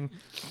forgetting?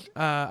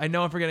 I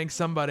know I'm forgetting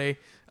somebody.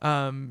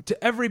 To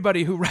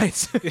everybody who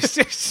writes for the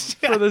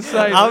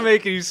site. I'm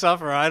making you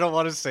suffer. I don't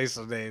want to say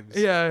some names.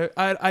 Yeah,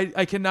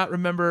 I cannot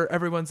remember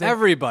everyone's name.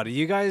 Everybody.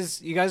 You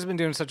guys have been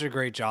doing such a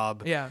great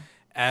job. Yeah.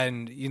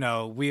 And,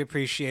 we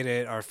appreciate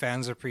it. Our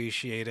fans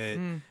appreciate it.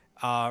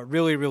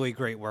 Really, really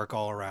great work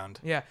all around.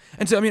 Yeah.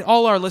 And so,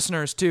 all our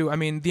listeners, too.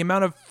 The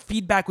amount of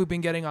feedback we've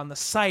been getting on the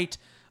site,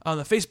 on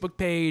the Facebook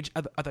page,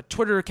 at the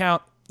Twitter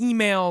account,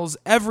 emails,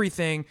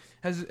 everything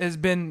has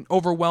been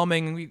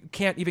overwhelming. We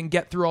can't even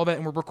get through all that,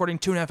 and we're recording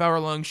 2.5-hour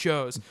long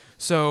shows.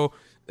 So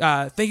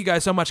thank you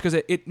guys so much, because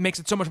it makes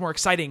it so much more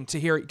exciting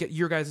to get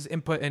your guys'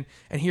 input and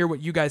hear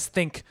what you guys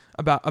think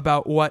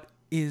about what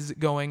is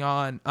going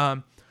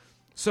on.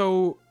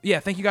 So, yeah,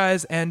 thank you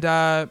guys.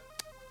 And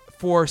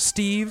for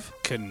Steve,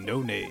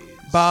 Canones,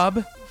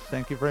 Bob,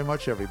 Thank you very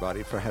much,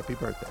 everybody, for happy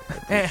birthday.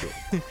 I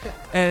appreciate it.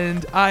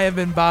 and I have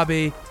been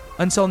Bobby.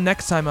 Until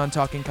next time on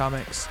Talking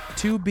Comics,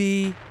 to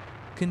be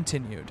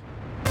continued.